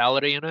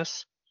sentimentality in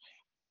us.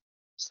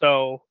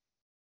 So,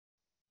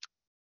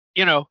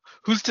 you know,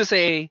 who's to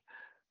say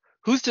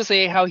who's to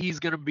say how he's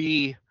going to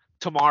be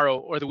tomorrow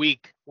or the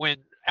week when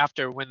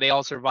they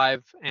all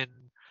survive and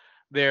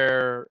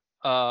they're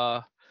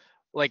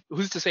like,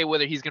 who's to say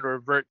whether he's going to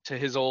revert to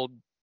his old,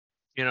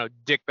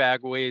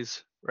 dickbag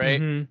ways, right?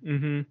 Mhm.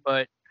 Mhm.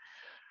 But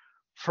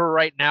for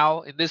right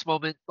now, in this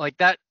moment, like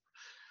that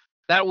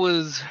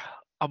was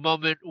a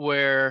moment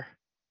where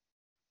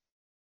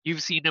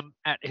you've seen him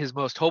at his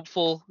most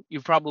hopeful.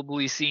 You've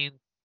probably seen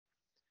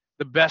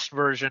the best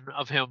version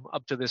of him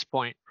up to this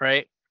point,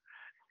 right?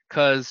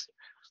 Because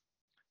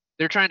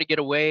they're trying to get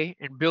away,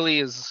 and Billy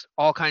is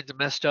all kinds of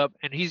messed up,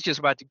 and he's just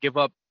about to give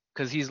up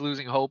because he's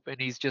losing hope, and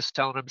he's just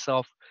telling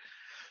himself,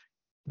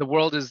 the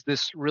world is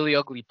this really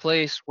ugly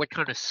place. What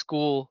kind of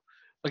school?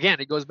 Again,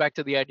 it goes back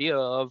to the idea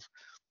of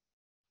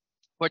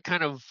what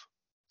kind of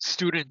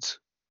students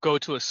go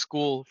to a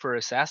school for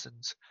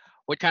assassins.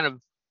 What kind of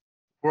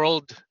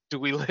world do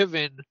we live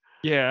in?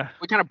 Yeah.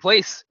 What kind of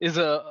place is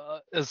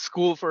a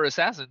school for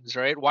assassins,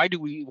 right? Why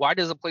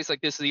does a place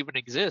like this even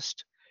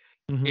exist?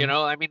 You Mhm.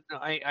 know, I mean,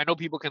 I know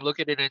people can look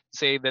at it and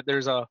say that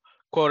there's a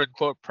quote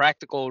unquote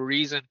practical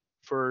reason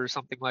for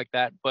something like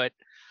that, but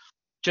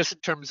just in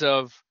terms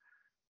of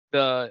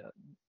the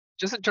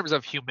just in terms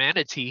of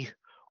humanity,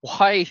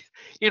 why,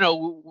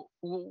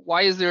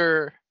 why is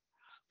there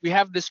we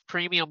have this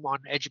premium on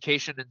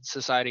education in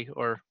society,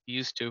 or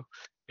used to,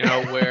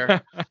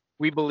 where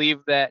we believe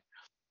that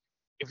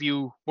if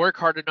you work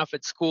hard enough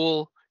at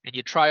school and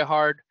you try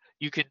hard,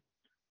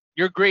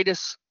 your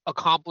greatest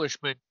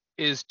accomplishment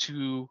is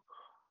to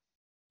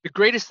the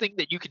greatest thing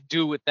that you can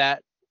do with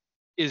that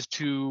is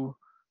to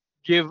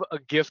give a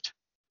gift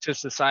to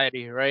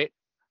society, right?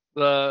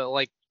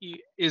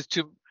 Is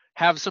to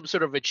have some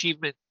sort of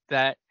achievement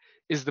that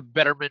is the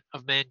betterment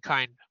of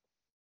mankind.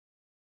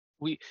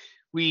 We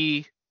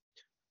we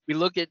we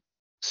look at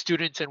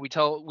students and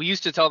we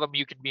used to tell them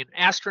you can be an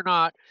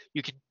astronaut,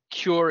 you can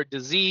cure a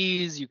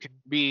disease, you can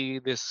be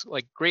this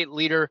like great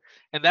leader,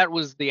 and that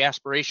was the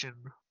aspiration.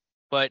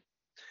 But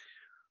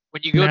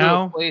when you go to a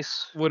Now,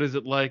 place, what is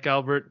it like,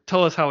 Albert?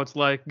 Tell us how it's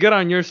like. Get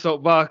on your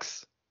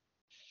soapbox.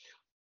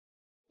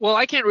 well,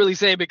 I can't really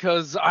say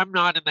because I'm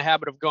not in the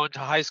habit of going to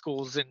high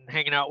schools and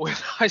hanging out with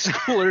high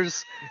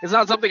schoolers. It's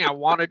not something I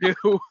want to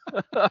do.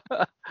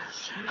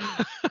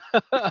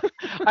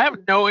 I have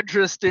no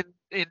interest in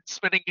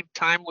spending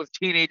time with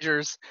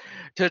teenagers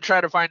to try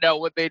to find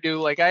out what they do.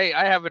 Like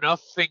I have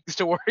enough things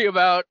to worry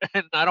about,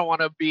 and I don't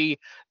want to be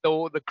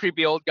the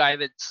creepy old guy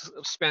that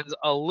spends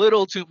a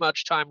little too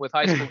much time with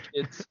high school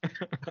kids.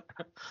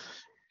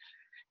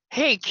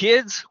 Hey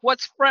kids,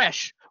 what's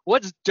fresh?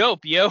 What's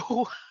dope,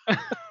 yo?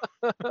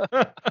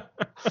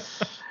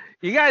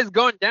 You guys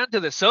going down to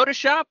the soda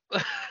shop?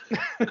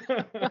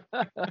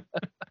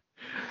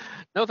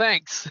 No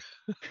thanks.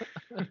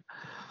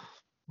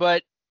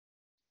 But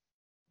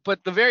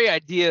the very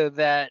idea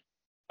that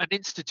an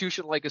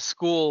institution like a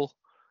school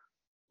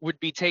would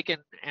be taken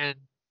and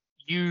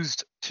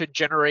used to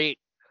generate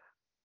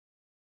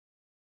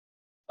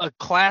a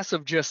class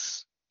of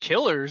just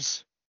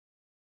killers,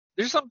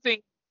 there's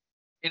something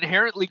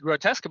inherently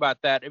grotesque about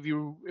that if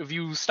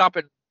you stop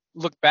and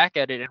look back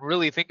at it and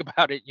really think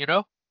about it,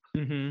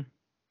 Mhm.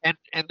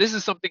 And this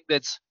is something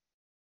that's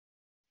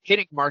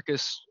hitting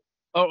Marcus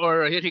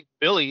or hitting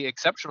Billy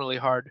exceptionally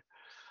hard.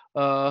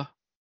 uh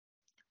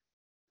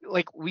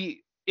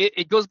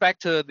it goes back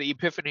to the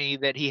epiphany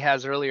that he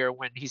has earlier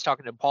when he's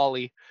talking to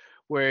Paulie,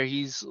 where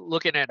he's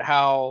looking at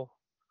how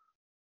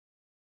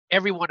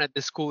everyone at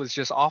this school is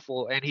just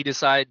awful, and he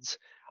decides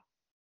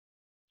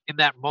in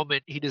that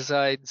moment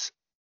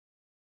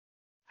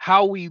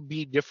how we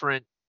be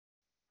different,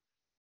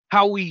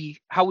 how we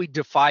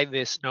defy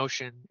this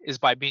notion is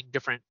by being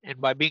different, and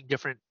by being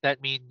different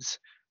that means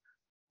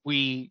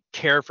we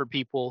care for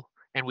people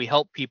and we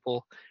help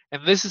people.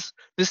 And this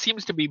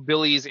seems to be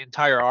Billy's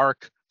entire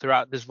arc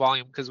throughout this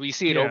volume, because we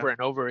see it Yeah. over and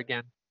over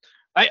again.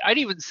 I'd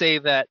even say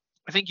that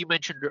I think you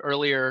mentioned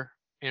earlier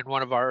in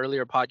one of our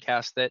earlier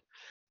podcasts that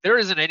there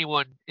isn't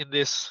anyone in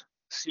this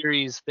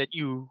series that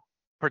you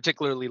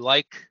particularly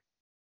like.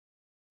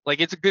 Like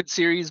it's a good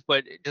series,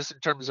 but just in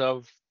terms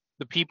of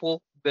the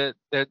people, that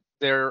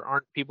there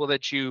aren't people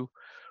that you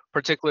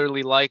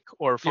particularly like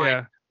or find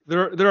Yeah.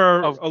 There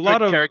are of a lot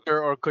good of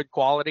character or good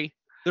quality.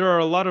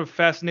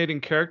 fascinating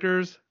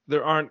characters.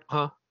 There aren't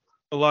Huh?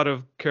 a lot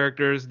of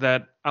characters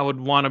that I would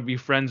want to be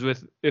friends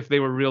with if they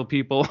were real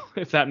people,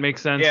 if that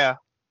makes sense. Yeah,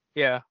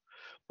 yeah.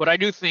 But I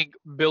do think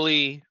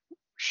Billy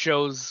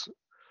shows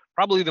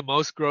probably the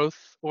most growth,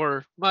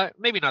 or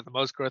maybe not the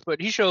most growth, but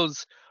he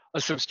shows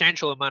a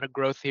substantial amount of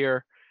growth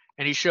here,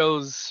 and he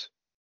shows,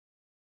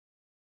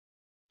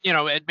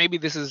 and maybe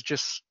this is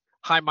just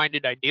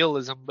high-minded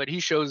idealism, but he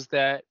shows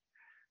that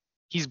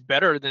he's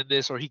better than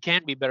this, or he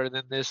can be better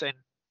than this, and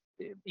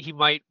he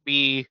might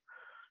be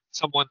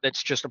someone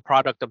that's just a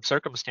product of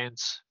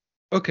circumstance.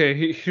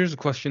 Okay, here's a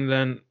question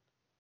then.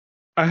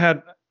 I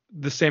had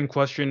the same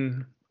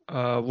question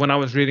when I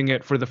was reading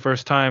it for the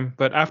first time,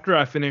 but after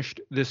I finished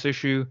this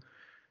issue,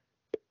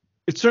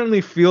 it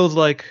certainly feels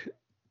like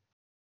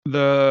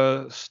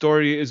the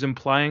story is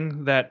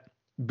implying that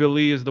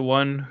Billy is the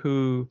one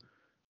who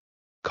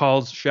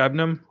calls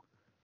Shabnam.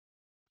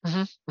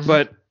 Mm-hmm.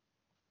 But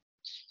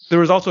there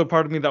was also a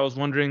part of me that was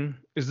wondering,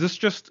 is this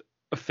just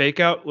a fake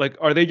out? Like,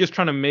 are they just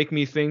trying to make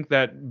me think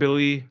that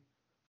Billy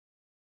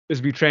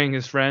is betraying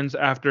his friends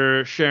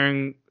after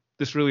sharing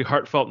this really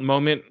heartfelt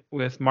moment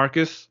with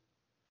Marcus?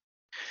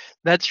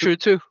 That's true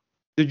too.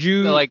 Did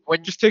you Like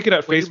when just take it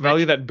at when you face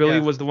value that Billy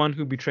yeah. was the one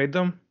who betrayed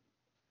them?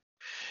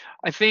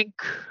 I think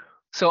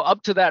so.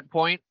 Up to that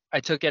point, I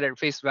took it at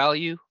face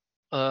value,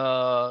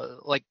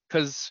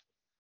 because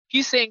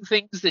he's saying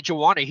things that you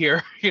want to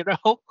hear.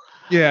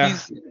 Yeah.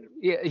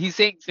 He's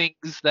saying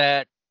things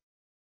that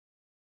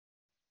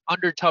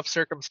under tough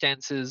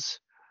circumstances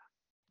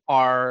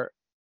are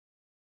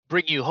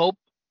bring you hope.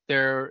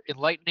 They're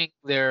enlightening.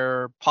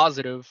 They're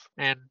positive.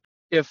 And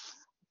if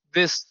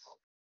this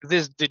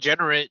this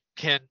degenerate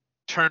can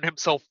turn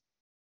himself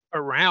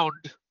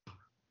around,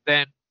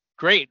 then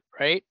great,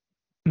 right?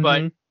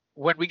 But Mhm.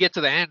 when we get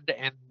to the end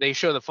and they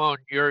show the phone,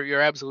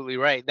 you're absolutely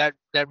right. That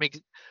makes,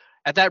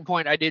 at that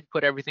point I did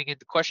put everything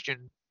into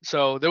question.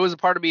 So there was a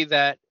part of me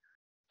that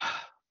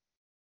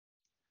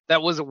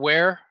was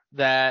aware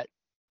that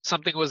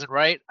something wasn't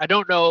right. I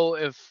don't know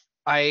if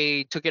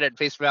I took it at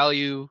face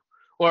value,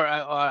 or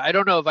I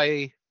don't know if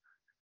I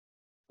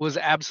was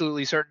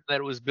absolutely certain that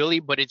it was Billy,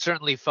 but it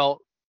certainly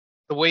felt,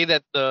 the way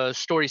that the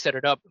story set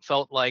it up,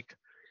 felt like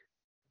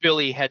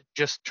Billy had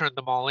just turned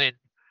them all in,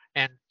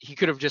 and he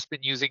could have just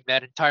been using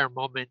that entire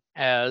moment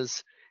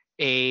as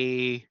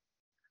a,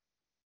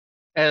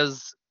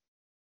 as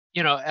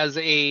as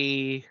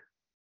a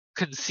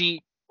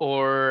conceit,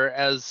 or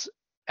as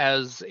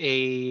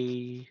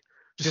a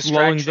Just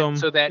lulling distraction, them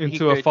so that he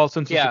into a could, false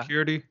sense of yeah,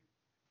 security.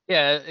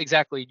 yeah,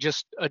 exactly,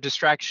 just a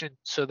distraction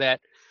so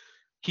that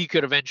he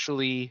could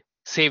eventually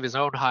save his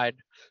own hide.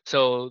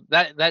 So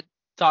that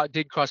thought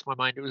did cross my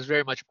mind. It was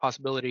very much a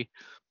possibility,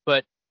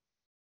 but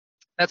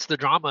that's the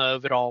drama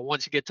of it all.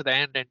 Once you get to the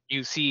end and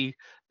you see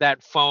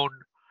that phone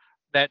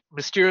that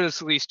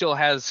mysteriously still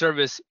has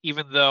service,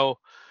 even though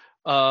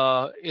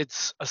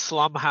it's a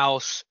slum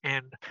house,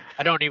 and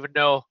I don't even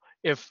know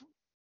if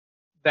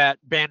that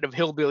band of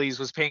hillbillies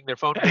was paying their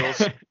phone bills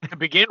to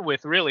begin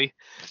with, really,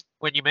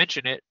 when you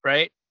mention it,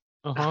 right?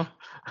 Uh-huh.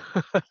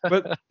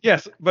 But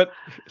yes, but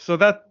so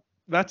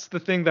that's the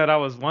thing that I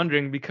was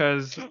wondering,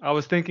 because I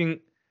was thinking,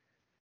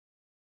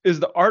 is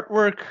the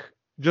artwork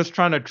just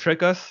trying to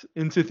trick us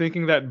into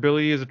thinking that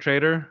Billy is a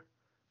traitor?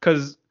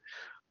 Because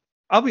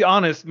I'll be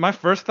honest, my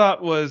first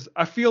thought was,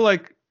 I feel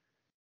like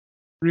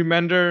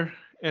Remender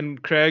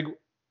and Craig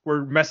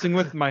were messing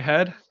with my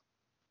head.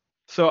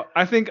 So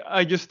I think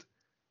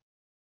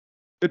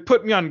it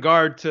put me on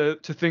guard to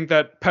think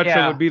that Petra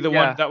Yeah, would be the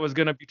one yeah, that was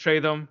gonna betray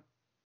them.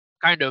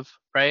 kind of,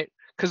 right?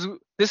 Because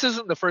this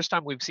isn't the first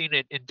time we've seen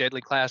it in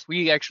Deadly Class.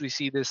 We actually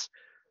see this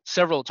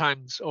several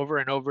times over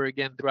and over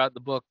again throughout the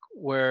book,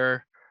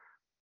 where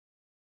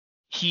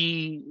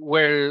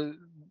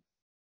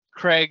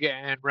Craig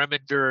and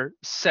Remender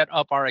set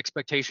up our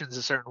expectations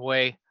a certain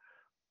way,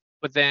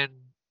 but then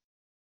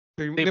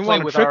they They play want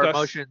to with trick our us.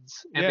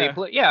 emotions, and they Yeah.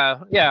 play, yeah,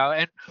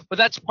 and but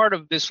that's part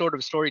of this sort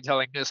of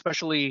storytelling,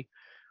 especially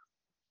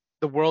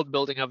the world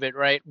building of it,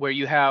 right? Where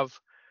you have,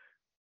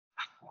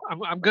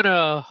 I'm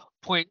gonna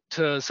point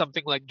to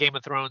something like Game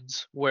of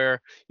Thrones,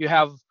 where you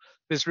have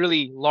this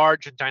really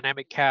large and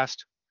dynamic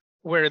cast,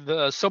 where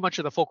the so much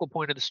of the focal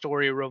point of the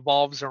story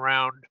revolves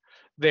around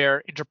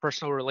their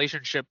interpersonal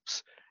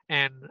relationships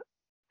and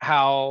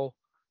how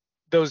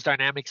those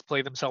dynamics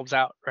play themselves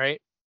out,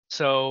 right?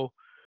 So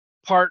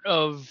part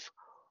of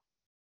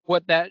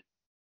what that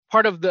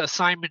part of the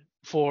assignment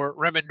for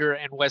Remender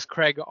and Wes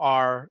Craig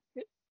are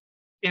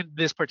in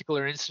this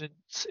particular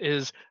instance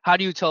is, how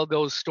do you tell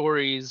those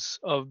stories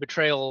of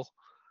betrayal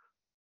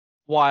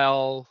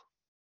while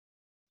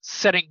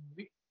setting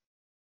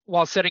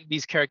setting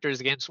these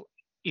characters against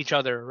each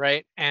other,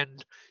 right?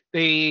 And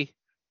they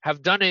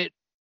have done it.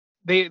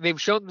 They've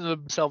shown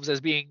themselves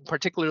as being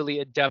particularly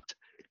adept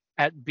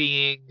at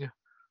being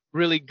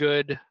really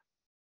good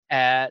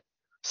at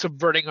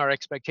subverting our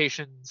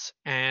expectations,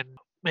 and,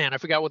 man, I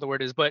forgot what the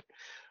word is, but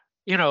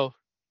you know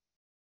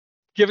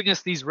giving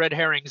us these red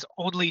herrings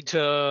only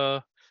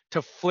to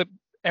flip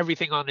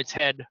everything on its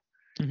head.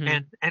 Hmm.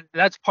 And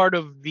that's part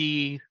of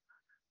the,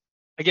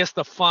 I guess,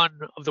 the fun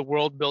of the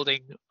world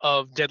building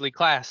of Deadly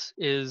Class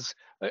is,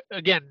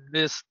 again,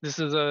 this is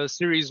a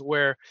series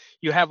where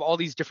you have all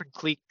these different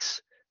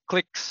cliques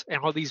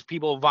and all these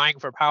people vying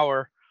for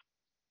power,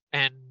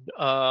 and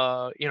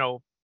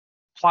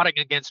plotting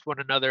against one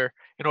another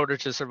in order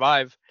to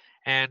survive.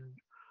 And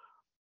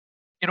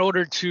in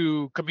order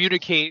to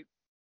communicate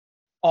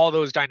all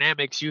those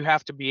dynamics, be you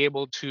have to be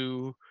able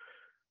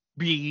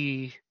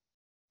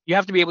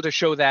to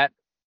show that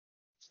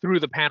through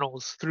the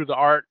panels, through the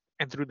art,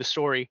 and through the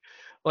story.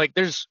 Like,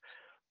 it's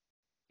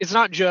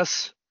not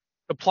just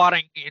the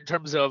plotting in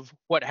terms of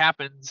what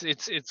happens.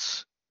 It's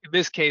in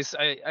this case,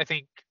 I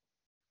think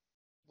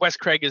Wes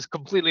Craig is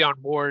completely on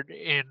board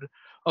in,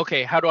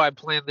 okay, how do I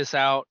plan this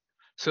out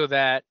so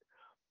that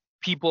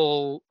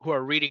people who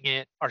are reading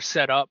it are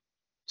set up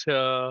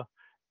to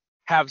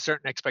have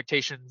certain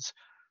expectations,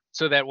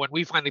 so that when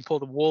we finally pull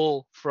the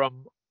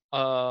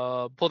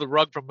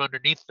rug from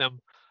underneath them,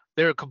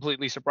 they're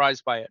completely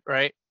surprised by it,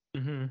 right?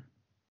 Hmm.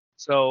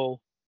 So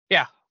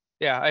yeah,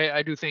 yeah,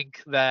 I do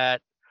think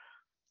that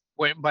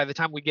when, by the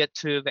time we get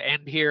to the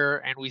end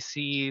here and we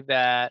see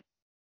that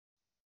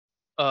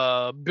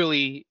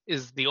Billy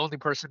is the only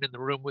person in the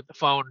room with the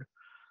phone,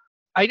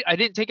 I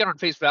didn't take it on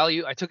face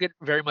value. I took it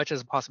very much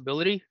as a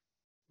possibility,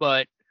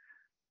 but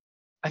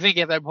I think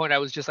at that point I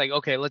was just like,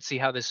 okay, let's see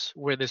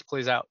where this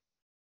plays out.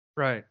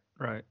 Right.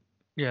 Right.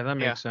 Yeah, that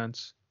Yeah. makes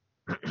sense.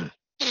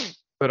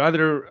 But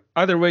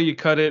either way you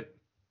cut it,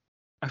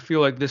 I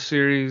feel like this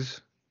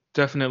series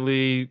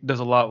definitely does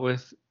a lot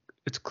with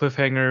its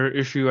cliffhanger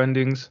issue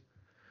endings.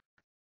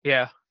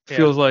 Yeah. Yeah.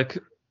 Feels like,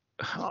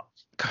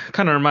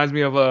 kind of reminds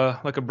me of a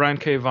Brian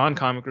K. Vaughan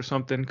comic or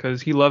something,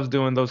 because he loves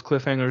doing those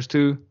cliffhangers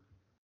too.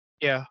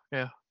 Yeah.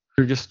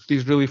 They're just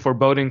these really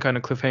foreboding kind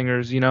of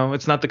cliffhangers.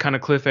 It's not the kind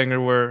of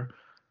cliffhanger where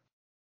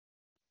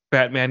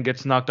Batman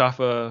gets knocked off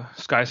a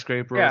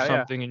skyscraper or Yeah.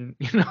 something, and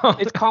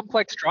It's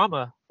complex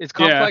drama. It's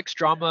Yeah. complex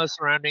drama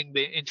surrounding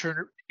the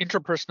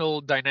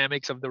interpersonal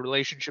dynamics of the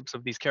relationships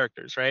of these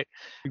characters, right?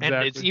 And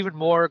it's Exactly. even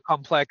more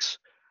complex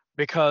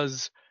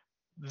because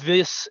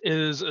this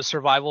is a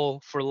survival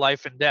for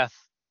life and death,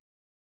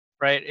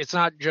 right? It's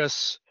not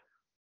just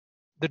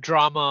the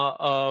drama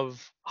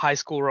of high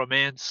school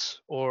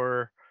romance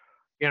or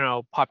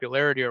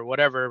popularity or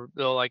whatever.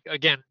 Though, like,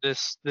 again,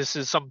 this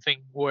is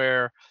something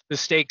where the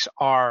stakes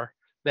are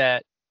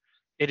that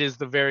it is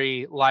the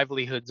very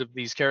livelihoods of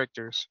these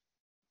characters.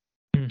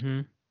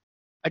 Mm-hmm.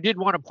 I did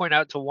want to point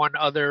out to one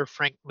other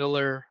Frank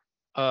Miller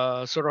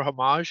sort of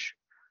homage.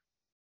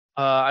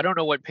 I don't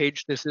know what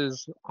page this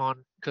is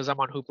on because I'm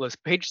on Hoopla. It's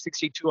page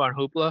 62 on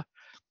Hoopla.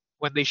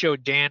 When they show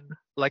Dan,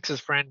 Lex's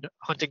friend,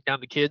 hunting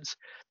down the kids,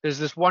 there's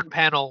this one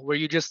panel where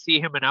you just see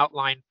him in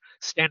outline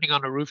standing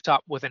on a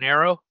rooftop with an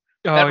arrow.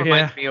 That Oh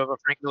reminds yeah, me of a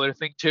Frank Miller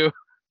thing too.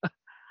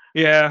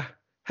 yeah.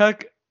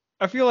 Heck,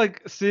 I feel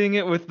like seeing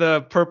it with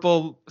the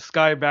purple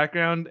sky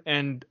background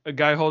and a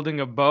guy holding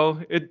a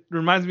bow. It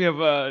reminds me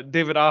of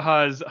David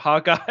Aja's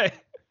Hawkeye.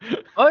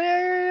 Oh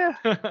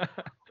yeah.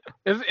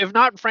 If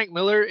not Frank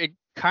Miller, it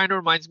kind of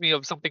reminds me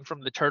of something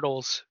from the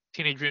Turtles,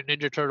 Teenage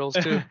Mutant Ninja Turtles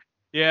too.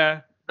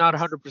 Yeah, Not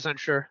 100%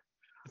 sure.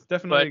 it's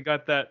definitely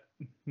got that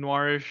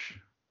noirish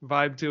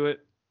vibe to it.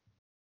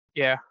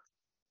 Yeah.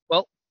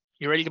 Well,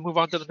 you ready to move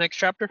on to the next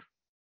chapter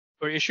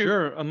or issue?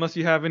 Sure, unless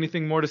you have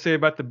anything more to say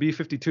about the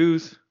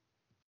B-52s.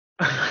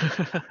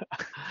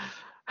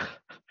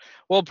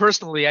 Well,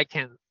 personally, I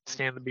can't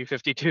stand the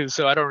B-52,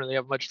 so I don't really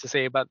have much to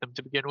say about them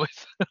to begin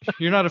with.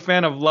 You're not a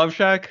fan of Love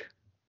Shack?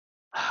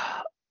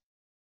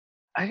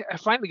 I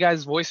find the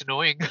guy's voice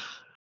annoying.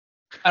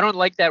 I don't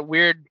like that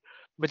weird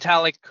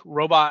metallic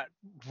robot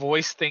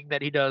voice thing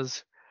that he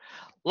does.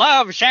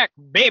 Love Shack,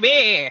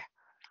 baby!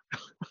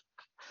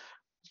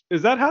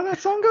 Is that how that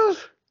song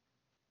goes?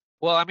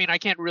 Well, I mean, I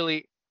can't.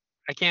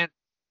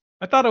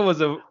 I thought it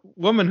was a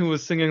woman who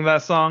was singing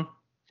that song.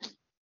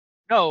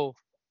 No,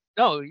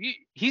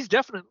 he's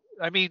definitely.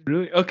 I mean,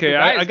 Really? Okay, the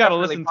guy I is gotta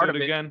definitely listen part to it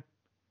of it. again.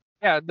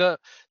 Yeah, the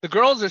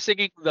girls are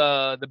singing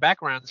the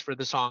backgrounds for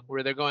the song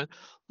where they're going,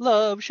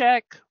 "Love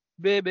Shack,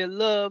 baby,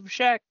 Love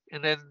Shack,"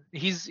 and then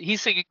he's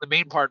singing the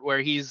main part where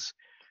he's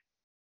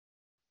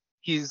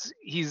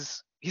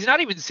not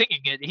even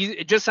singing it.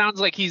 It just sounds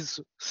like he's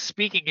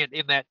speaking it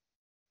in that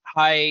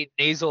high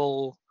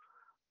nasal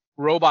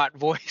robot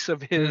voice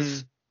of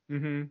his,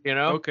 Mm-hmm. where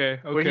Okay.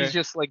 he's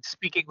just like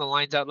speaking the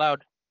lines out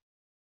loud.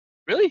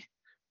 Really?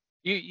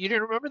 You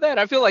didn't remember that?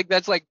 I feel like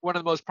that's like one of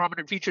the most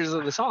prominent features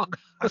of the song.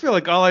 I feel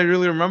like all I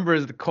really remember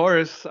is the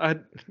chorus.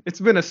 It's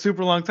been a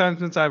super long time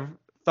since I've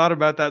thought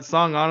about that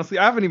song, honestly.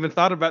 I haven't even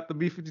thought about the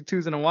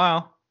B-52s in a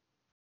while.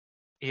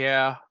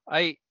 Yeah,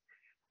 I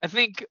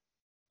think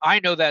I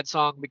know that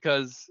song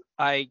because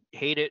I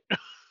hate it.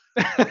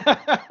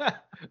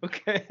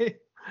 Okay.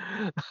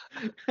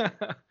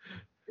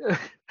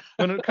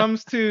 When it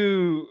comes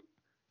to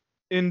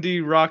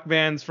indie rock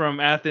bands from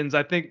Athens,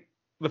 I think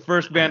the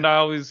first band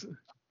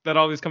that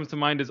always comes to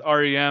mind is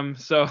REM.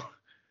 So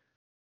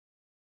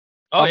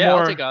Oh yeah, I'll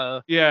I'll take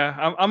a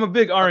I'm a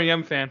big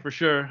REM fan for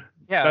sure.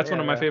 yeah. That's one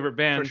of my favorite for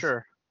bands.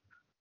 sure.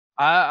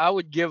 I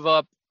would give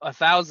up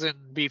 1,000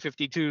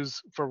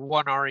 B-52s for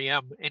one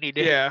REM any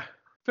day. Yeah,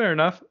 fair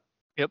enough.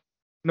 Yep.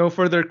 No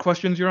further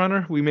questions, Your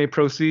Honor. We may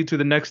proceed to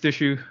the next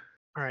issue.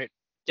 All right.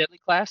 Deadly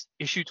Class,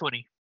 issue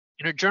 20.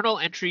 In a journal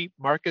entry,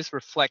 Marcus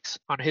reflects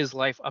on his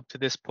life up to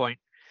this point.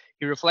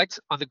 He reflects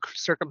on the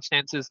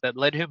circumstances that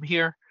led him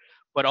here,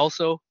 but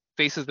also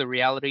faces the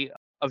reality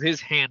of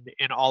his hand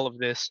in all of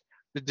this.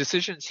 The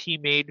decisions he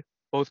made,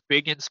 both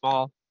big and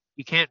small,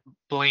 you can't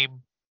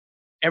blame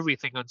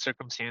everything on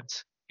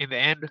circumstance. In the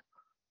end,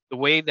 the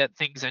way that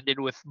things ended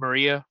with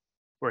Maria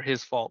were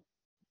his fault.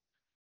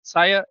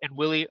 Saya and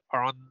Willie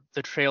are on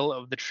the trail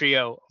of the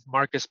trio of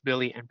Marcus,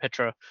 Billy, and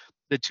Petra.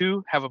 The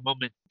two have a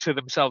moment to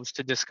themselves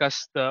to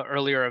discuss the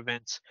earlier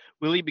events.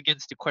 Willie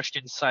begins to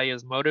question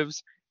Saya's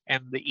motives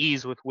and the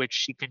ease with which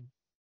she can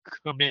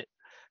commit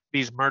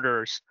these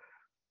murders.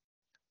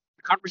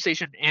 The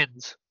conversation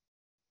ends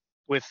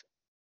with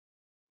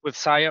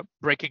Saya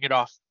breaking it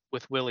off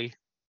with Willie.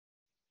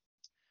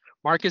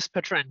 Marcus,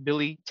 Petra, and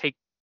Billy take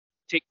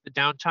the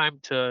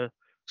downtime to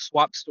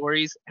swap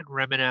stories and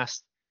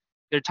reminisce.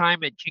 Their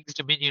time at King's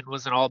Dominion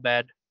wasn't all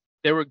bad.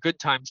 There were good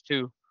times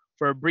too.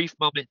 For a brief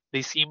moment,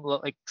 they seemed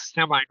like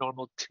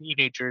semi-normal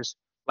teenagers,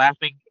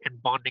 laughing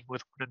and bonding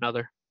with one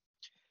another.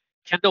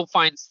 Kendall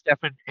finds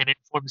Stefan and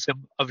informs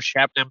him of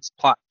Shabnam's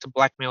plot to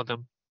blackmail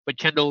them, but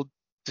Kendall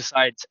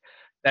decides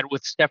that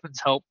with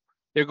Stefan's help,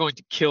 they're going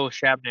to kill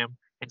Shabnam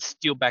and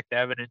steal back the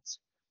evidence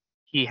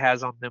he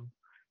has on them.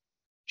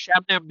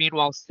 Shabnam,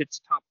 meanwhile, sits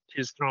atop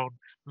his throne,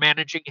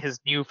 managing his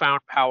newfound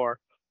power.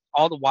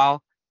 All the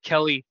while,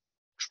 Kelly,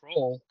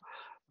 Troll,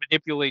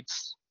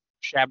 manipulates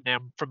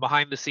Shabnam from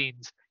behind the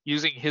scenes.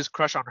 using his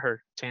crush on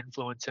her to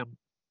influence him.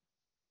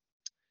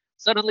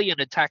 Suddenly, an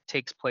attack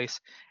takes place,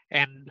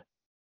 and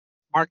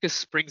Marcus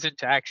springs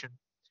into action.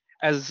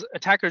 As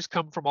attackers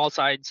come from all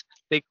sides,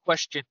 they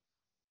question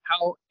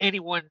how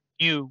anyone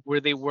knew where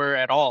they were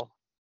at all.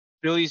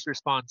 Billy's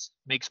response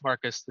makes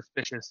Marcus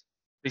suspicious.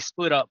 They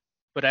split up,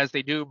 but as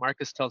they do,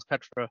 Marcus tells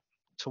Petra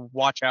to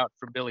watch out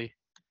for Billy.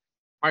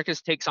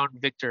 Marcus takes on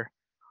Victor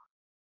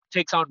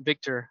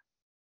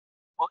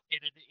in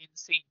an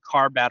insane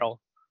car battle.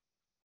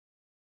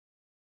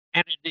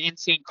 And an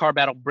insane car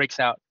battle breaks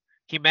out.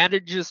 He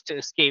manages to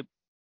escape,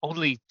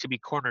 only to be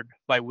cornered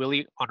by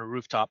Willie on a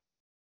rooftop.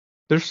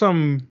 There's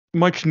some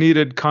much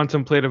needed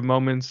contemplative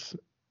moments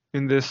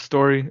in this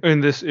story,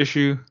 in this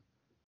issue.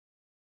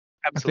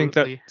 Absolutely.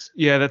 I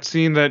think that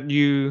scene that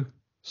you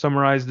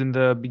summarized in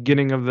the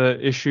beginning of the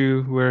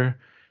issue, where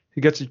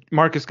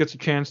Marcus gets a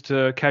chance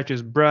to catch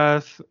his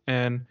breath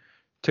and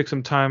take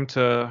some time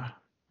to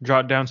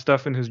jot down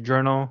stuff in his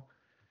journal.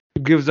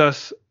 It gives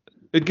us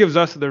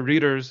the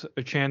readers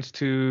a chance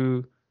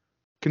to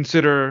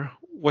consider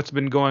what's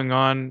been going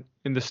on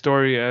in the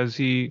story as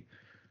he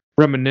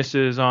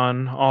reminisces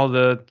on all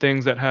the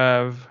things that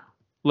have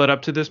led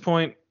up to this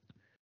point.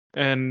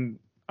 And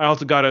I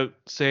also gotta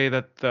say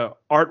that the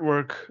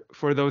artwork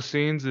for those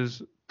scenes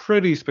is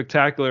pretty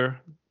spectacular.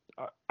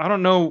 I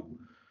don't know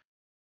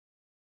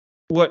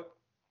what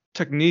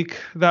technique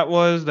that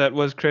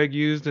was Craig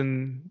used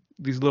in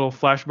these little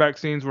flashback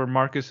scenes where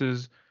Marcus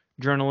is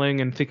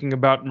journaling and thinking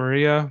about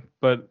Maria,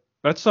 but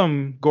that's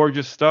some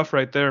gorgeous stuff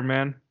right there,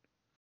 man.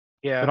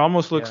 Yeah. It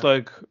almost looks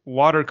like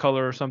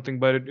watercolor or something,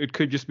 but it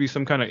could just be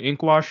some kind of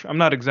ink wash. I'm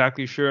not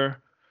exactly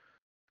sure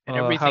And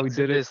how he everything's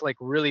did in it. this like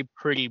really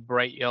pretty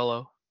bright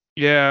yellow.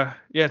 Yeah,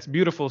 it's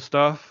beautiful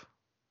stuff.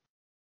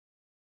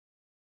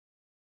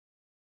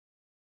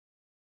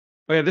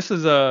 Oh yeah, this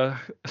is a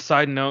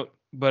side note,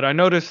 but I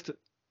noticed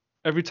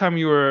every time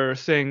you were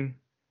saying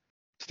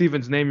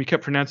Steven's name, you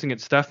kept pronouncing it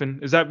Stefan.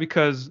 Is that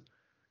because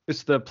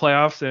it's the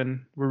playoffs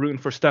and we're rooting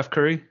for Steph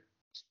Curry?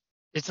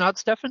 It's not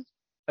Stefan?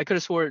 I could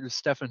have swore it was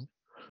Stefan.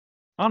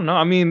 I don't know.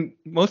 I mean,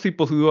 most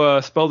people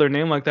who spell their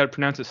name like that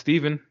pronounce it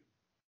Steven.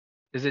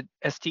 Is it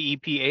Steph?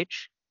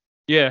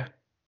 Yeah.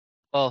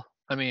 Well,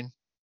 I mean,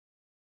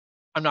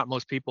 I'm not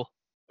most people.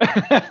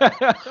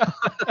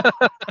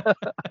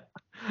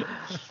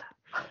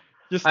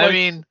 Just I like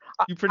mean,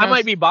 you I pronounce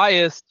might be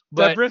biased,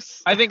 but Debris.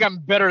 I think I'm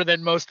better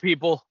than most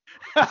people.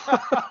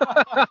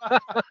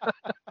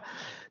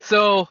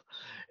 So,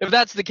 if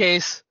that's the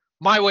case,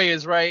 my way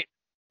is right.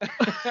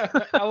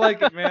 I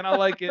like it, man. I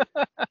like it.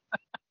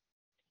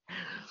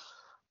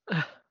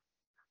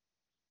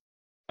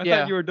 I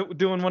thought you were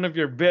doing one of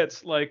your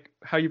bits, like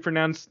how you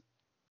pronounce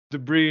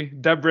debris.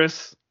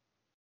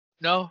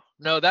 No,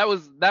 that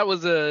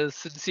was a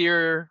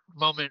sincere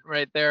moment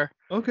right there.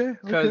 Okay.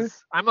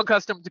 Because I'm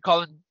accustomed to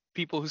calling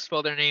people who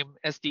spell their name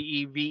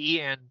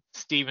Steven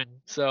Steven.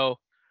 So,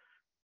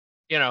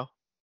 you know,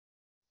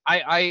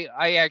 I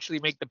actually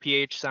make the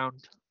ph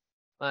sound.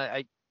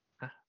 I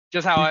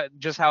just how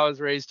I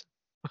was raised.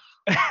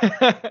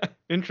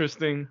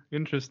 Interesting.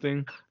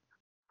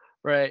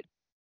 Right.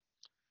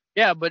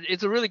 Yeah, but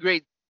it's a really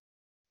great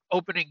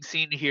opening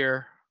scene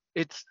here.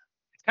 It's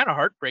kind of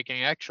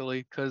heartbreaking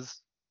actually,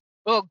 because,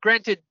 well,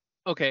 granted,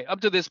 okay, up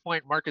to this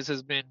point, Marcus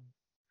has been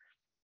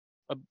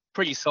a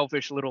pretty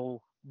selfish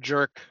little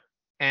jerk,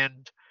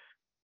 and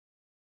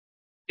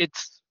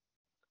it's,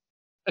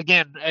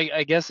 again,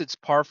 I guess it's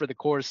par for the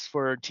course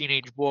for a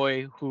teenage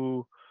boy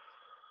who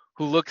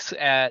looks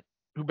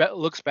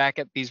back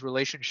at these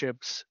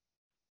relationships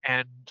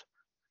and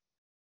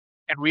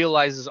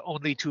realizes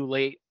only too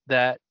late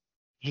that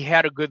he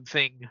had a good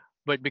thing,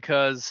 but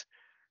because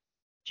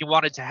he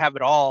wanted to have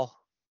it all,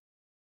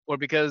 or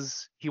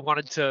because he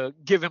wanted to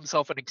give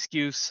himself an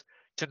excuse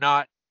to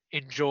not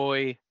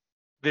enjoy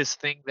this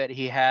thing that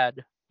he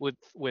had with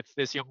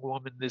this young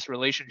woman, this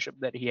relationship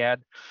that he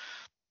had,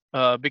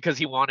 because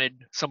he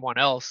wanted someone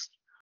else.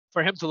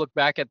 For him to look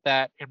back at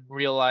that and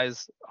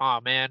realize, oh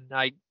man,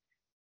 I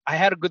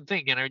had a good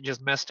thing and I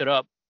just messed it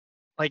up.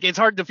 Like, it's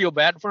hard to feel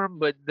bad for him,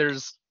 but there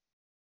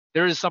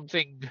is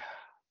something,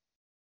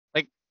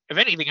 like, if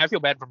anything, I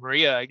feel bad for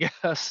Maria, I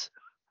guess.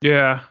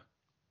 Yeah,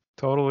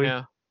 totally.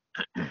 Yeah.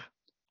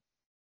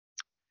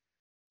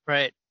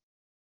 Right.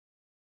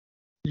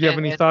 Do you have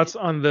any thoughts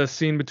on the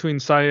scene between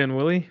Saya and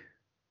Willie?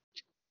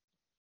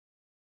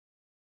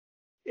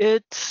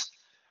 It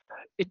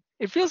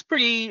feels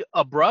pretty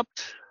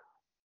abrupt.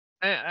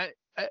 I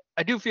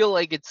do feel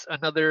like it's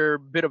another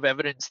bit of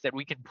evidence that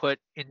we can put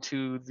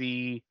into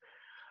the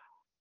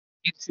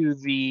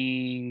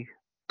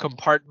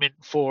compartment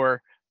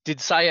for, did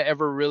Saya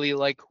ever really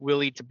like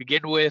Willie to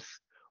begin with?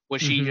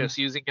 Was she just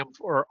using him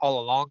for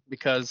all along?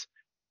 Because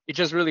it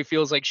just really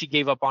feels like she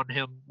gave up on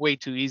him way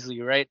too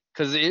easily, right?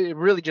 Because it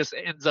really just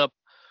ends up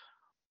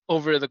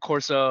over the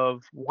course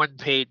of one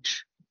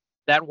page,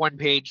 that one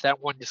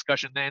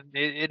discussion, and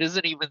it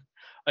isn't even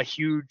a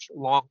huge,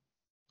 long,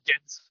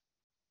 dense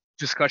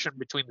discussion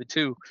between the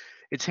two.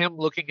 It's him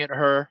looking at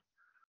her,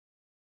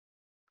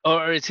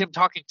 or it's him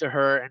talking to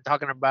her and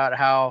talking about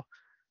how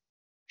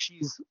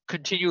she's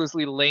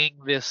continuously laying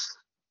this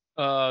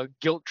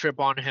guilt trip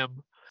on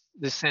him,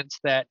 the sense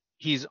that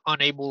he's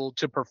unable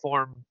to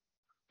perform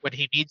when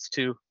he needs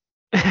to.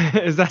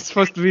 Is that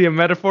supposed to be a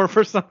metaphor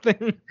for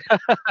something?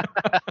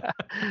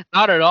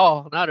 Not at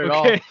all, not at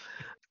all. Okay.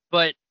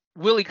 But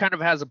Willie kind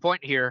of has a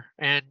point here,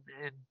 and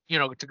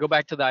to go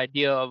back to the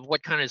idea of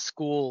what kind of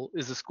school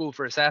is a school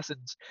for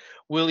assassins,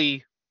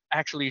 Willie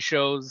actually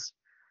shows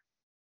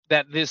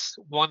that this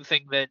one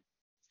thing that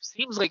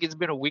seems like it's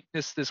been a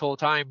weakness this whole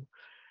time,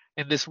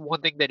 and this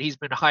one thing that he's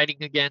been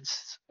hiding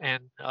against,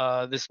 and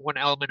this one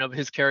element of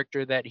his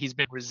character that he's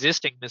been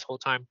resisting this whole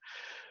time,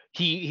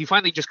 he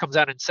finally just comes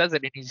out and says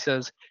it, and he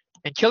says,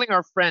 "And killing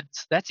our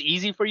friends, that's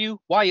easy for you?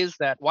 Why is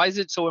that? Why is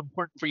it so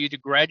important for you to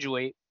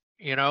graduate?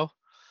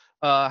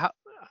 How,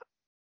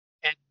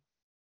 and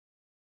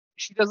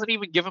she doesn't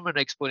even give him an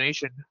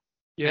explanation.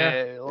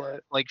 Yeah.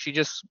 Like she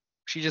just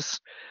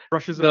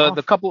Brushes it off.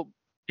 the couple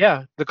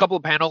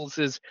of panels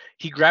is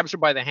he grabs her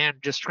by the hand,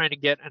 just trying to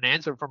get an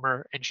answer from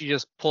her, and she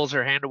just pulls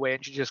her hand away,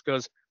 and she just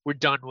goes, "We're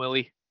done,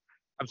 Willie.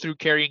 I'm through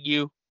carrying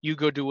you. You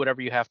go do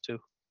whatever you have to."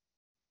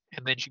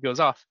 And then she goes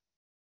off.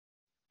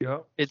 Yeah.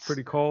 It's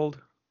pretty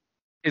cold.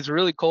 It's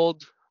really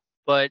cold,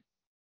 but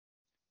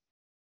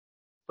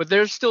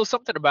there's still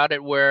something about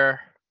it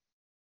where,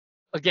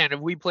 again, if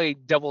we play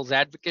devil's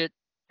advocate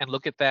and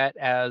look at that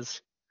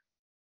as,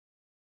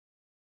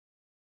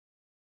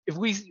 if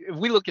we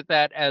look at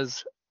that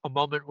as a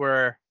moment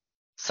where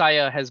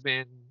Saya has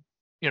been,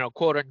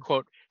 quote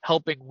unquote,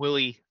 helping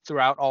Willie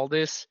throughout all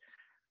this,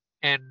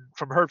 and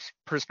from her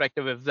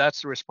perspective, if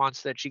that's the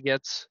response that she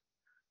gets,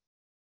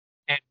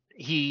 and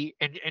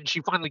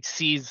she finally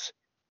sees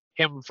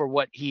him for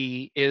what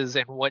he is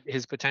and what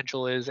his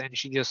potential is, and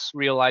she just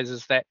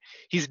realizes that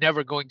he's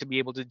never going to be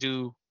able to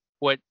do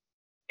what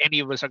any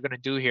of us are going to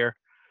do here,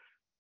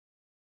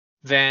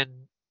 then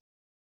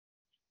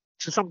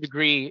to some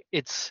degree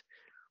it's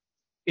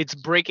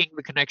breaking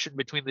the connection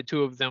between the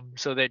two of them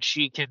so that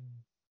she can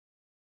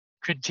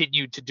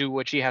continue to do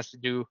what she has to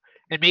do,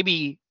 and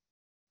maybe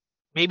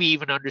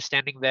even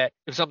understanding that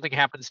if something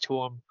happens to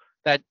him,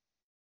 that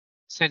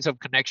sense of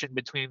connection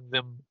between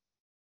them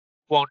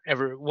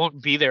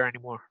won't be there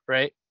anymore,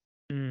 right?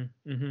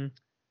 Mm-hmm.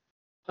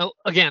 Well,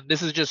 again,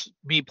 this is just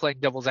me playing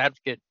devil's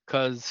advocate,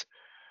 because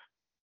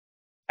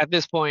at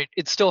this point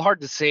it's still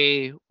hard to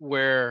say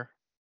where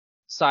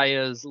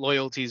Saya's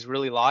loyalties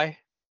really lie,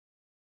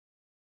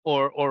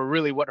 or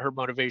really what her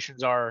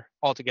motivations are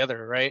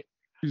altogether, right?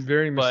 She's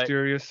very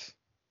mysterious.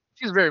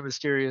 She's very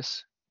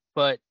mysterious,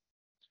 but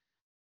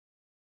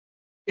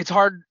it's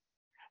hard,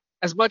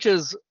 as much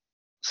as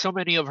so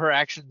many of her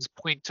actions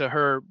point to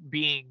her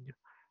being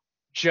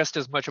just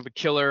as much of a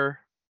killer,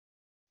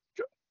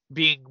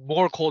 being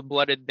more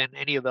cold-blooded than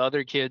any of the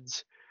other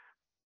kids.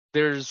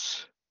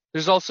 There's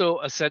also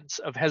a sense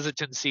of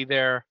hesitancy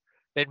there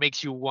that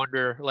makes you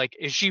wonder, like,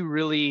 is she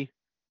really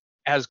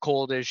as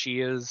cold as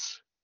she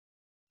is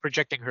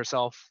projecting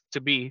herself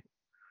to be?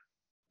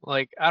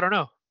 Like, I don't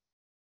know.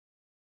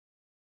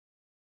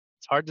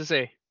 It's hard to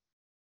say.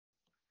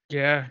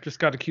 Yeah, just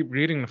got to keep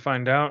reading to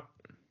find out.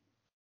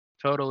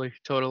 Totally.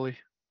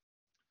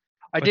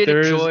 I But did there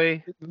is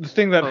enjoy the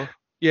thing that Oh.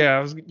 Yeah, I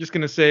was just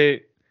gonna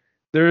say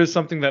there is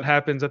something that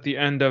happens at the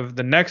end of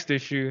the next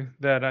issue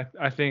that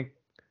I think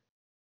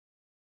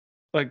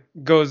like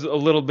goes a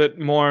little bit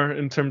more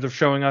in terms of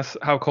showing us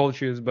how cold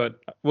she is, but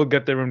we'll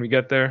get there when we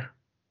get there.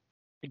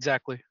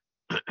 Exactly.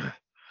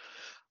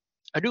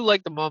 I do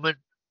like the moment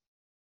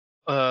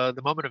of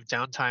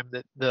downtime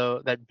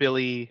that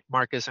Billy,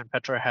 Marcus, and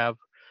Petra have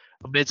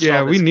amidst Yeah,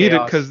 all we this need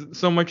it chaos. because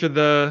so much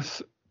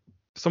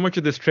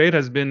of this trade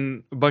has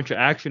been a bunch of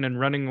action and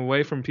running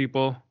away from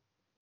people.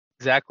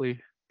 Exactly.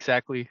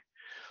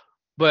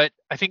 But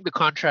I think the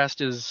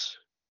contrast is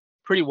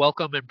pretty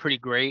welcome and pretty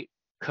great,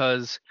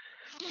 because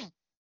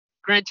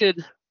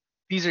granted,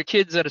 these are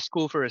kids at a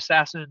school for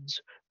assassins.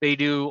 They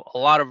do a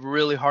lot of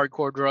really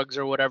hardcore drugs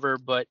or whatever,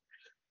 but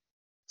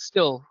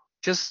still,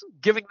 just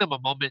giving them a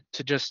moment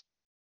to just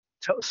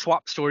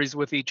swap stories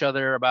with each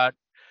other about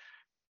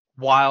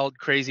wild,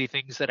 crazy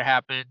things that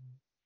happen,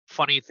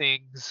 funny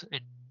things,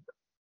 and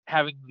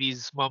having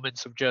these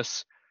moments of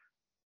just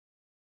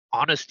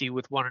honesty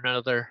with one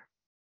another,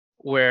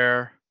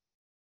 where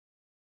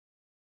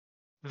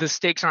the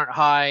stakes aren't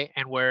high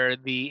and where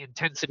the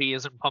intensity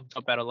isn't pumped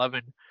up at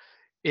 11.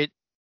 It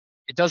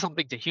does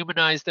something to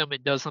humanize them.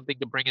 It does something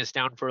to bring us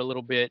down for a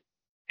little bit,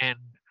 and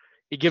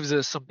it gives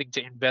us something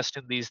to invest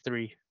in these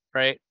three,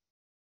 right?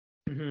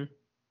 Mm-hmm.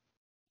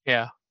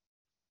 Yeah.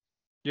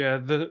 Yeah,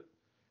 the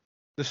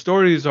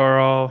stories are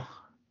all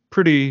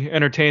pretty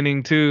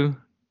entertaining too.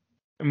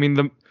 I mean,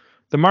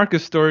 the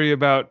Marcus story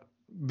about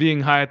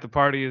being high at the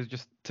party is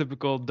just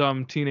typical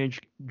dumb teenage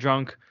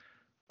junk.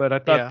 But I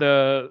thought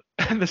the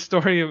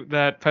story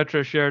that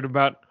Petra shared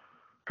about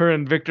her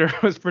and Victor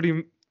was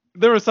pretty.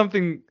 There was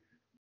something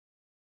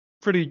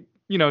pretty,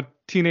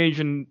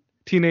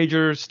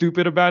 teenager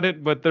stupid about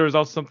it, but there was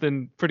also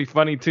something pretty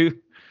funny too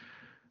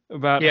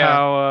about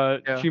how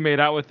she made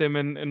out with him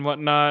and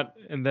whatnot,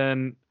 and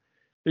then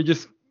it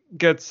just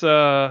gets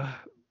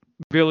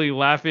Billy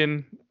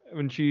laughing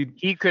when she.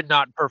 He could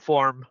not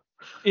perform.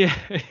 Yeah,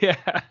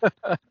 yeah.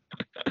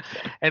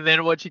 And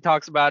then what she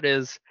talks about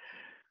is,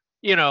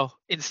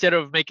 instead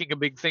of making a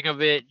big thing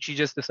of it,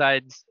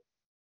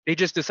 they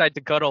just decide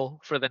to cuddle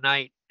for the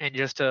night and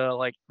just to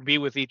like be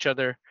with each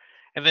other.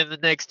 And then the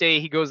next day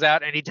he goes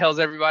out and he tells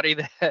everybody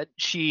that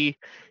she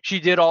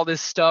did all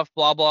this stuff,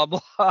 blah blah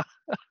blah,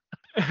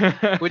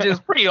 which is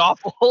pretty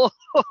awful.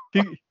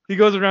 he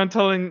goes around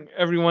telling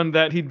everyone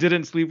that he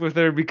didn't sleep with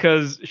her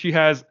because she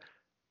has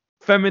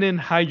feminine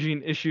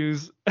hygiene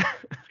issues.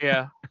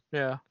 Yeah,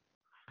 yeah.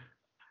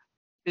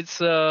 It's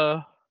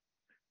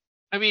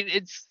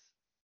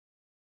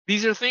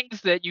these are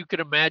things that you could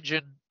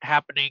imagine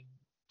happening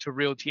to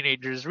real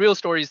teenagers, real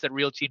stories that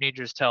real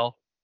teenagers tell,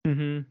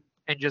 Mm-hmm.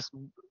 and just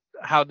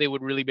how they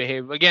would really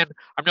behave. Again,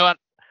 I'm not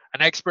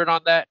an expert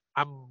on that.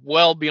 I'm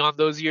well beyond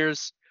those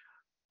years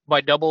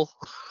by double,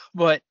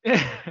 but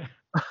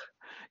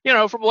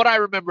from what I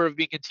remember of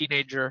being a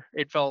teenager,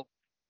 it felt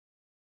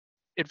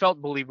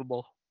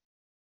believable.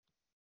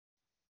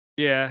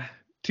 Yeah,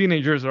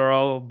 teenagers are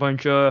all a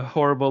bunch of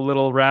horrible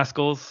little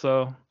rascals,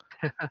 so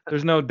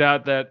there's no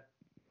doubt that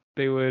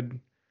they would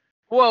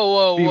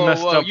Whoa, be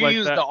messed up You like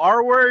used that. the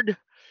R word.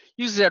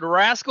 You said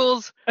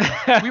rascals.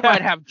 We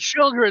might have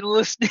children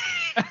listening.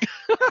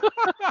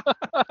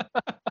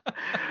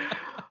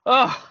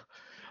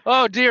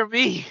 Oh dear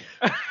me.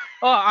 Oh,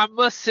 I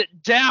must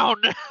sit down.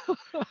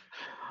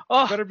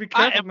 Oh, Better be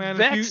I careful, am man.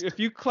 vexed. If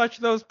you clutch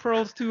those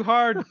pearls too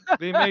hard,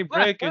 they may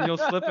break and you'll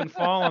slip and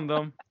fall on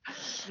them.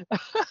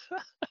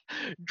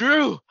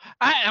 Drew,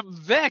 I am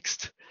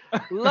vexed.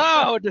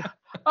 Lord,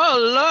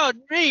 oh Lord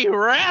me,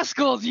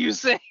 rascals, you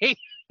say.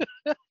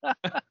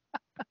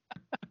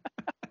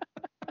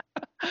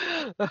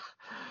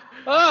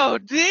 Oh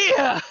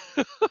dear.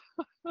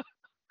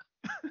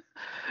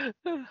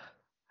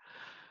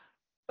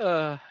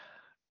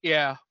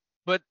 Yeah,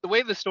 but the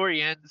way the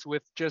story ends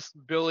with just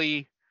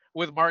Billy,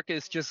 with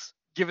Marcus just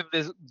giving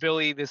this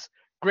Billy this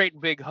great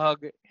big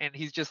hug, and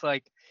he's just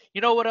like,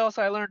 you know what else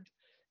I learned?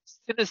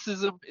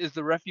 Cynicism is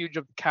the refuge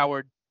of the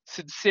coward.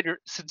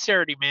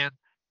 Sincerity, man,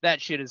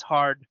 that shit is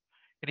hard.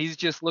 And he's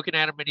just looking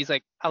at him, and he's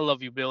like, I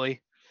love you,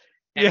 Billy.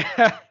 And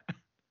Yeah.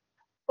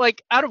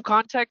 like out of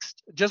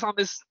context, just on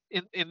this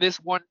in this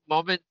one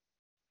moment,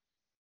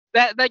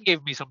 that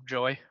gave me some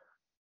joy.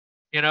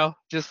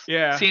 Just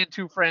Yeah. seeing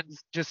two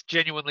friends just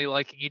genuinely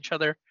liking each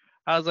other.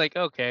 I was like,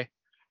 okay,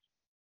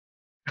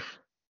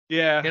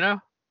 Yeah.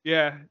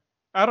 Yeah.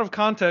 Out of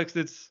context,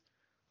 it's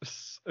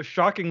a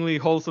shockingly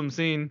wholesome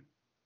scene.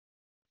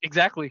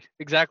 exactly.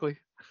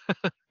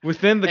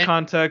 Within the And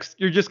context,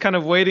 you're just kind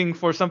of waiting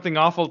for something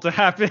awful to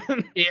happen.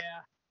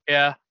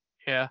 yeah.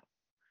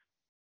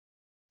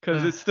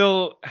 Because it's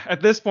still,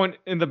 at this point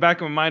in the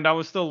back of my mind, I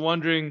was still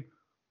wondering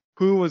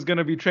who was going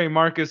to betray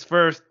Marcus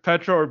first,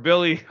 Petra or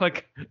Billy.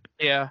 Like,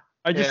 Yeah.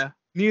 I just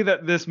knew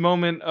that this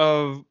moment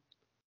of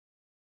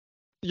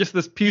just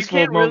this You peaceful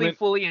can't moment. really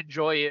fully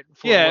enjoy it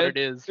for what it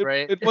is,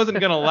 right? It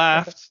wasn't going to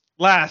last.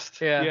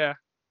 Yeah.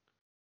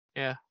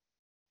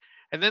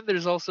 And then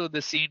there's also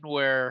the scene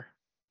where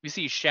we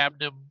see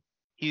Shabnam.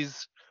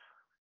 He's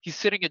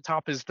sitting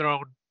atop his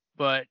throne,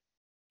 but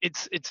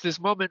it's this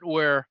moment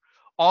where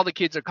all the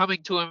kids are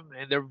coming to him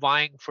and they're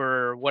vying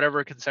for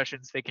whatever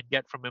concessions they can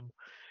get from him.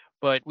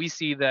 But we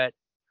see that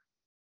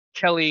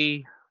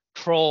Kelly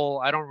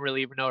Troll, I don't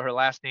really even know her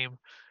last name,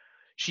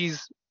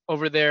 she's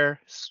over there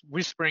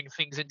whispering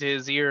things into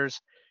his ears.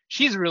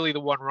 She's really the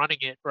one running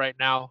it right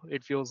now,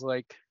 it feels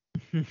like.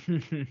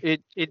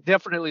 It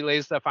definitely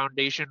lays the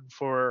foundation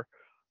for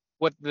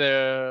what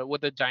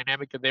the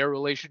dynamic of their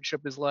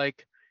relationship is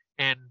like.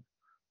 And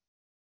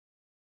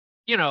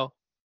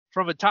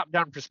from a top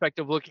down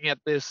perspective, looking at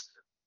this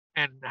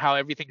and how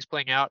everything's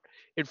playing out,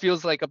 it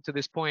feels like up to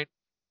this point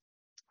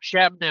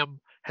Shabnam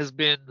has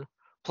been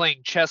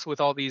playing chess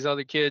with all these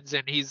other kids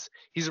and he's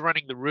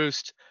running the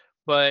roost.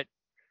 But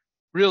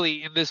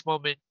really in this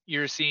moment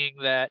you're seeing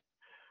that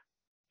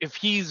if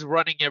he's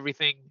running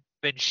everything,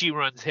 then she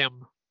runs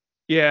him.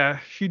 Yeah,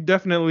 she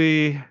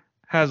definitely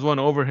has one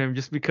over him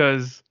just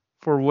because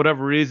for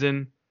whatever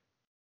reason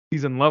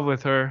he's in love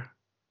with her.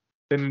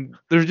 And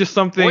there's just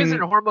something. Boys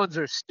and hormones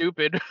are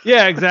stupid.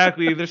 Yeah,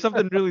 exactly. There's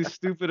something really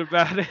stupid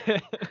about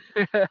it.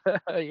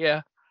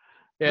 Yeah.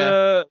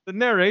 The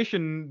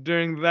narration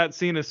during that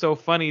scene is so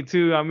funny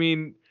too. I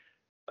mean,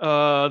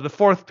 the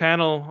fourth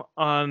panel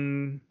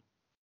on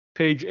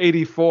page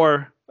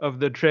 84 of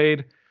the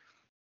trade,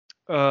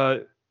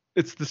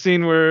 it's the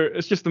scene where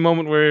it's just the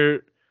moment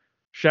where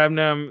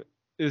Shabnam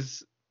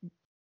is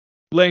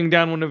laying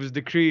down one of his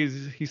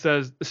decrees. He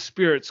says, "The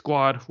Spirit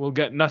Squad will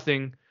get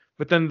nothing,"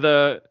 but then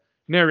the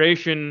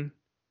narration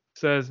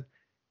says,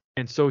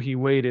 "And so he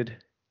waited,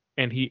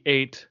 and he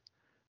ate.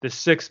 The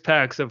 6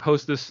 packs of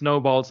Hostess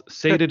snowballs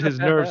sated his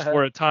nerves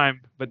for a time,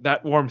 but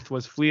that warmth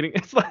was fleeting."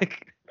 It's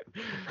like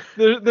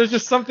there's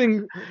just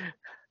something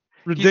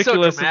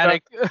ridiculous. He's so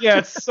dramatic. Yeah,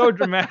 it's so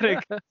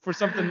dramatic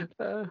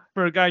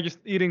for a guy just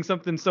eating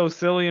something so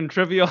silly and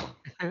trivial.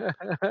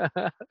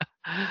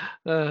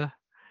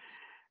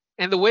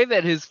 And the way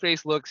that his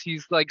face looks,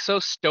 he's like so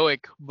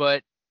stoic,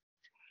 but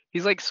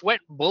he's like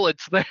sweating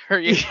bullets there,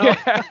 you know.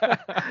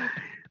 Yeah.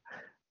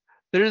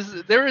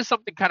 There is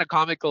something kind of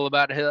comical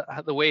about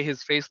the way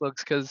his face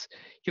looks, because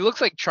he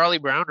looks like Charlie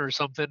Brown or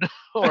something,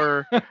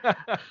 or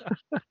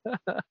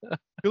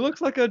He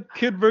looks like a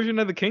kid version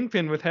of the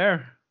Kingpin with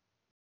hair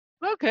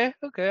okay,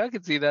 I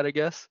can see that, I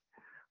guess.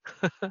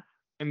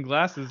 and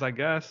glasses, I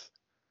guess.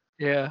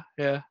 Yeah,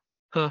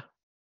 huh.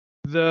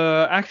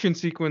 The action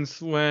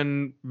sequence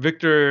when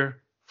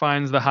Victor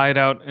finds the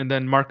hideout and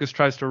then Marcus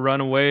tries to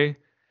run away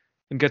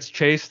and gets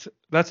chased,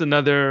 that's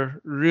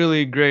another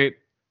really great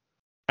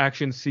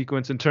action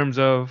sequence in terms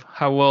of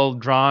how well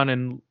drawn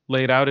and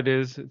laid out it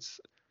is. It's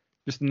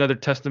just another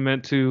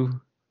testament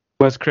to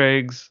Wes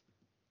Craig's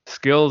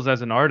skills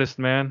as an artist,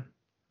 man.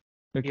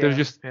 Like there's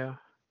just yeah.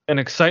 an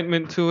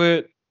excitement to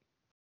it.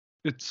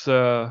 It's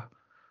a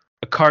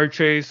car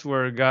chase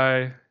where a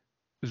guy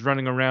is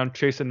running around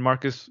chasing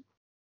Marcus,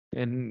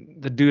 and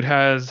the dude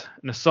has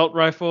an assault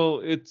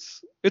rifle.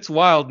 It's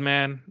wild,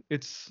 man.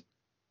 It's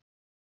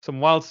some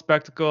wild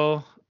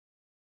spectacle.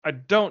 I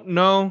don't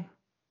know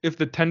if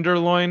the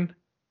Tenderloin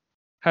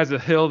has a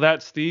hill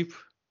that steep,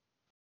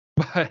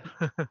 but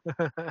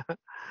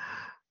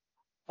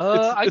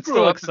I it's grew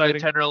still up in the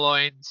exciting.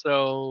 Tenderloin,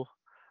 so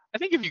I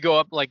think if you go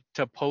up like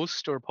to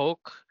Post or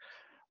Polk,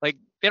 like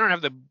they don't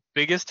have the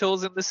biggest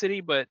hills in the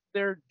city, but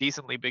they're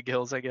decently big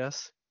hills, I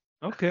guess.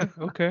 Okay.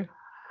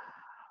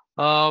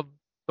 The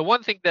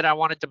one thing that I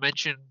wanted to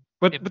mention,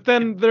 But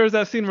then there's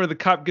that scene where the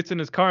cop gets in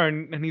his car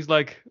and he's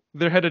like,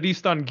 they're headed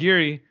east on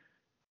Geary.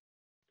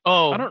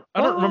 oh, I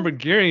don't remember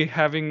Geary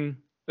having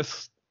a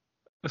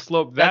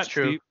slope that That's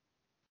true. steep.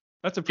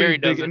 That's a pretty Geary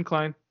big doesn't.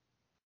 incline.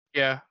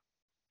 Yeah,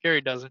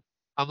 Gary doesn't.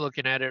 I'm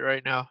looking at it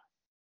right now.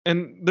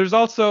 And there's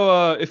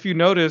also, if you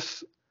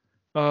notice,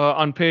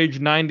 on page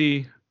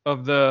 90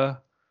 of the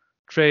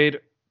trade,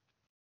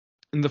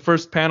 in the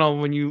first panel,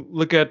 when you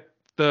look at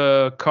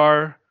the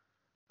car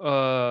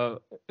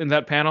in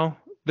that panel,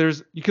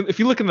 if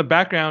you look in the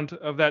background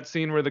of that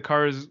scene where the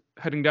car is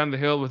heading down the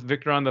hill with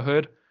Victor on the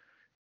hood,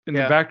 in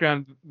the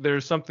background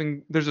there's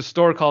a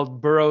store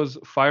called Burroughs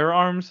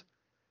Firearms.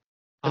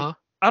 Uh-huh.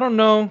 I don't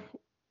know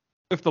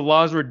if the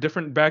laws were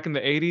different back in the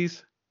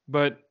 80s,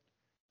 but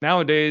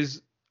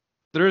nowadays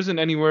there isn't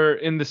anywhere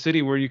in the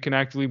city where you can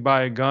actually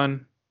buy a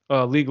gun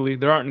legally.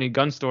 There aren't any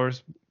gun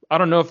stores. I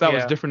don't know if that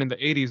was different in the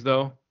 80s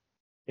though.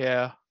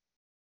 Yeah.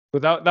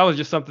 But that was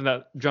just something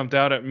that jumped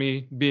out at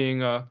me,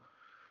 being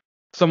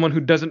someone who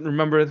doesn't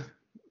remember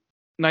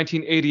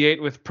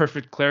 1988 with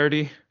perfect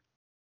clarity.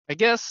 I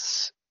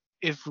guess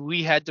if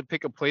we had to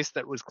pick a place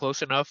that was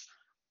close enough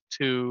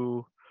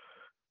to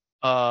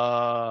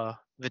the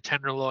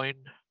Tenderloin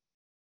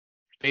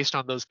based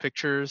on those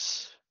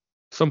pictures.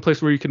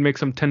 Someplace where you can make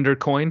some tender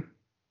coin.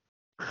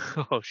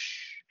 Oh,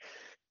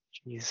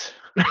 jeez.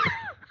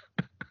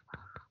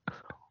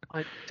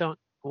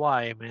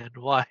 Why, man?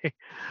 Why?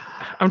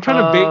 I'm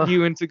trying to bait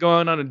you into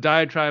going on a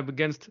diatribe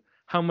against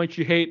how much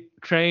you hate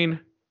Train.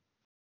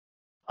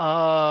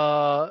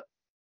 If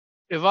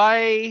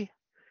I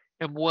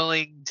am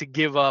willing to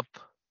give up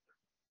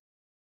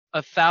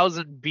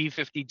 1,000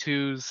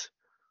 B-52s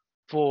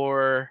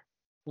for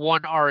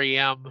one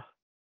REM,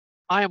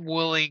 I am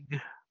willing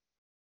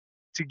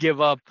to give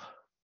up.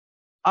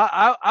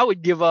 I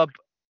would give up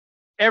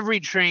every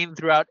train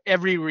throughout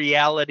every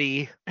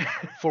reality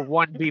for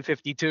one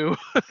B-52.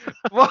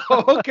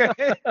 Whoa,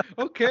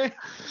 okay.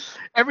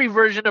 Every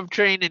version of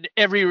Train in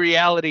every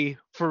reality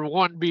for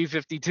one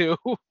B-52.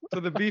 So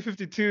the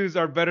B-52s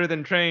are better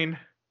than Train.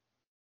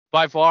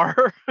 By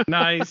far.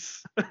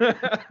 Nice.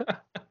 No,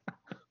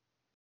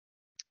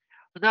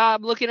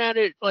 I'm looking at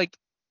it like,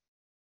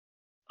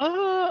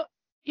 yeah,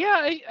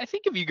 I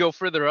think if you go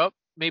further up,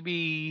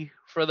 maybe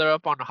further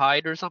up on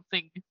Hyde or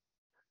something,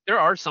 there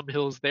are some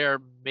hills there,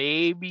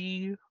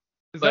 maybe.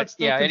 Is that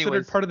still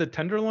considered part of the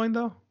Tenderloin,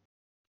 though?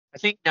 I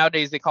think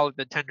nowadays they call it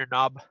the Tender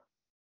Knob.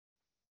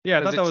 Yeah,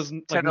 I thought that was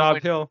like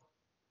Knob Hill.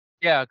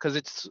 Yeah, because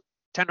it's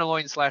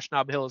Tenderloin /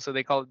 Knob Hill, so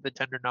they call it the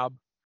Tender Knob.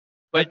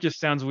 But that just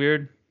sounds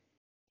weird.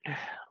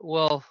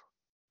 Well,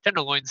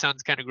 Tenderloin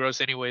sounds kind of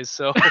gross anyways,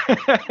 so.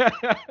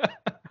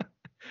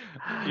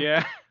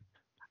 Yeah.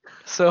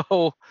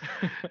 So,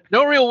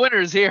 no real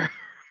winners here.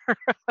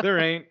 There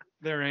ain't.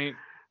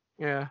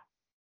 Yeah.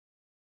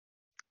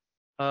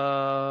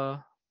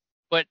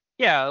 But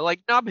yeah,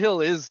 like Knob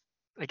Hill is,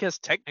 I guess,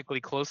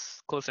 technically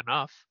close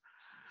enough.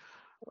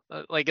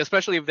 Like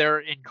especially if they're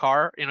in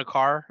a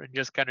car and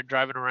just kind of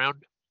driving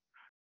around.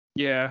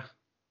 Yeah.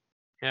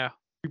 Yeah.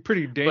 It'd be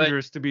pretty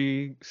dangerous to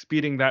be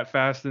speeding that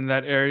fast in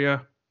that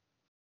area.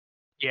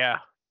 Yeah.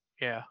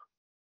 The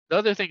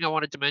other thing I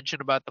wanted to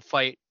mention about the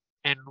fight,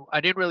 and I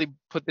didn't really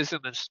put this in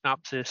the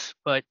synopsis,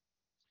 but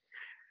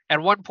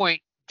at one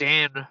point,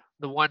 Dan,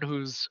 the one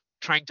who's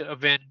trying to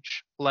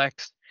avenge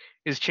Lex,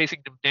 is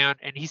chasing them down,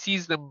 and he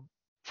sees them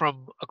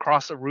from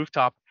across a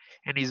rooftop,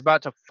 and he's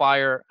about to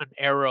fire an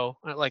arrow,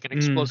 like an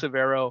explosive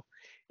arrow,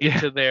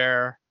 into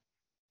their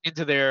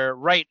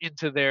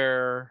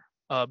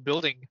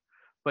building.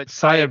 But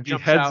Saya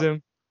beheads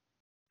him.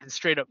 and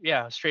straight up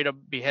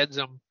beheads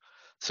him.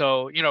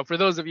 So, for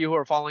those of you who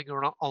are following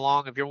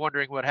along, if you're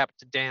wondering what happened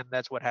to Dan,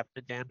 that's what happened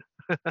to Dan.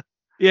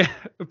 Yeah,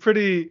 a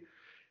pretty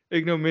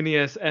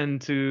ignominious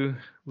end to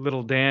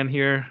little Dan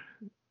here.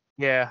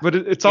 Yeah. But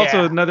it's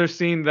also Yeah. another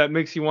scene that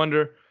makes you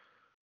wonder,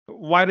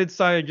 why did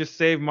Saya just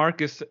save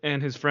Marcus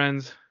and his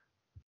friends?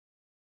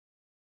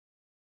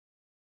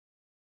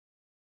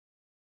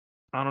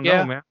 I don't know,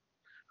 Yeah. man.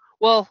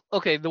 Well,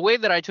 okay, the way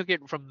that I took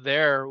it from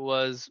there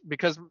was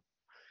because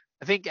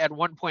I think at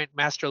one point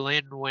Master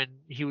Lin, when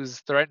he was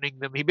threatening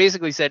them, he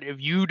basically said, if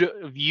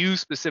you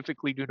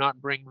specifically do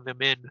not bring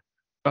them in,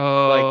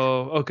 like,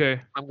 Oh,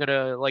 okay. I'm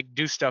gonna like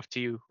do stuff to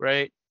you,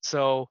 right?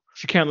 So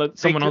She can't let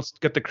they someone else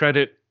get the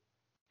credit.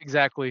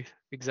 exactly.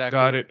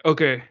 Got it.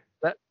 Okay.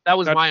 That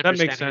was my That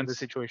makes understanding of the sense.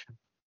 situation.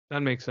 That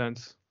makes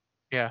sense.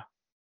 Yeah.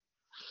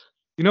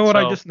 You know what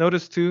I So just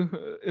noticed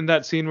too in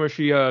that scene where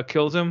she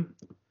kills him?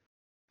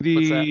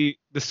 what's that?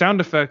 The sound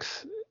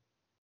effects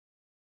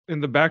in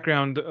the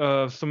background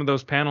of some of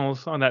those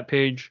panels on that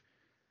page.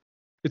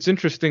 It's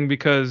interesting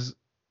because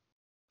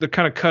they're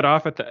kind of cut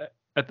off at the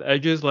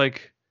edges,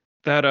 like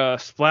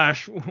that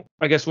splash.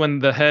 I guess when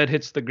the head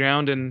hits the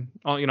ground and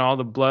all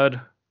the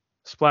blood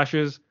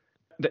splashes,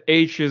 the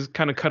H is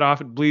kind of cut off.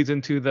 It bleeds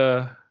into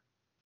the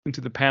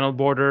panel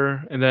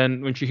border, and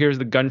then when she hears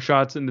the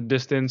gunshots in the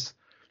distance,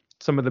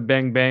 some of the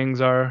bang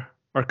bangs are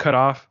cut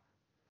off.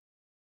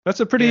 That's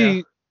a pretty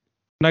Yeah.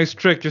 nice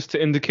trick just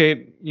to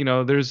indicate,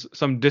 there's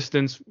some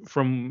distance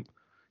from,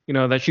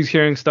 that she's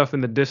hearing stuff in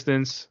the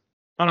distance.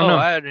 I don't know.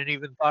 I hadn't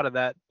even thought of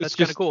that. That's It's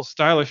kind of just cool.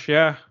 stylish,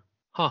 yeah.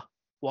 Huh.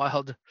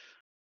 Wild.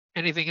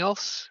 Anything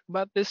else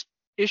about this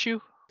issue?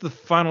 The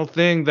final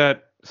thing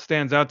that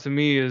stands out to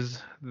me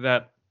is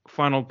that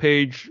final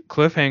page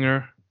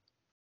cliffhanger.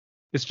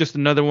 It's just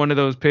another one of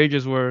those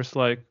pages where it's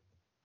like,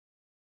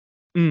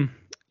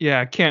 yeah,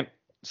 I can't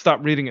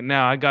stop reading it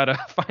now. I gotta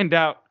find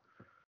out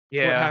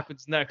what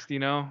happens next.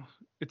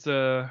 It's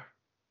a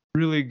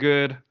really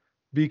good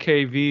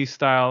BKV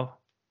style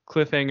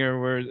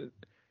cliffhanger where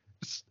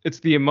it's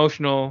the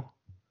emotional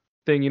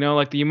thing,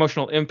 like the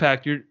emotional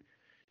impact. You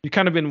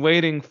kind of been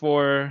waiting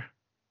for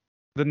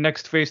the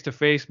next face to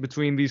face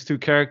between these two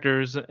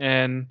characters,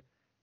 and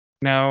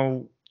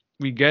now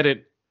we get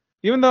it.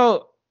 Even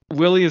though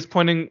Willie is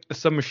pointing a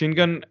submachine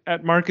gun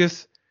at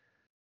Marcus,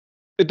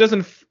 it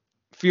doesn't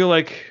feel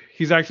like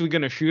he's actually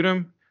going to shoot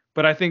him.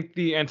 But I think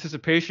the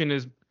anticipation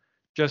is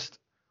just,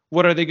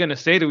 what are they going to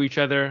say to each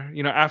other?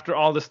 After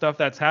all the stuff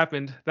that's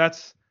happened,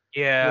 that's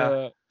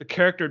the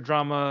character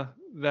drama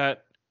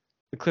that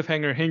the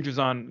cliffhanger hinges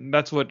on.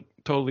 That's what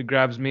totally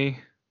grabs me.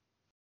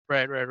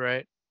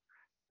 Right.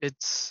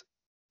 It's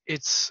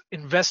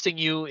investing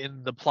you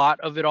in the plot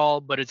of it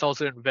all, but it's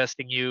also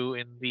investing you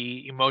in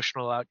the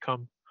emotional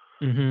outcome.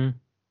 Mm-hmm.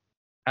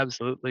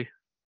 Absolutely.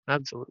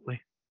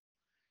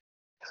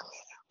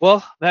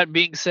 Well, that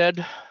being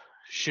said,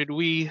 should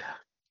we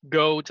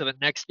go to the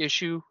next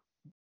issue?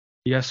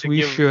 Yes,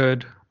 we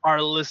should.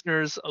 Our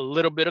listeners a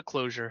little bit of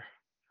closure.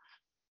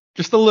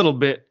 Just a little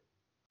bit.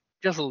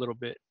 Just a little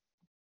bit.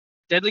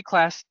 Deadly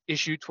Class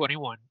issue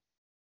 21.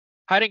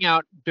 Hiding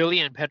out, Billy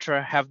and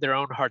Petra have their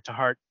own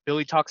heart-to-heart.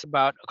 Billy talks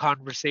about a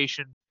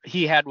conversation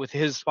he had with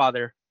his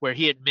father where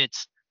he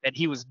admits that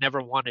he was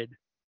never wanted.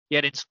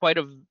 Yet in spite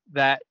of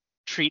that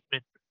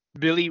treatment,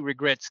 Billy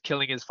regrets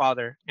killing his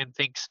father and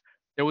thinks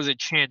there was a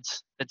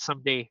chance that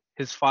someday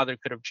his father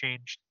could have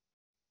changed.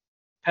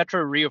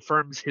 Petra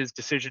reaffirms his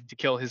decision to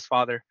kill his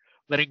father,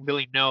 letting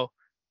Billy know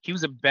he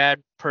was a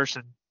bad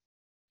person.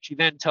 She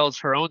then tells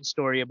her own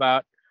story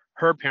about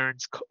her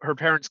parents'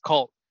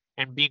 cult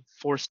and being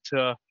forced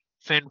to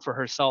fend for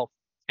herself,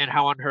 and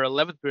how on her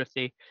 11th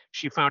birthday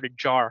she found a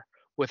jar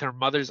with her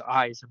mother's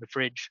eyes in the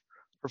fridge.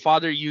 Her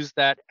father used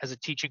that as a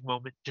teaching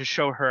moment to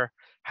show her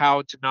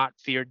how to not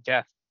fear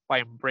death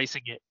by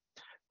embracing it.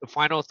 The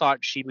final thought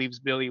she leaves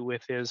Billy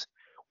with is,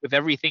 with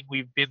everything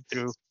we've been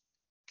through,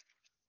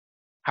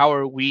 how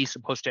are we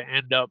supposed to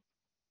end up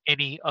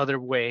any other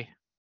way?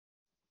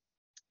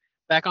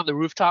 Back on the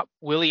rooftop,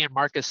 Willie and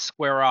Marcus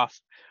square off.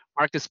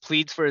 Marcus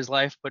pleads for his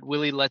life, but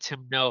Willie lets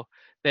him know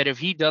that if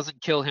he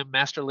doesn't kill him,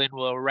 Master Lin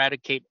will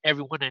eradicate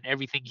everyone and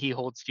everything he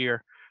holds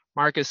dear.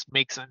 Marcus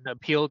makes an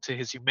appeal to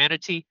his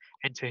humanity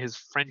and to his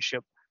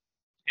friendship,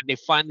 and they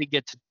finally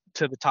get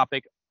to the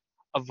topic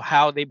of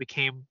how they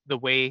became the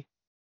way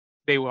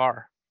they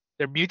are,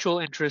 their mutual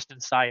interest in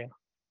Saya.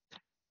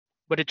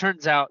 But it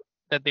turns out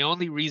that the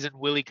only reason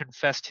Willie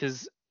confessed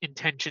his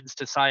intentions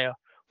to Saya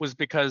was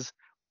because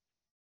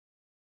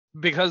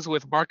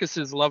with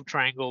Marcus's love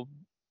triangle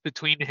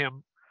between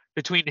him,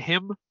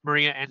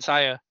 Maria, and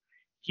Saya,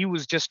 he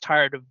was just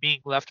tired of being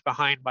left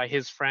behind by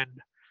his friend.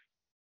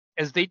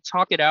 As they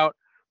talk it out,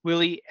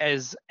 Willie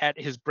is at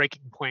his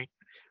breaking point,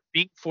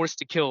 being forced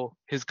to kill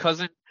his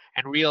cousin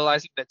and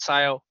realizing that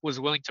Saya was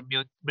willing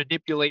to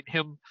manipulate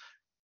him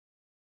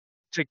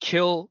to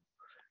kill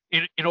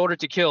in order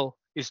to kill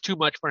is too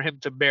much for him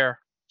to bear.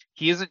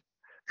 He isn't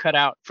cut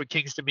out for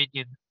King's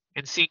Dominion,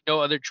 and seeing no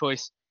other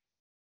choice,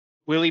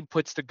 Willie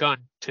puts the gun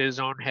to his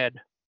own head.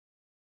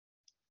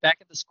 Back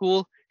at the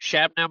school,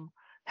 Shabnam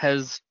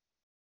has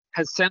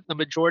sent the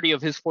majority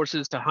of his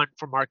forces to hunt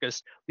for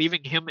Marcus,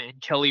 leaving him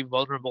and Kelly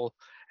vulnerable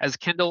as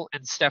Kendall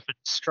and Stefan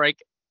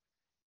strike.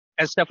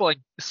 As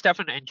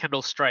Stefan and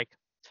Kendall strike.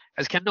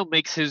 As Kendall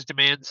makes his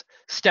demands,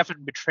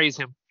 Stefan betrays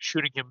him,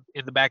 shooting him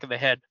in the back of the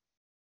head.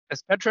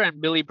 As Petra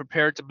and Billy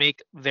prepare to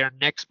make their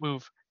next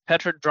move,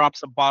 Petra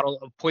drops a bottle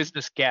of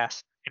poisonous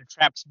gas and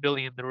traps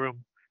Billy in the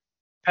room.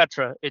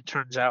 Petra, it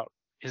turns out,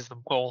 is the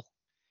mole.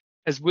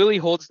 As Willie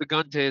holds the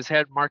gun to his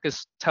head,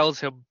 Marcus tells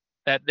him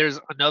that there's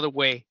another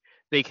way.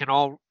 They can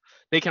all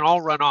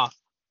run off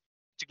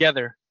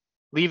together,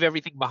 leave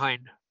everything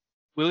behind.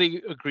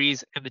 Willie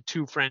agrees, and the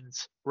two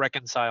friends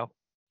reconcile.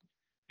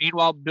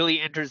 Meanwhile, Billy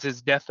enters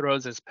his death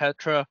throes as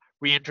Petra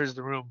re-enters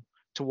the room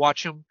to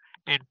watch him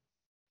and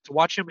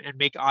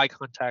make eye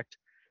contact.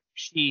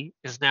 She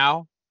is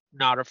now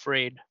not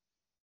afraid.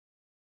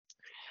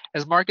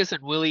 As Marcus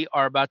and Willie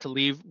are about to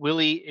leave,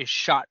 Willie is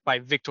shot by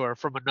Victor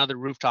from another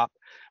rooftop.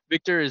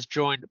 Victor is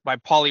joined by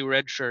Polly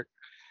Redshirt.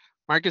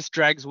 Marcus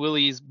drags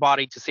Willie's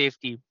body to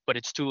safety, but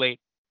it's too late.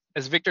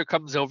 As Victor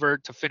comes over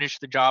to finish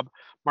the job,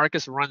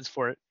 Marcus runs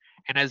for it,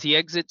 and as he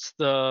exits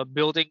the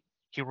building,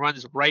 he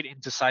runs right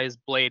into Saya's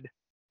blade.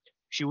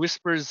 She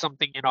whispers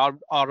something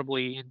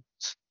inaudibly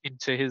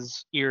into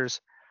his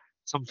ears,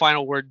 some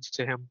final words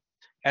to him.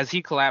 As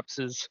he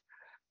collapses,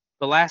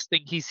 the last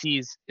thing he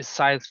sees is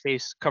Saya's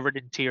face covered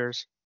in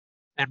tears,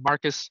 and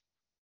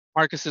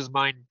Marcus's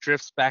mind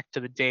drifts back to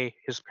the day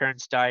his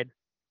parents died,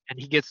 and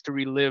he gets to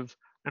relive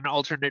an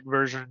alternate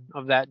version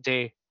of that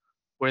day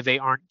where they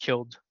aren't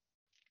killed.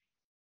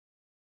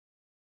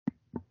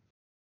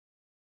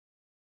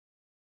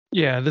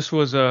 Yeah, this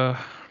was a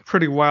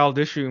pretty wild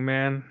issue,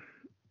 man.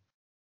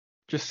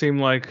 Just seemed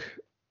like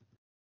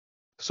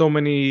so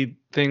many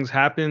things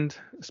happened,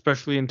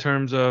 especially in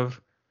terms of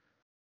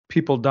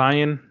people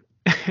dying.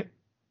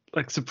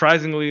 Like,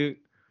 surprisingly,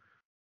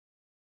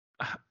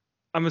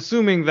 I'm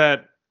assuming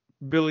that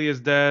Billy is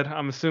dead.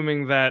 I'm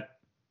assuming that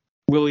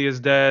Willie is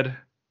dead.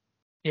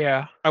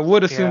 Yeah. I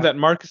would assume that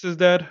Marcus is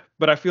dead,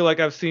 but I feel like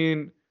I've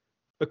seen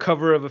the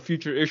cover of a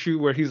future issue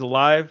where he's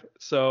alive,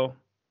 so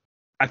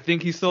I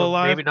think he's still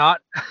alive. Maybe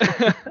not.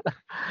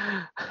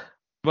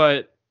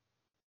 But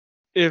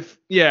I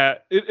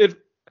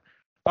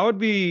would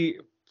be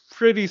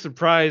pretty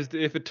surprised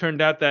if it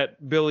turned out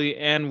that Billy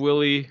and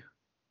Willie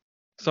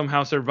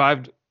somehow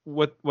survived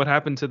what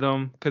happened to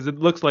them, because it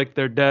looks like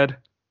they're dead.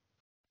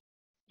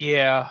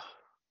 Yeah.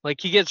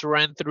 Like, he gets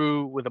ran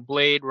through with a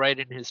blade right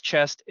in his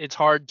chest. It's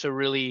hard to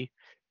really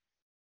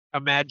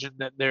imagine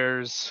that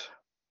there's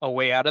a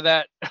way out of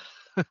that.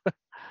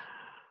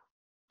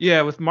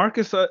 Yeah, with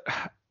Marcus, I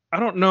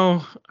don't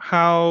know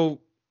how.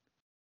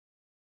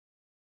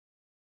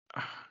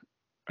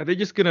 Are they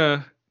just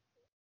gonna?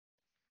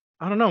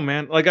 I don't know,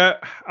 man. Like, I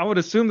would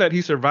assume that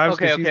he survives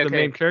because he's the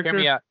main character.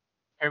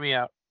 Hear me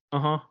out.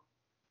 Uh-huh.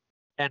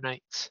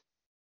 Nanites.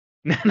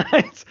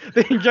 Nanites.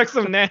 They inject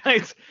some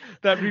nanites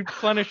that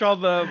replenish all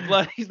the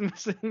blood he's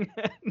missing.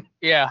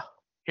 Yeah.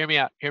 Hear me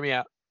out.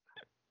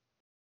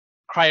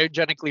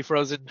 Cryogenically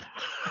frozen.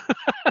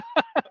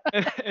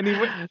 And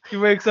he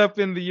wakes up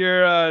in the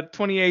year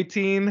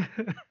 2018.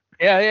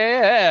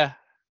 Yeah.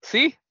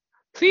 See,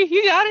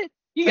 you got it.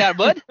 You got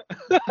it,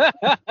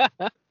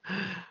 bud.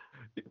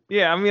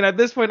 Yeah, I mean, at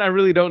this point, I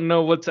really don't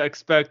know what to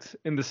expect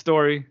in the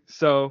story,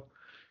 so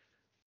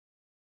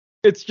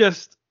it's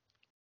just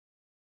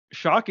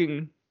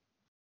shocking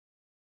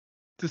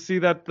to see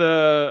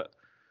that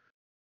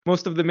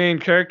most of the main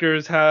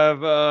characters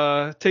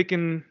have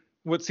taken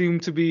what seem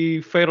to be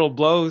fatal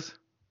blows.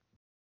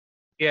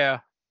 Yeah.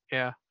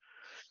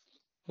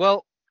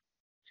 Well,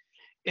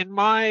 in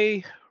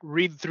my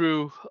read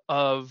through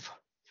of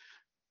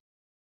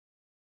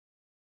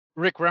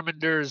Rick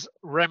Remender's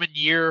Remen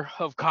Year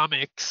of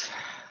Comics,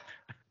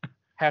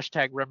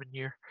 hashtag Remen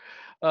Year,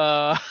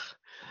 I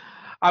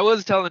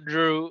was telling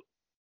Drew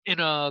in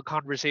a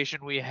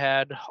conversation we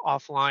had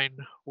offline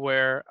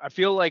where I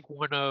feel like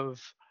one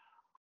of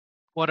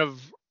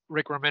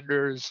Rick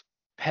Remender's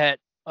pet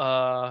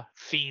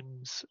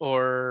themes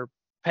or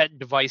plot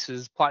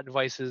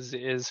devices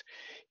is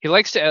he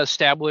likes to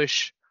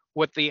establish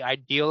what the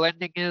ideal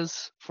ending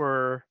is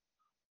for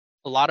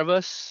a lot of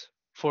us,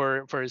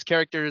 for his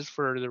characters,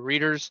 for the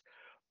readers,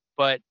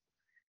 but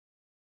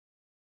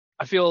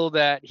I feel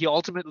that he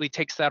ultimately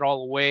takes that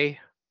all away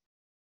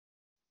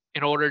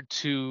in order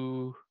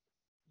to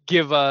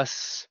give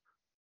us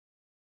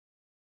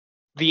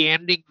the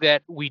ending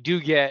that we do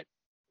get,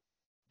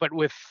 but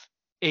with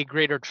a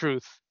greater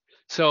truth.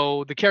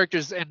 So the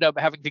characters end up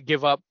having to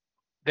give up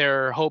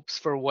their hopes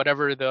for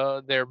whatever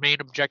their main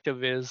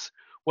objective is,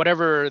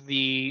 whatever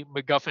the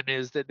MacGuffin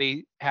is that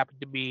they happen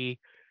to be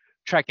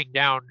tracking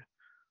down,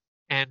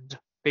 and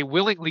they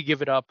willingly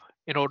give it up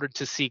in order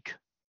to seek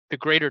the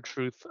greater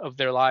truth of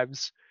their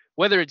lives,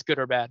 whether it's good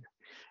or bad.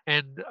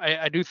 And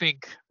I do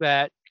think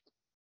that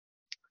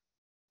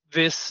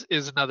this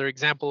is another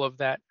example of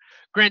that.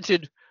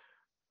 Granted,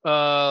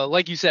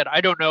 like you said,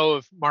 I don't know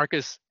if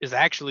Marcus is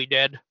actually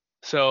dead,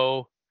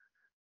 so,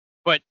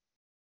 but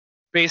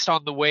based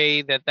on the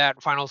way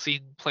that final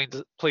scene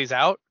plays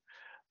out,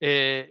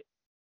 if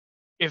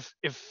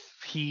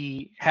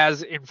he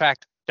has in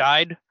fact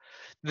died,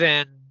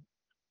 then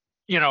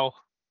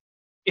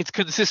it's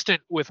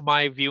consistent with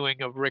my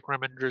viewing of Rick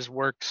Remender's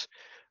works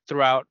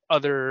throughout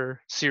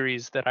other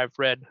series that I've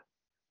read.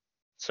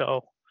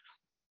 So,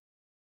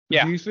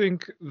 yeah. Do you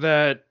think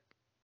that?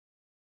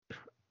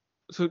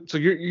 So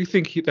you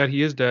think that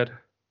he is dead?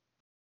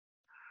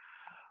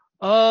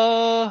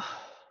 Like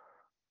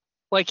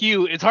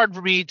you, it's hard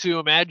for me to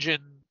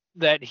imagine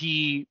that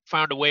he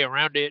found a way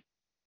around it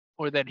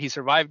or that he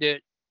survived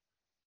it.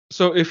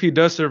 So if he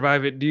does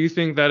survive it, do you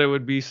think that it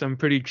would be some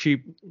pretty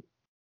cheap,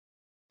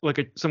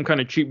 like some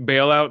kind of cheap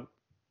bailout?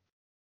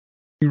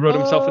 He wrote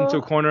himself into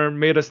a corner,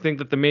 made us think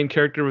that the main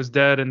character was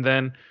dead, and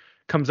then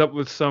comes up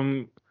with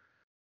some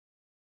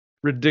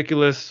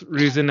ridiculous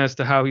reason as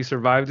to how he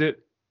survived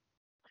it.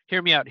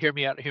 Hear me out.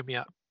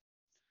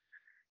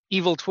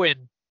 Evil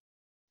twin.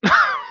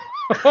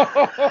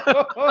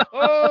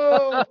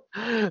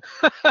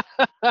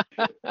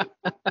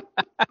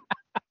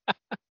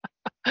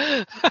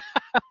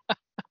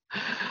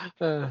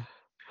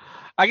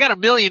 I got a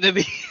million of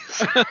these.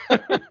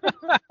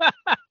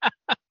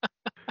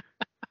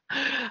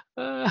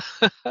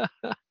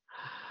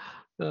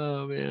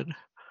 Oh man,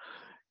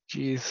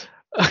 jeez.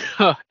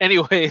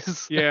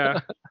 Anyways.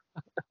 Yeah.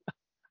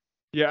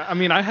 I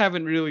mean, I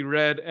haven't really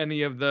read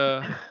any of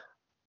the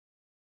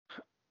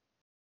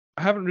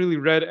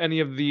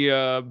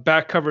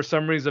back cover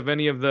summaries of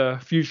any of the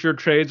future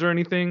trades or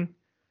anything.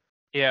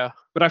 Yeah.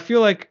 But I feel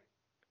like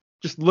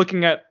just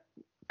looking at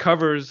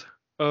covers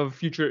of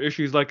future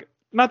issues, like,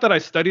 not that I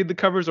studied the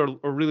covers or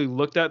really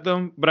looked at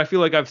them, but I feel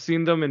like I've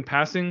seen them in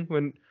passing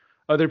when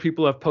other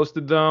people have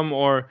posted them,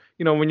 or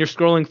when you're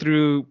scrolling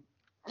through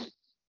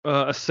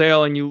a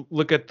sale and you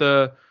look at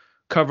the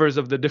covers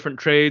of the different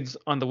trades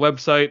on the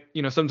website.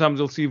 Sometimes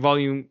you'll see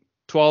volume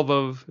 12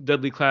 of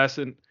Deadly Class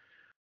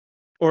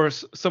or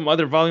some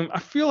other volume. I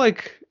feel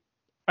like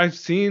I've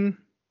seen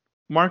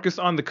Marcus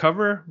on the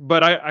cover,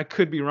 but I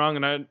could be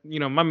wrong, and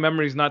my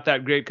memory's not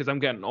that great because I'm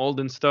getting old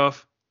and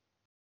stuff.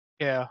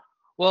 Yeah.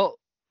 Well,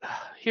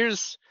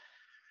 here's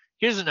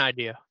an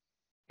idea.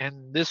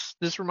 And this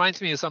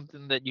reminds me of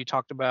something that you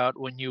talked about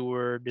when you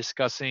were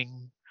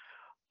discussing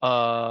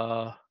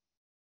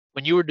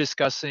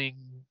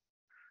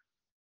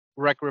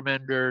Rec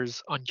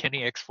Remender's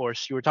Uncanny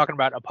X-Force. You were talking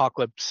about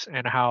Apocalypse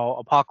and how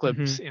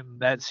Apocalypse in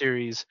that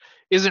series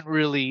isn't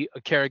really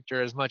a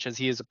character as much as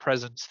he is a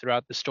presence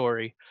throughout the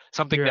story,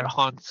 something that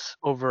haunts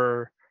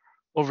over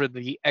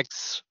the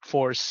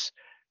X-Force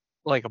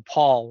like a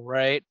pall,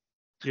 right?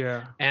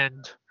 Yeah.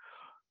 And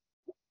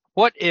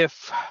what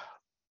if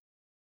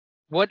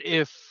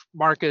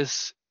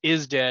Marcus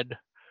is dead,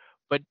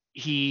 but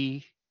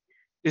he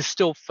is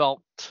still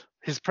felt,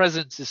 his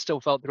presence is still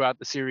felt throughout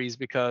the series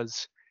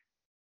because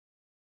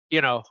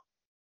he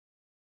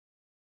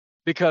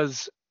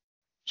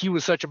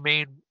was such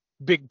a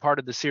big part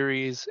of the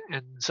series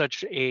and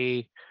such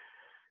a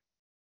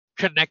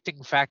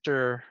connecting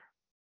factor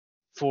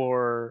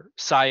for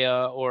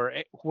Saya or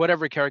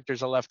whatever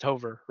characters are left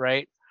over,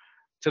 right?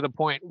 To the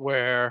point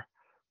where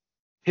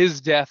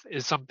his death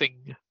is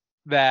something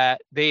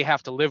that they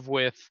have to live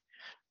with,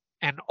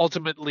 and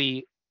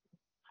ultimately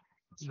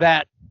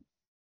that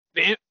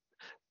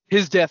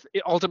his death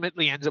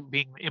ultimately ends up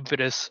being the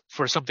impetus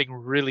for something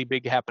really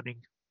big happening.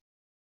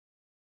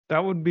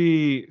 That would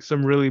be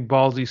some really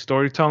ballsy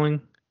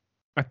storytelling.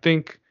 I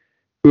think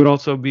it would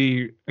also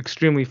be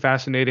extremely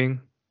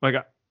fascinating. Like,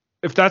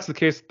 if that's the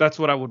case, that's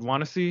what I would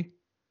want to see.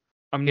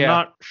 I'm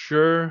not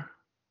sure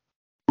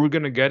we're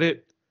going to get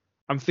it.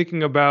 I'm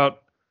thinking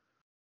about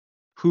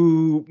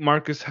who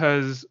Marcus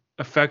has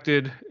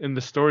affected in the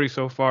story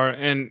so far,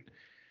 and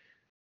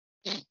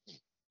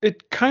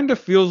it kind of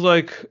feels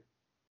like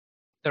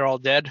they're all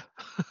dead.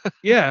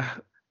 Yeah.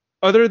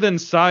 Other than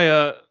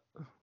Saya,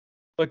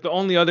 like, the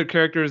only other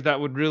characters that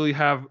would really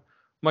have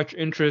much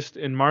interest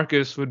in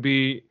Marcus would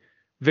be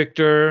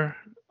Victor,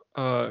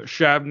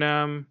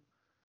 Shabnam,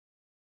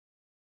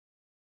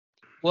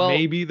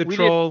 maybe the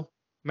troll,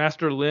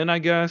 Master Lin, I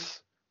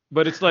guess.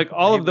 But it's like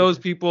all of those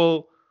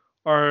people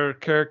are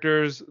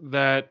characters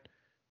that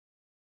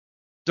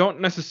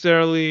don't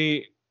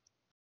necessarily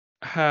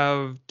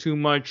have too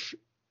much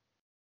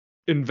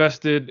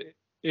invested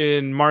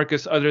in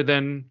Marcus other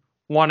than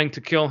wanting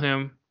to kill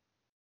him.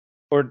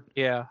 Or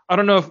I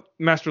don't know if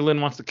Master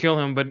Lin wants to kill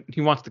him, but he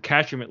wants to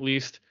catch him at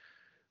least.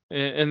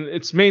 And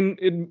it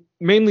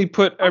mainly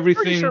put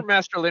everything. I'm pretty sure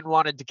Master Lin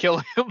wanted to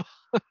kill him.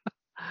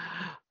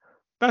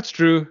 That's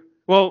true.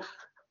 Well,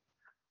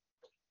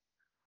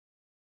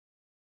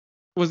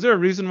 was there a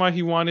reason why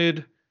he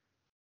wanted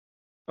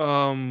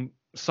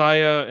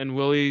Saya and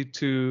Willie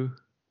to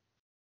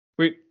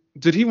wait?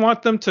 Did he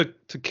want them to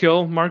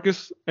kill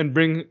Marcus and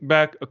bring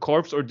back a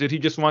corpse, or did he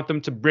just want them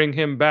to bring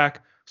him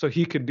back so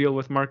he could deal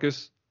with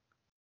Marcus?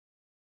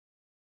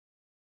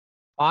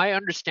 My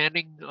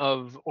understanding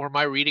of, or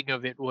my reading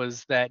of it,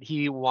 was that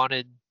he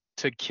wanted them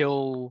to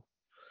kill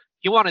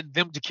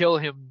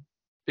him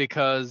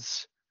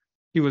because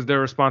he was their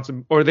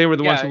responsible, or they were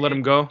the ones who let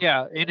him go.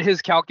 Yeah, in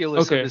his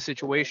calculus Okay. of the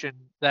situation,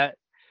 that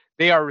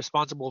they are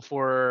responsible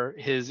for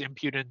his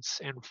impudence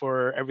and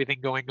for everything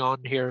going on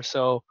here.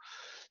 So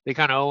they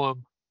kind of owe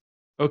him.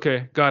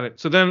 Okay, got it.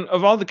 So then,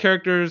 of all the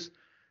characters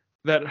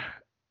that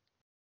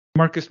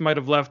Marcus might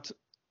have left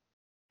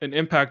an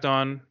impact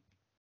on,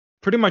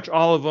 pretty much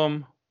all of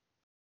them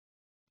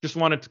just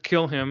wanted to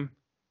kill him,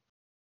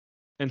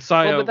 and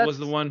Saya was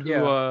the one who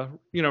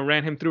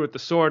ran him through with the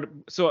sword.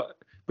 So,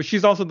 but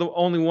she's also the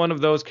only one of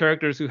those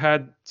characters who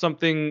had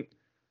something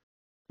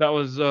that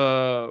was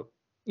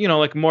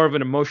like more of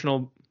an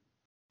emotional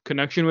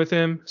connection with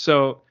him.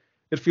 So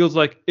it feels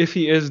like if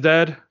he is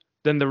dead,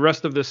 then the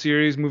rest of the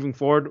series moving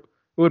forward,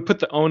 it would put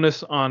the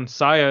onus on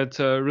Saya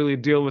to really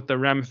deal with the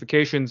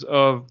ramifications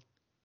of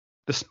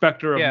the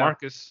specter of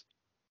Marcus.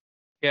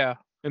 Yeah.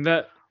 And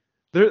that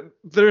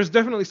there's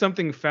definitely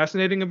something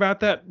fascinating about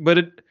that, but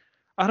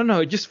I don't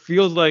know, it just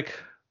feels like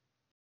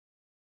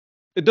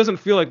it doesn't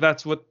feel like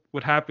that's what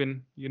would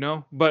happen,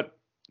 But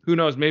who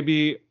knows?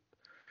 Maybe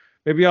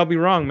I'll be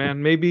wrong,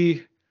 man.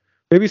 Maybe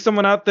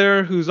someone out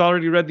there who's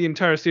already read the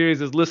entire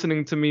series is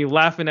listening to me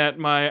laughing at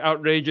my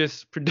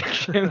outrageous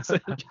predictions.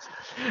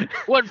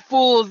 What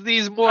fools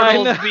these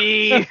mortals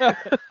be.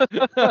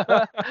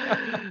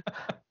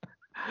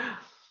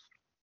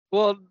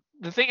 Well,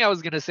 the thing I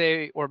was going to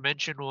say or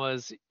mention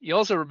was, you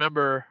also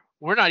remember,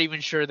 we're not even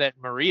sure that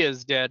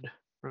Maria's dead,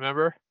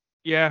 remember?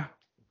 Yeah.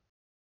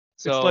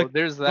 So it's like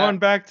there's that. Going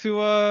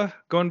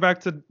back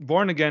to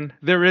Born Again.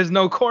 There is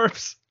no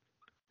corpse.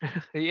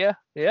 Yeah.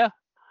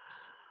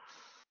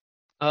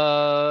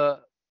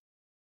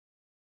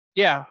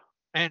 Yeah,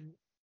 and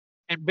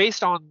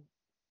based on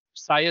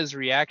Saya's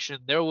reaction,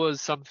 there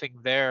was something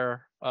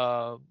there.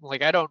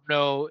 Like, I don't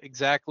know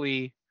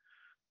exactly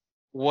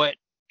what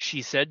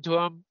she said to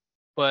him,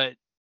 but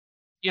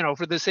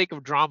for the sake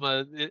of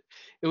drama,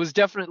 it was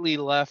definitely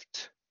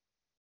left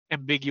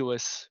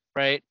ambiguous,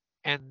 right?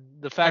 And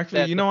the fact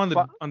actually,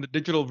 that on the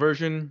digital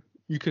version,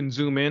 you can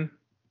zoom in.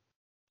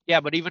 Yeah,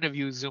 but even if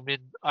you zoom in,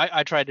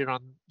 I tried it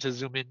to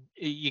zoom in,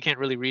 you can't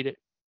really read it.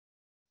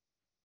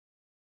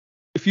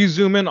 If you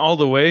zoom in all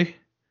the way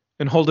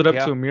and hold it up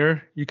to a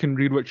mirror, you can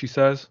read what she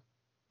says.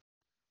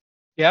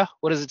 Yeah?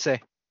 What does it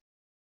say?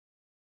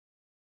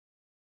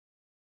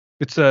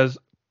 It says...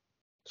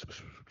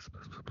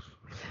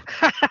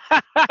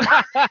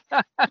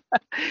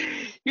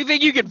 You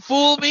think you can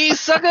fool me,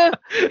 sucker?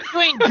 You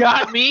ain't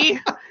got me.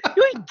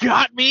 You ain't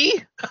got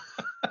me.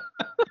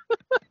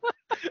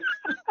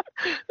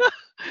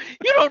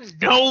 You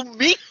don't know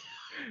me.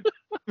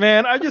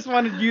 Man, I just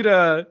wanted you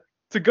to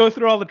go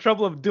through all the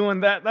trouble of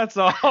doing that. That's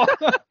all.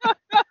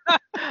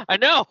 I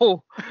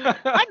know.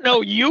 I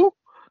know you.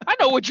 I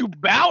know what you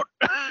bout.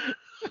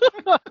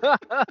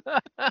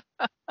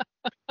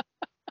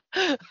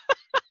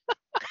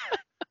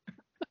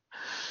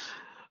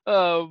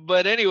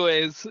 But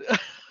anyways,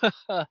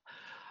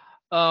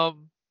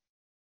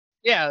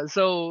 yeah.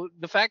 So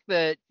the fact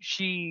that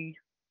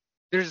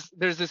there's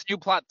this new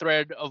plot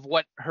thread of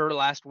what her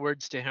last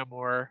words to him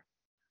were,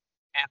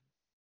 and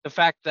the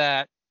fact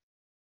that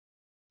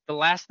the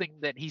last thing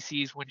that he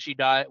sees when he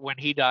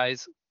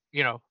dies,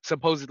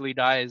 supposedly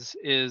dies,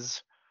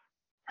 is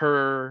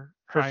her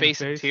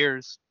face in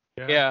tears.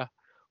 Yeah.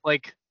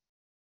 Like,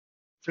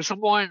 for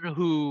someone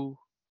who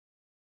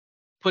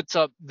puts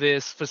up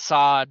this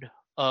facade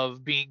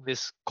of being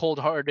this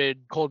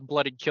cold-hearted,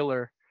 cold-blooded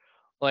killer,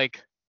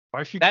 like,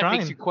 why is she that crying?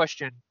 makes you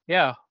question.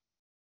 Yeah.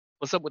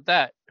 What's up with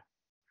that?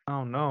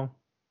 Oh no.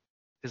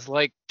 It's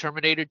like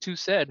Terminator 2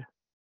 said,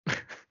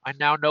 I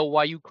now know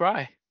why you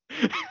cry.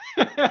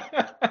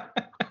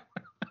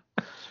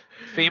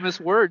 Famous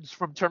words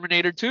from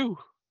Terminator 2.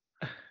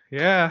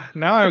 Yeah,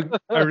 now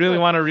I really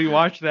want to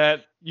rewatch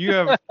that. You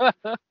have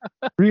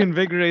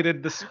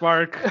reinvigorated the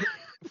spark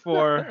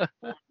for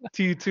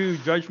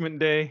T2 Judgment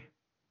Day.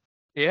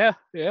 Yeah.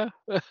 You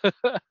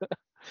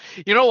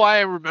know why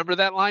I remember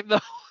that line, though?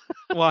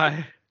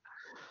 Why?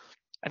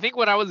 I think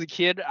when I was a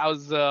kid, I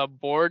was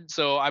bored,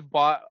 so I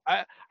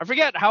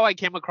forget how I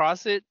came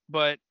across it,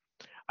 but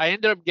I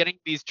ended up getting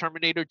these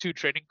Terminator 2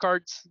 trading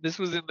cards. This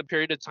was in the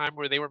period of time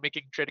where they were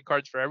making trading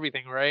cards for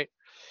everything, right?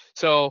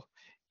 So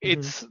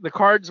the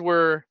cards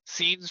were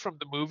scenes from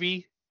the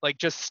movie, like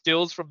just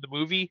stills from the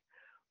movie,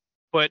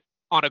 but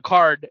on a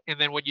card. And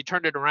then when you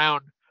turned it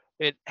around,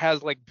 it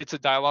has like bits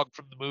of dialogue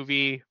from the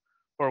movie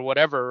or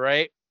whatever,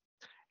 right?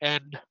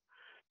 And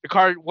the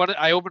card,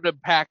 I opened a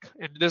pack,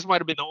 and this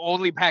might have been the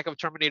only pack of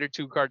Terminator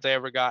 2 cards I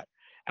ever got.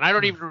 And I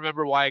don't even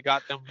remember why I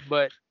got them,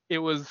 but it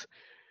was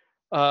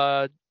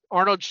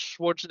Arnold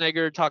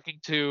Schwarzenegger talking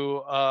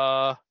to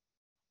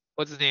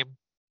what's his name?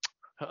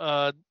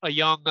 A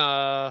young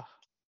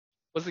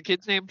what's the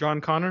kid's name? John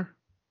Connor?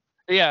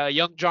 Yeah,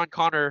 young John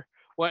Connor,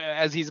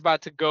 as he's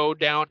about to go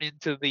down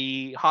into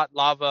the hot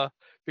lava,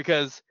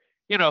 because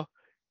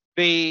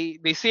they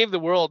save the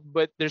world,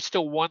 but there's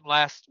still one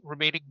last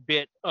remaining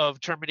bit of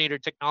Terminator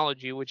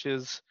technology, which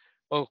is,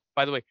 oh,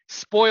 by the way,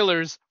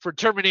 spoilers for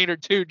Terminator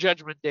 2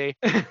 Judgment Day.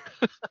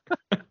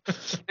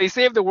 They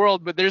save the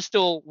world, but there's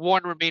still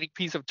one remaining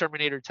piece of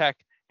Terminator tech,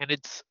 and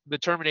it's the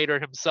Terminator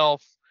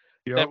himself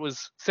that Yep.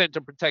 was sent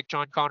to protect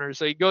John Connor.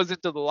 So he goes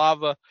into the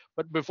lava,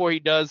 but before he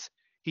does,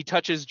 he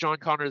touches John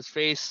Connor's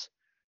face.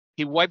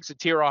 He wipes a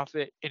tear off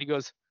it, and he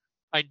goes,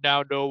 "I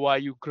now know why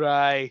you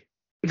cry."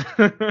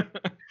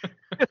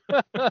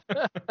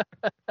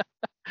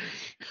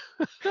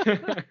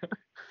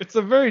 It's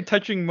a very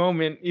touching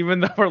moment, even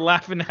though we're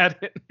laughing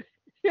at it.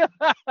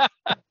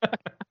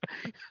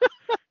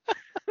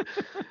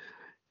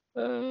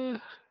 Uh,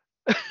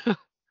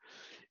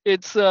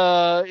 it's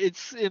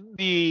in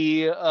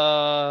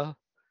the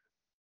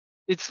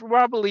it's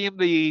probably in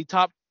the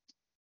top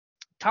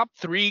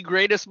 3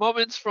 greatest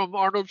moments from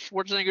Arnold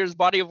Schwarzenegger's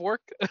body of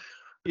work.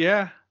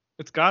 Yeah,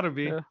 it's gotta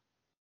be. Yeah.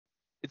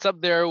 It's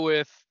up there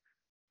with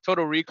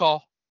Total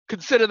Recall.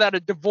 Consider that a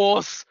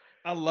divorce.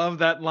 I love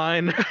that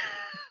line.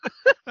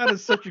 That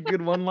is such a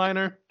good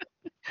one-liner.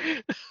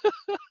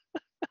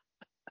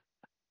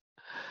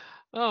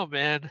 Oh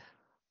man.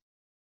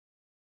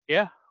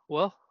 Yeah,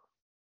 well,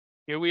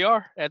 here we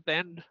are at the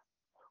end.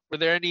 Were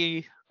there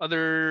any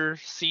other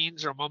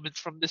scenes or moments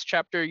from this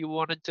chapter you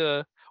wanted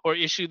to, or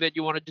issue that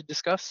you wanted to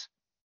discuss?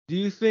 Do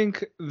you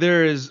think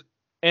there is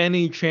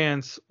any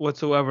chance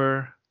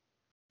whatsoever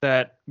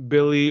that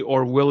Billy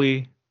or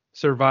Willie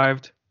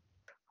survived?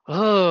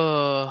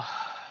 Oh,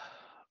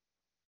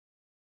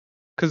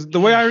 Because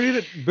the way I read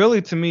it,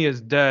 Billy to me is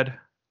dead.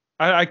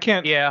 I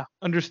can't yeah.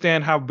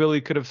 understand how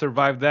Billy could have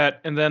survived that.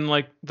 And then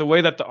like the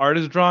way that the art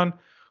is drawn,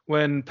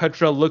 when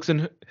Petra looks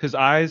in his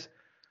eyes,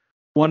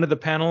 one of the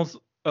panels,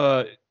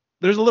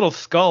 there's a little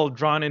skull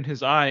drawn in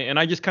his eye, and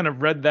I just kind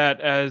of read that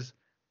as,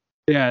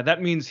 yeah,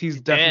 that means he's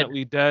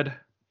definitely dead.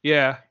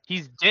 Yeah.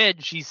 He's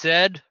dead, she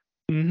said.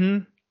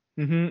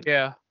 Mm-hmm. Mm-hmm.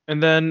 Yeah.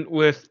 And then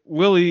with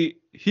Willie,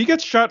 he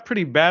gets shot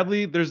pretty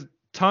badly. There's a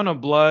ton of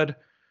blood.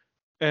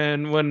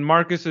 And when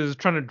Marcus is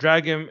trying to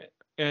drag him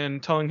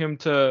and telling him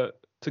to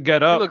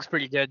get He up, looks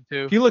pretty dead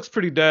too. he looks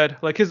pretty dead.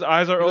 Like his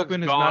eyes are He looks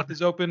open, his gone. mouth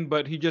is open,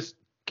 but he just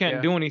can't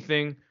Yeah. do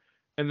anything.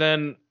 And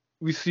then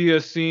we see a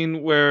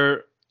scene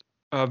where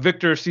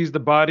Victor sees the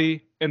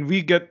body, and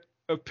we get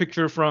a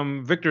picture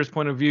from Victor's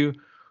point of view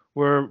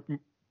where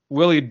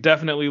Willie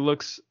definitely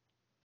looks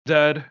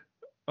dead.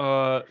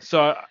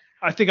 So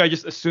I think I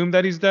just assumed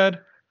that he's dead.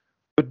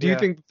 But do you Yeah.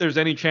 think there's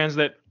any chance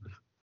that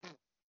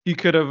he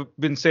could have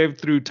been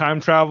saved through time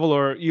travel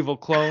or evil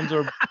clones,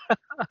 or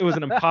it was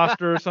an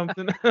imposter or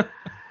something?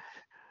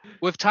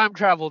 With time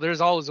travel, there's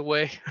always a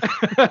way.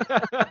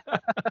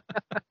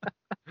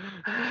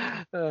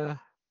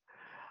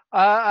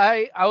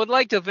 I would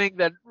like to think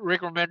that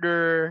Rick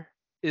Remender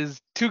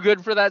is too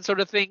good for that sort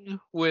of thing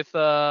with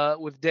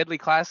Deadly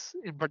Class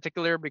in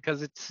particular,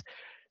 because it's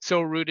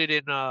so rooted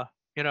in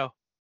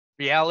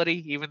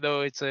reality, even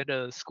though it's in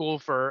a school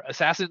for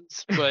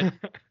assassins. But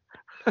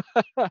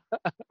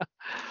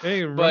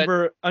Hey,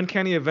 remember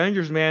Uncanny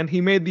Avengers, man?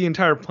 He made the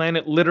entire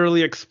planet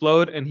literally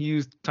explode, and he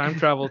used time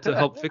travel to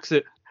help fix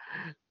it.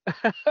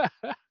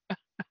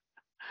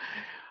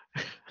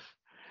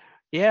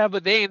 Yeah,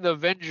 but they ain't the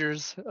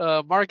Avengers.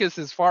 Marcus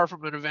is far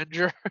from an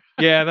Avenger.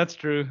 Yeah, that's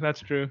true. That's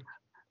true.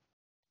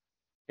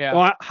 Yeah.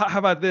 Well, how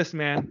about this,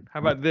 man? How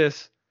about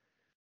this?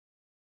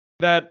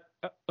 That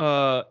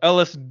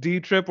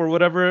LSD trip or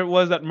whatever it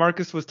was that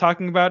Marcus was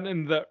talking about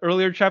in the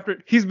earlier chapter,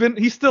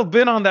 he's still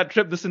been on that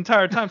trip this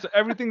entire time. So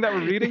everything that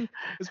we're reading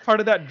is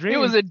part of that dream. It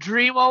was a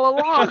dream all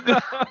along.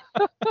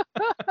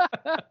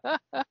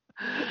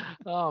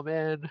 Oh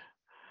man.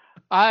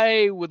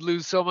 I would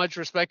lose so much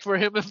respect for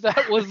him if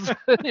that was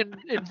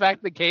in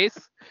fact the case.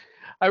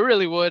 I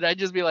really would. I'd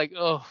just be like,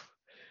 oh,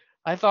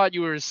 I thought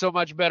you were so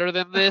much better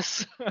than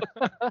this.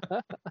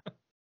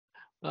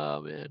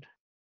 Oh man.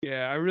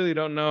 Yeah, I really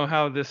don't know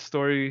how this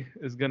story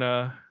is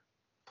gonna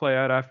play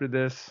out after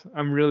this.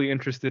 I'm really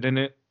interested in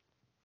it.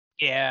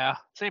 Yeah,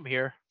 same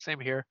here. Same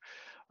here.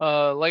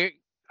 Like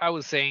I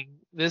was saying,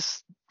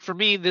 this for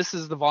me, this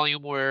is the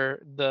volume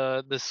where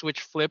the switch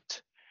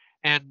flipped.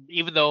 And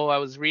even though I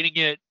was reading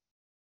it,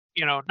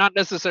 not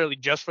necessarily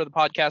just for the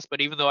podcast, but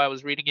even though I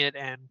was reading it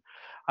and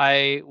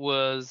I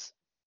was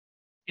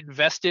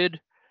invested,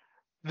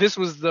 this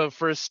was the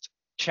first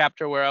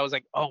chapter where I was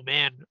like, oh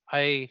man,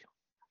 I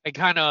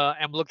kind of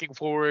am looking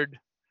forward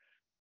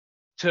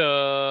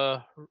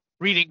to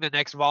reading the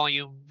next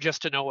volume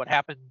just to know what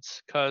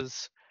happens.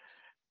 Because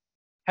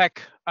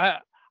heck,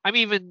 I'm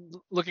even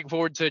looking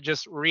forward to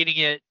just reading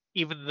it,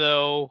 even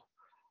though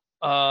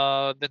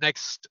the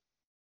next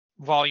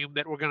volume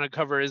that we're going to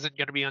cover isn't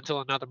going to be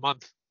until another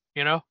month.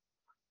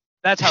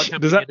 That's how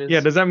tempting it is. Yeah,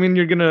 does that mean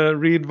you're gonna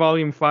read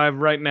volume 5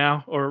 right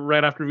now or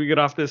right after we get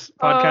off this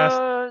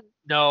podcast?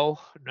 No.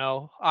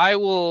 I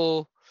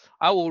will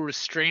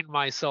restrain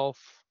myself,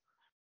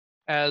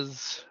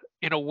 as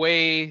in a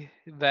way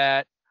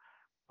that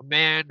a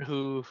man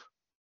who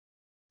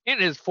in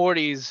his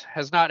 40s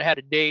has not had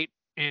a date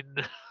in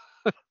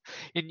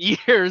in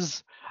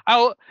years.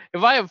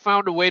 If I have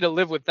found a way to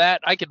live with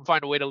that, I can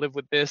find a way to live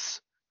with this.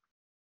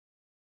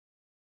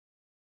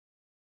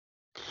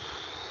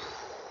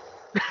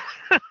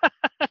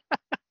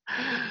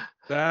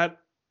 That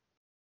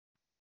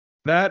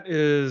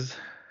is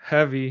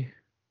heavy.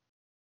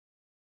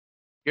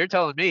 You're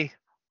telling me.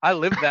 I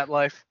lived that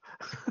life.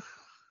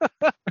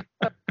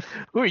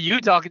 Who are you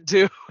talking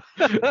to?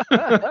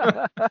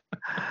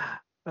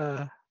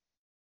 uh,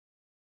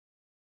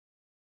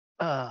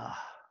 uh,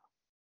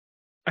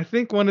 I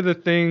think one of the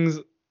things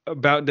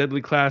about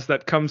Deadly Class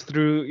that comes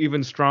through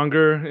even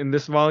stronger in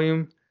this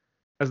volume,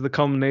 as the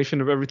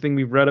culmination of everything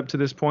we've read up to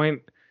this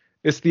point,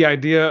 is the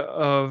idea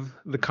of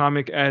the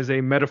comic as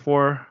a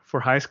metaphor for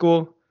high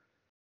school.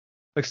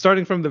 Like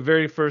starting from the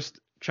very first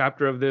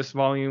chapter of this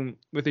volume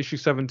with issue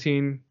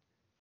 17,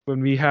 when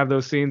we have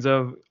those scenes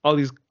of all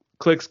these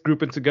cliques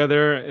grouping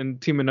together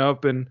and teaming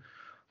up and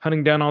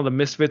hunting down all the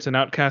misfits and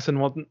outcasts and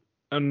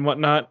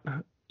whatnot.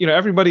 You know,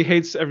 everybody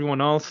hates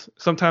everyone else.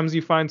 Sometimes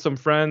you find some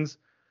friends,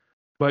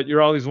 but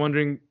you're always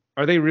wondering,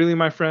 are they really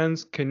my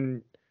friends?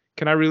 Can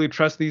I really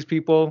trust these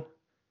people?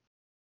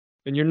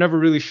 And you're never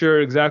really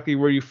sure exactly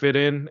where you fit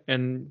in,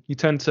 and you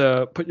tend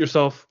to put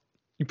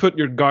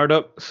your guard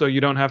up so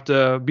you don't have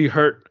to be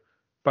hurt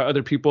by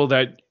other people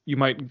that you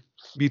might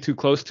be too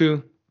close to.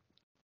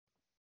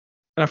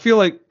 And I feel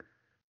like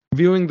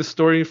viewing the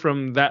story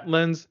from that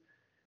lens,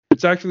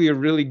 it's actually a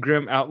really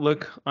grim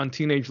outlook on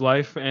teenage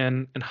life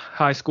and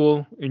high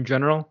school in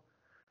general.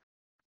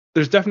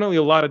 There's definitely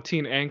a lot of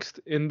teen angst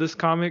in this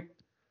comic,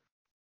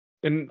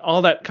 and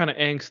all that kind of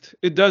angst,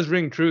 it does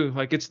ring true.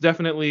 Like it's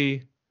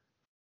definitely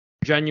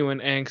genuine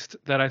angst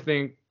that I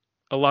think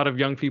a lot of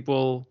young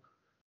people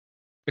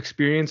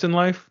experience in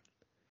life.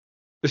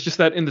 It's just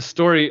that in the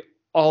story,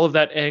 all of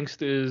that angst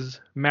is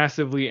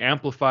massively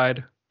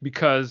amplified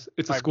because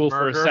it's a By school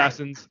for murder.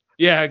 assassins.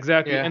 Yeah,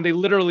 exactly. Yeah. And they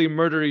literally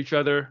murder each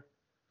other.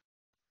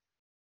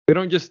 They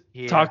don't just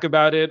Yeah. talk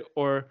about it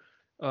or,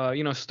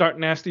 start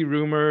nasty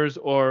rumors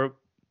or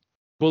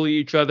bully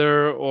each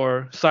other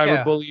or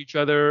cyberbully each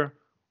other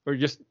or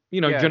just,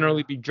 Yeah,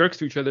 generally be jerks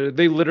to each other.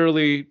 They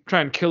literally try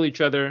and kill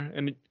each other.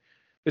 And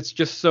it's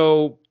just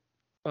so,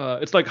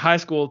 it's like high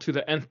school to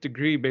the nth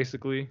degree,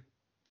 basically.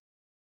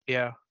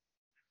 Yeah.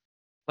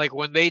 Like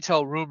when they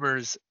tell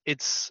rumors,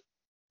 it's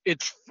in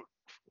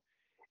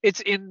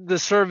the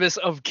service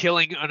of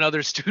killing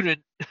another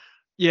student.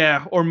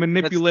 Yeah, or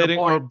manipulating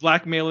or point.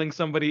 blackmailing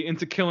somebody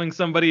into killing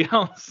somebody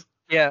else.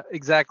 Yeah,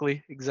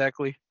 exactly.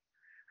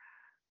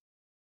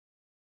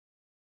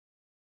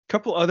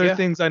 Couple other Yeah.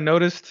 things I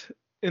noticed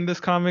in this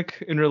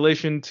comic in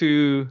relation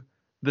to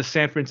the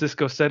San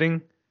Francisco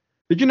setting.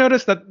 Did you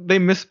notice that they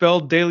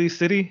misspelled Daly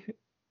City?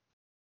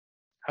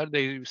 How do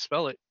they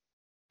spell it?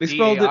 They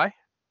spelled it, DAI?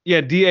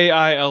 yeah,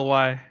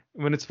 Daily,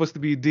 when it's supposed to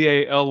be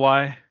Daly.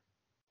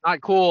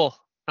 Not cool.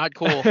 Not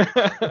cool.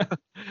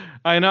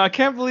 I know. I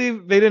can't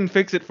believe they didn't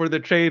fix it for the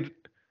trade.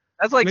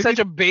 That's like Maybe- such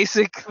a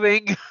basic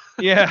thing.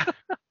 Yeah.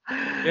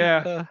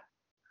 Yeah. Uh,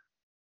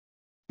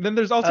 Then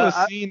there's also a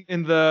I- scene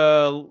in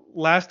the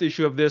last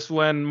issue of this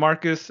when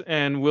Marcus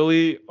and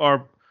Willie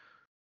are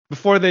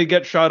before they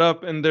get shot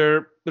up and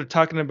they're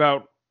talking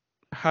about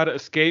how to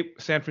escape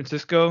San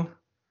Francisco.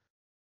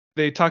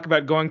 They talk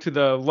about going to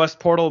the West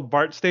Portal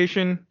BART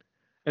station,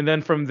 and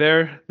then from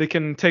there they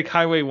can take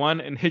Highway 1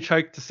 and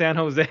hitchhike to San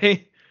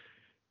Jose.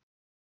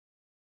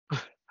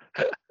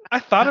 I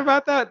thought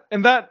about that,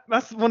 and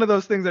that's one of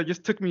those things that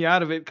just took me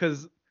out of it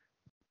because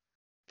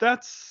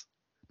that's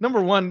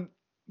number one.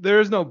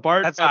 There is no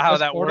BART That's at not how West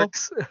that Portal.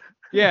 works.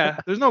 Yeah,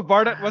 there's no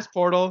BART at West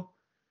Portal,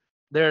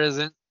 There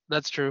isn't.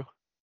 That's true.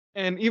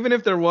 and even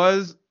if there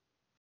was,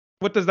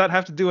 what does that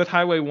have to do with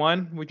Highway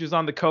 1, which is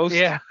on the coast?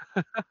 Yeah.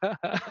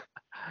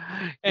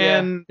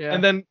 And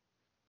then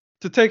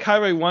to take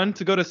Highway 1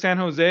 to go to San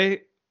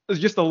Jose is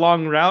just a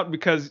long route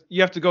because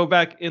you have to go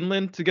back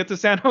inland to get to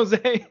San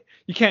Jose.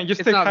 You can't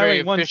just It's take not very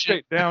Highway 1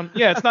 efficient. straight down.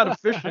 Yeah, it's not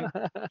efficient.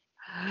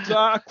 So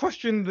I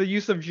question the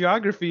use of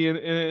geography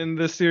in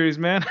this series,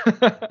 man.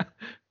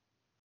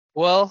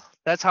 Well,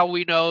 that's how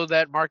we know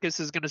that Marcus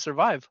is going to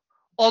survive.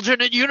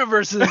 Alternate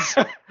universes.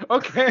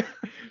 Okay.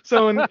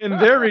 So in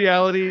their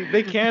reality,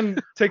 they can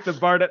take the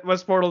BART at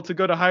West Portal to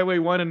go to Highway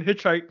 1 and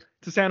hitchhike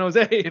to San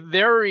Jose. In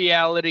their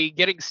reality,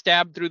 getting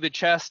stabbed through the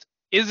chest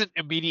isn't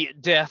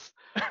immediate death.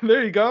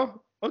 There you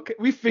go. Okay,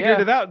 we figured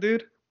Yeah. it out,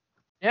 dude.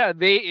 Yeah,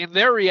 in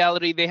their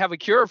reality, they have a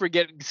cure for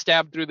getting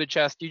stabbed through the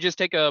chest. You just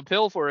take a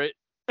pill for it.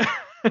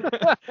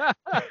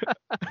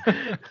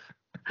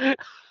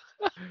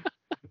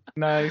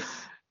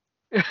 Nice.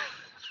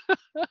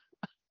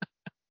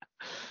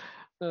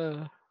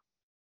 Uh,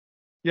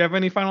 You have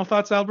any final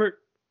thoughts, Albert?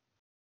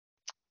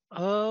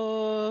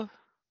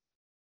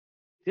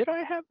 did I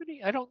have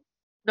any? I don't.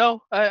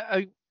 No,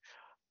 I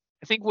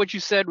think what you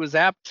said was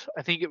apt.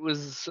 I think it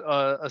was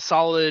a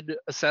solid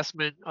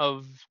assessment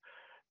of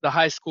the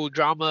high school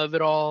drama of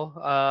it all.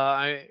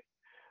 I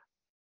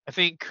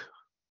think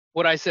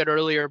what I said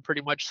earlier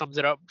pretty much sums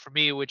it up for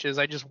me, which is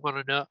I just want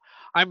to know.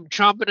 I'm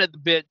chomping at the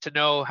bit to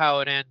know how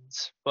it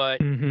ends, but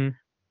Mm-hmm.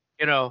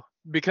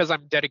 because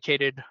I'm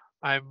dedicated,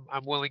 I'm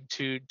willing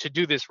to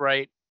do this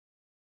right.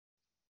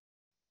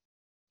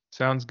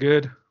 Sounds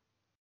good.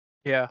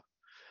 Yeah.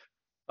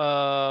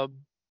 Yeah.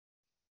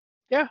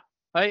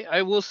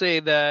 I will say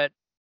that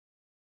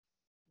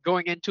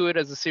going into it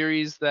as a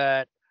series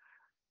that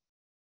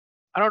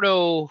I don't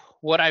know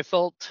what I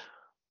felt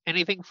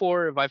anything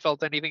for, if I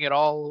felt anything at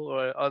all,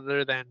 or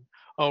other than,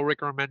 oh, Rick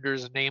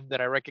Remender's a name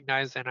that I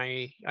recognize and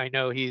I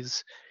know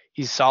he's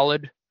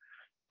solid.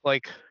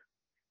 Like,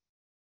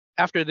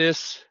 after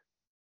this,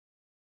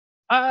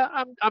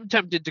 I'm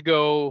tempted to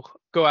go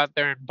out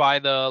there and buy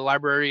the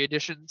library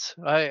editions.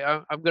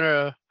 I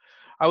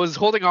was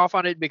holding off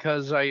on it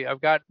because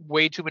I've got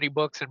way too many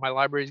books and my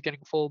library is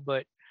getting full,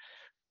 but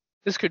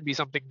this could be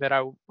something that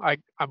I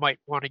might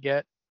want to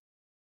get.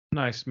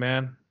 Nice,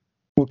 man.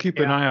 We'll keep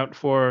an eye out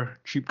for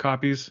cheap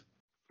copies.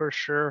 For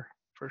sure.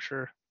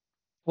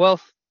 Well,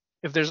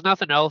 if there's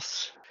nothing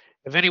else,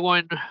 if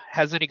anyone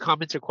has any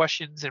comments or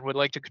questions and would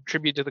like to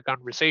contribute to the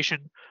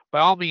conversation, by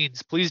all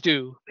means, please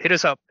do hit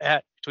us up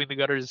at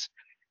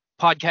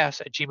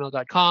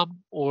betweenthegutterspodcast@gmail.com,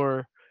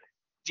 or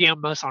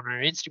DM us on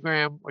our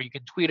Instagram, or you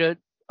can tweet at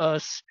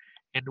us,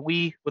 and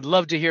we would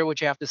love to hear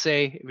what you have to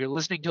say. If you're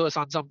listening to us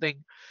on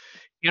something,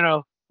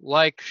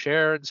 like,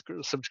 share, and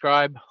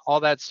subscribe,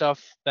 all that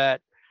stuff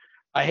that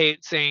I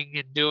hate saying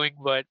and doing,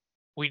 but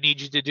we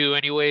need you to do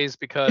anyways,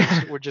 because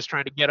we're just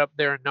trying to get up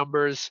there in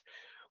numbers.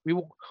 We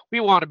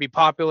want to be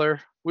popular.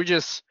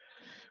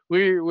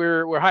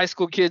 We're high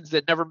school kids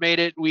that never made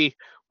it. We're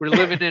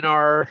living in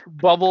our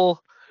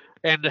bubble,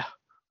 and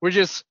we're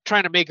just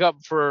trying to make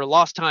up for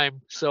lost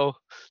time. So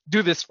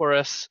do this for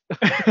us.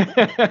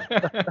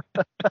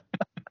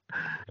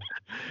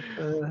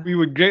 We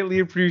would greatly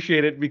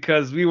appreciate it,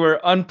 because we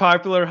were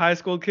unpopular high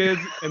school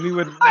kids and we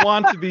would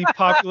want to be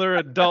popular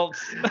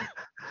adults.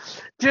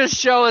 Just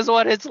show us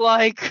what it's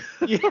like.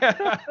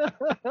 Yeah.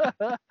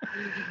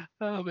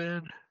 Oh,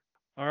 man.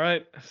 All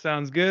right.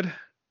 Sounds good.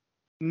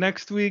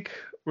 Next week,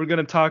 we're going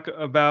to talk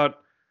about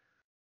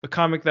a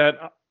comic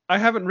that I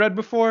haven't read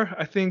before.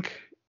 I think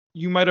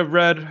you might have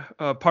read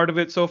part of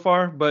it so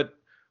far, but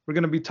we're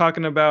going to be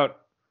talking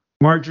about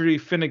Marjorie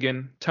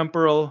Finnegan,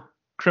 Temporal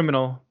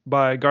Criminal,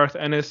 by Garth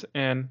Ennis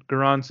and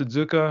Garan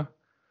Suzuka.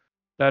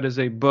 That is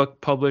a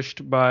book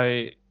published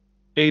by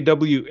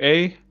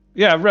AWA.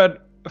 Yeah, I've read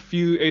a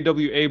few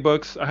AWA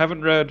books. I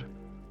haven't read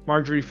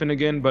Marjorie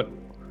Finnegan, but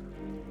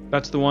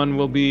that's the one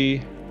we'll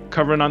be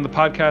covering on the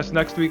podcast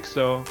next week,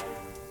 so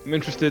I'm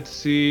interested to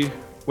see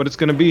what it's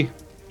going to be.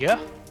 Yeah.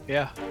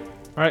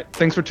 All right,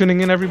 thanks for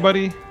tuning in,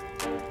 everybody.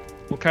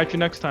 We'll catch you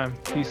next time.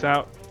 Peace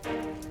out.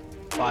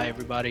 Bye,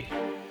 everybody.